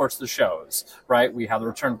 Of course, the shows, right? We have the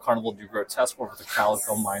return of Carnival du Grotesque over the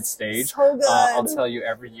Calico Mine stage. So good. I'll tell you,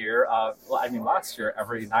 every year, last year,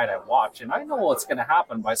 every night I watch, and I know what's going to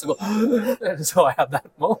happen, but I still go, and so I have that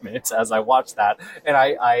moment as I watch that, and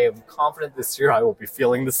I am confident this year I will be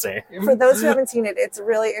feeling the same. For those who haven't seen it, it's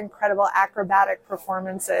really incredible acrobatic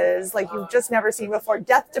performances like you've just never seen before.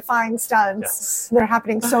 Death-defying stunts. Yes. They're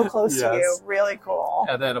happening so close to you. Really cool.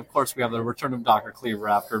 And then, of course, we have the return of Dr. Cleaver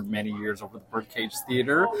after many years over the Birdcage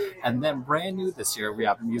Theater. And then brand new this year, we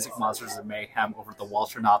have Music Monsters and Mayhem over at the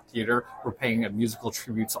Walter Knott Theater. We're paying a musical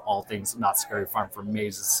tribute to all things Not Scary Farm, for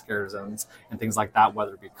mazes, scare zones, and things like that,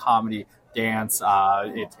 whether it be comedy, dance.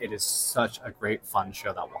 It is such a great fun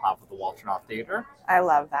show that we'll have with the Walter Knott Theater. I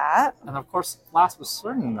love that. And of course, last but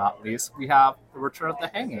certainly not least, we have the return of the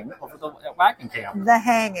hanging over at Wagon Camp. The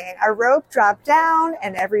hanging. A rope dropped down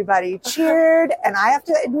and everybody cheered. And I have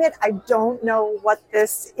to admit, I don't know what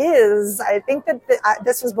this is. I think that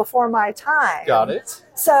this was before my time. Got it.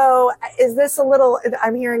 So is this a little,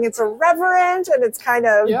 I'm hearing it's irreverent and it's kind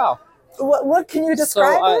of... Yeah. What can you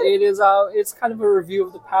describe it? It's kind of a review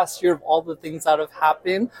of the past year of all the things that have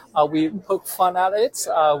happened. We poke fun at it.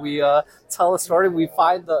 We tell a story. We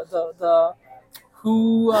find the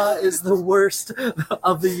who is the worst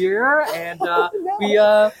of the year, and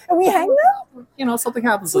we hang them. Something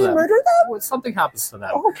happens to them. We murder them. Something happens to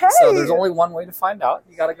them. Okay. So there's only one way to find out.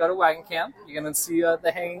 You got to go to Wagon Camp. You're gonna see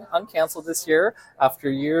the hanging uncanceled this year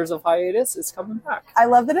after years of hiatus. It's coming back. I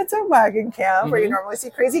love that it's a Wagon Camp where you normally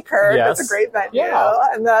see Crazy Kurt. Yes. It's a great venue,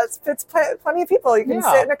 and fits plenty of people. You can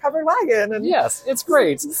sit in a covered wagon. And yes, it's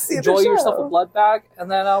great. Enjoy yourself a blood bag,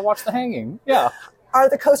 and then watch the hanging. Yeah. Are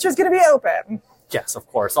the coasters going to be open? Yes, of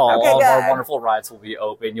course. All of our wonderful rides will be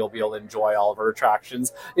open. You'll be able to enjoy all of our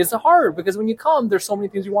attractions. It's hard because when you come, there's so many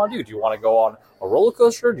things you want to do. Do you want to go on a roller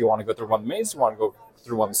coaster? Do you want to go through one of the mazes? Do you want to go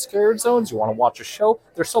through one of the scared zones? Do you want to watch a show?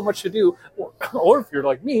 There's so much to do. Or if you're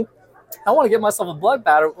like me, I want to get myself a blood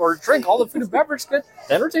bath or drink. All the food and beverage is good.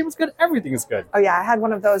 The entertainment's good. Everything's good. Oh, yeah. I had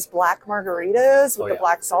one of those black margaritas with the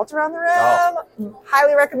black salt around the rim.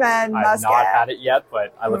 Highly recommend. I've not had it yet,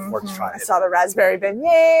 but I look forward to trying it. I saw the raspberry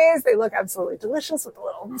beignets. They look absolutely delicious with the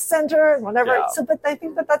little center and whatever. Yeah. So, but I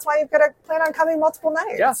think that's why you've got to plan on coming multiple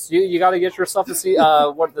nights. Yes, you got to get yourself to see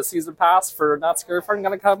what the season pass for Not Scary Farm. You're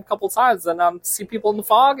going to come a couple times and see people in the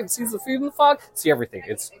fog and see the food in the fog. See everything.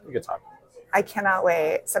 It's a good time. I cannot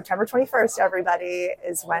wait. September 21st, everybody,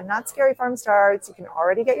 is when Not Scary Farm starts. You can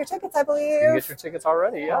already get your tickets, I believe. You can get your tickets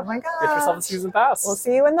already, yeah. Oh, my God. Get yourself a season pass. We'll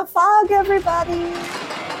see you in the fog, everybody.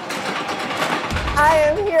 I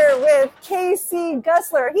am here with Casey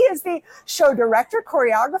Gussler. He is the show director,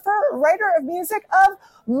 choreographer, writer of music of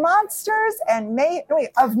Monsters and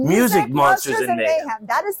Music Monsters and Mayhem.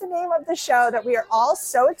 That is the name of the show that we are all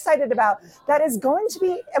so excited about. That is going to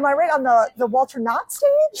be, am I right, on the Walter Knott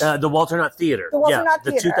stage? The Walter Knott Theater. The Walter Knott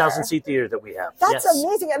Theater. The 2,000-seat theater that we have. That's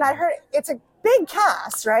amazing. And I heard it's a big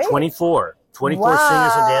cast, right? 24 singers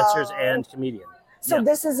and dancers and comedians. So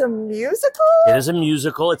this is a musical? It is a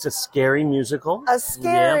musical. It's a scary musical. A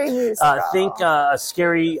scary musical. Think a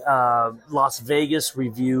scary Las Vegas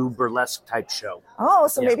review burlesque type show. Oh,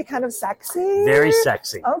 so maybe kind of sexy? Very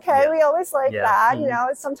sexy. Okay, we always like that. Mm-hmm. You know,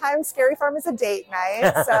 sometimes Scary Farm is a date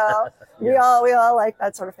night, so we all like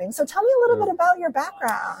that sort of thing. So tell me a little bit about your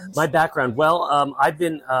background. My background? Well,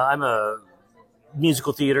 I'm a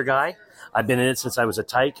musical theater guy. I've been in it since I was a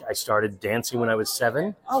tyke. I started dancing when I was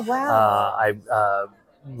 7. Oh, wow. I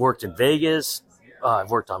worked in Vegas, I've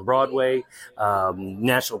worked on Broadway,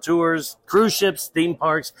 national tours, cruise ships, theme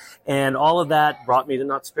parks, and all of that brought me to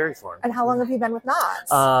Knott's Berry Farm. And how long have you been with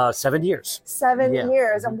Knott's? 7 years. 7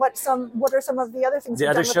 years. And what are some of the other things the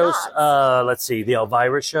you've other done shows? with Knott's? Let's see, the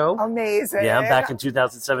Elvira show. Amazing. Yeah, back in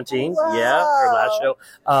 2017. Wow. Yeah, our last show.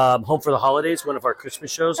 Home for the Holidays, one of our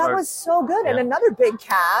Christmas shows. That was so good. And another big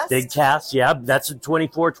cast. Big cast, yeah. That's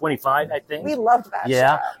 24, 25, I think. We loved that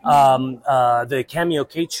show. The Cameo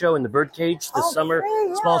Kate show in the Birdcage this summer.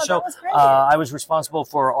 Great. Small Yeah, show. that was great. I was responsible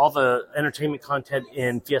for all the entertainment content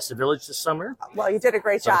in Fiesta Village this summer. Well, you did a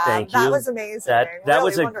great job. Thank you. That was amazing. That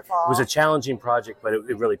really was a challenging project, but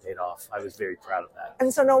it really paid off. I was very proud of that.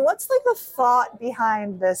 And so now what's like the thought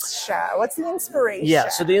behind this show? What's the inspiration? Yeah,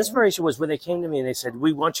 so the inspiration was when they came to me and they said,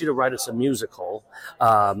 we want you to write us a musical.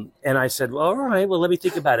 And I said, well, all right, well, let me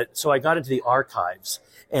think about it. So I got into the archives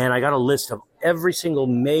and I got a list of every single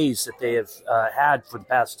maze that they have had for the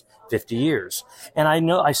past 50 years. And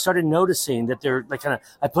I started noticing that they're like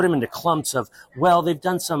I put them into clumps of, well, they've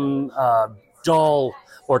done some doll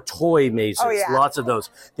or toy mazes, lots of those.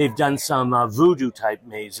 They've done some voodoo type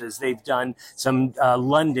mazes. They've done some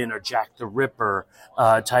London or Jack the Ripper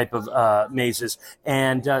type of mazes.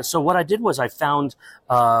 And so what I did was I found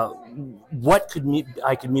what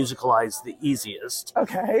I could musicalize the easiest.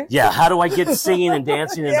 Okay. Yeah, how do I get singing and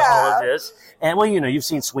dancing into all of this? And well, you've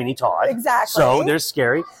seen Sweeney Todd. Exactly. So they're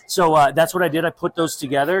scary. So that's what I did. I put those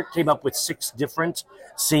together, came up with 6 different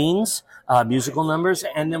scenes, musical numbers,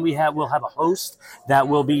 and then we'll have a host that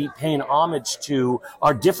will be paying homage to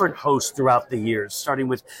our different hosts throughout the years, starting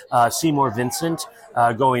with Seymour Vincent,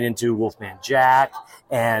 going into Wolfman Jack,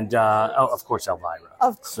 and of course Elvira.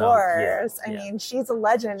 Of course. So, I mean, she's a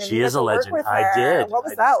legend. And she you is got a to work legend. with I her. did. What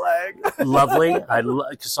was that like? Lovely.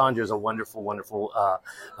 Cassandra is a wonderful, wonderful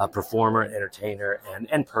performer, entertainer,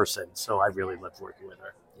 and person. So I really loved working with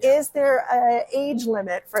her. Yeah. Is there an age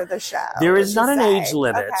limit for the show? There is not an age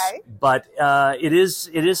limit, but it is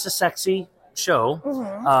a sexy show.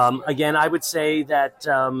 Mm-hmm. Again, I would say that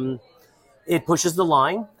it pushes the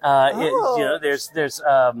line.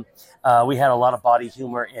 We had a lot of body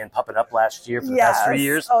humor in Puppet Up last year for the past 3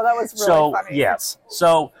 years. Oh, that was really funny. Yes.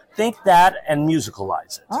 So think that and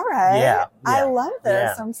musicalize it. All right. Yeah. I love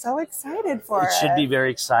this. Yeah. I'm so excited for it. It should be very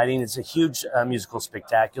exciting. It's a huge musical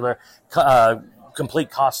spectacular.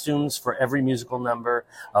 Complete costumes for every musical number.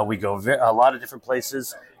 We go a lot of different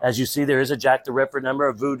places. As you see, there is a Jack the Ripper number,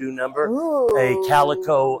 a voodoo number, a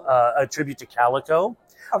Calico, a tribute to Calico.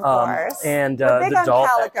 Of course. And We're big the on Doll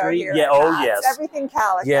Calico Factory. Here Yeah, Knott's. Everything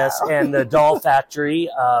Calico. Yes, and the Doll Factory,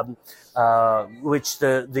 which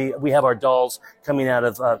we have our dolls coming out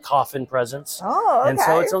of coffin presents. Oh, okay. And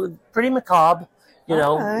so it's pretty macabre,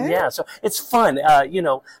 Okay. Yeah, so it's fun.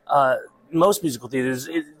 Most musical theaters,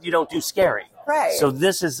 you don't do scary. Right. So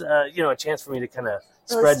this is, a chance for me to kind of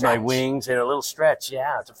spread my wings and a little stretch,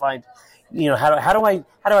 to find, how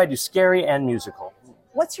do I do scary and musical?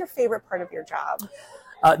 What's your favorite part of your job?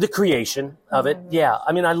 The creation of it, yeah.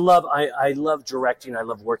 I mean, I love directing. I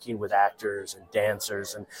love working with actors and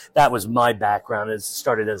dancers, and that was my background. It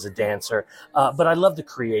started as a dancer, but I love the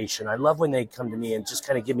creation. I love when they come to me and just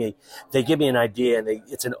kind of give me an idea, and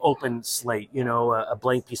it's an open slate, a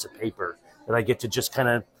blank piece of paper that I get to just kind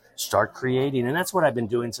of start creating, and that's what I've been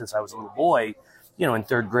doing since I was a little boy. In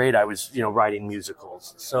 3rd grade, I was writing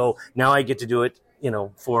musicals, so now I get to do it,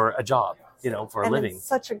 for a job. For a living. It's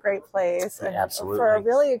such a great place. And absolutely. For a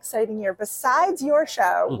really exciting year. Besides your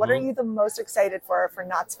show, what are you the most excited for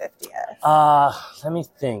Knott's 50th? Let me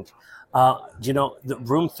think. The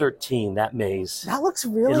room 13, that maze. That looks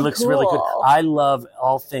really cool. It looks really good. I love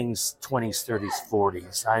all things 20s, 30s,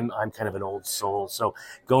 40s. I'm kind of an old soul. So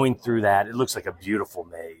going through that, it looks like a beautiful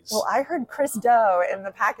maze. Well, I heard Chris Doe in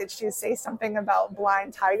the package to say something about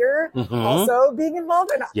Blind Tiger also being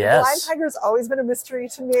involved. And Blind Tiger's always been a mystery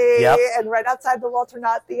to me. Yep. And right outside the Walter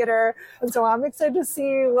Knott Theater. And so I'm excited to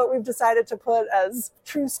see what we've decided to put as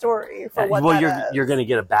true story for what that is. You're going to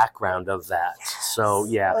get a background of that. Yes. So,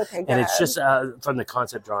 yeah. Okay, and it's just from the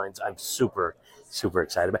concept drawings, I'm super, super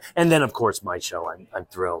excited about. And then, of course, my show, I'm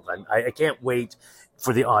thrilled. I can't wait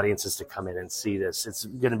for the audiences to come in and see this. It's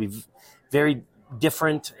going to be very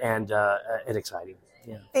different and exciting.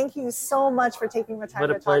 Yeah. Thank you so much for taking the time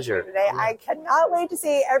to talk pleasure. to me today. Yeah. I cannot wait to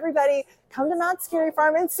see everybody come to Knott's Scary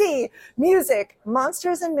Farm and see music,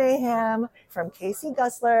 monsters, and mayhem from Casey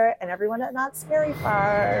Gussler and everyone at Knott's Scary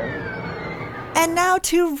Farm. And now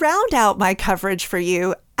to round out my coverage for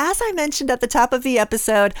you, As I mentioned at the top of the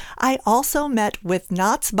episode, I also met with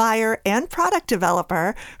Knott's buyer and product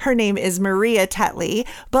developer. Her name is Maria Tetley.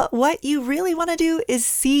 But what you really want to do is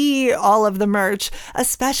see all of the merch,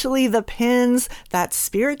 especially the pins, that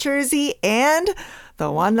spirit jersey, and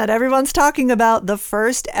the one that everyone's talking about, the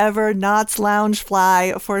first ever Knott's Lounge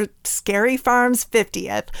fly for Scary Farm's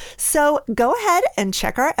 50th. So go ahead and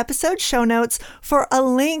check our episode show notes for a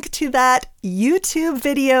link to that YouTube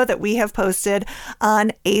video that we have posted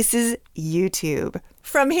on ACE's YouTube.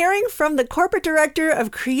 From hearing from the corporate director of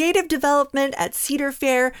creative development at Cedar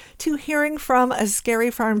Fair to hearing from a Scary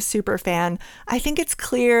Farm superfan, I think it's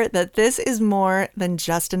clear that this is more than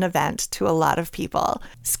just an event to a lot of people.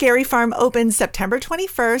 Scary Farm opens September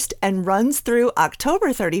 21st and runs through October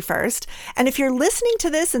 31st. And if you're listening to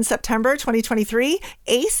this in September 2023,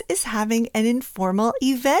 ACE is having an informal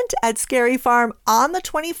event at Scary Farm on the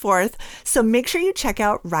 24th. So make sure you check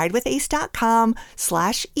out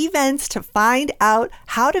ridewithace.com/events to find out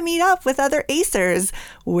how to meet up with other Acers.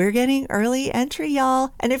 We're getting early entry,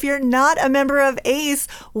 y'all. And if you're not a member of ACE,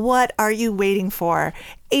 what are you waiting for?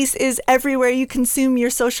 ACE is everywhere you consume your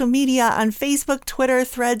social media on Facebook, Twitter,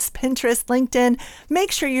 Threads, Pinterest, LinkedIn.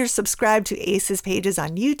 Make sure you're subscribed to ACE's pages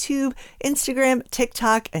on YouTube, Instagram,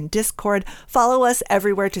 TikTok, and Discord. Follow us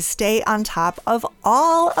everywhere to stay on top of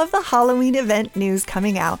all of the Halloween event news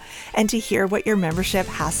coming out and to hear what your membership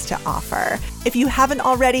has to offer. If you haven't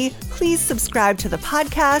already, please subscribe to the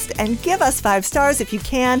podcast and give us 5 stars if you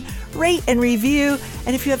can. Rate and review.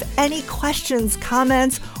 And if you have any questions,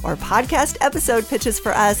 comments, or podcast episode pitches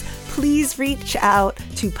for us, please reach out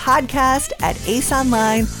to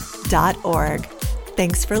podcast@aceonline.org.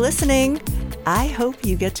 Thanks for listening. I hope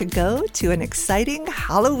you get to go to an exciting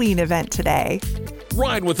Halloween event today.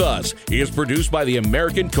 Ride With Us is produced by the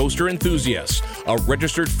American Coaster Enthusiasts, a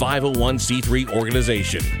registered 501c3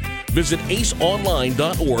 organization. Visit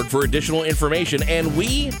aceonline.org for additional information, and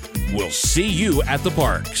we will see you at the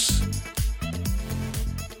parks.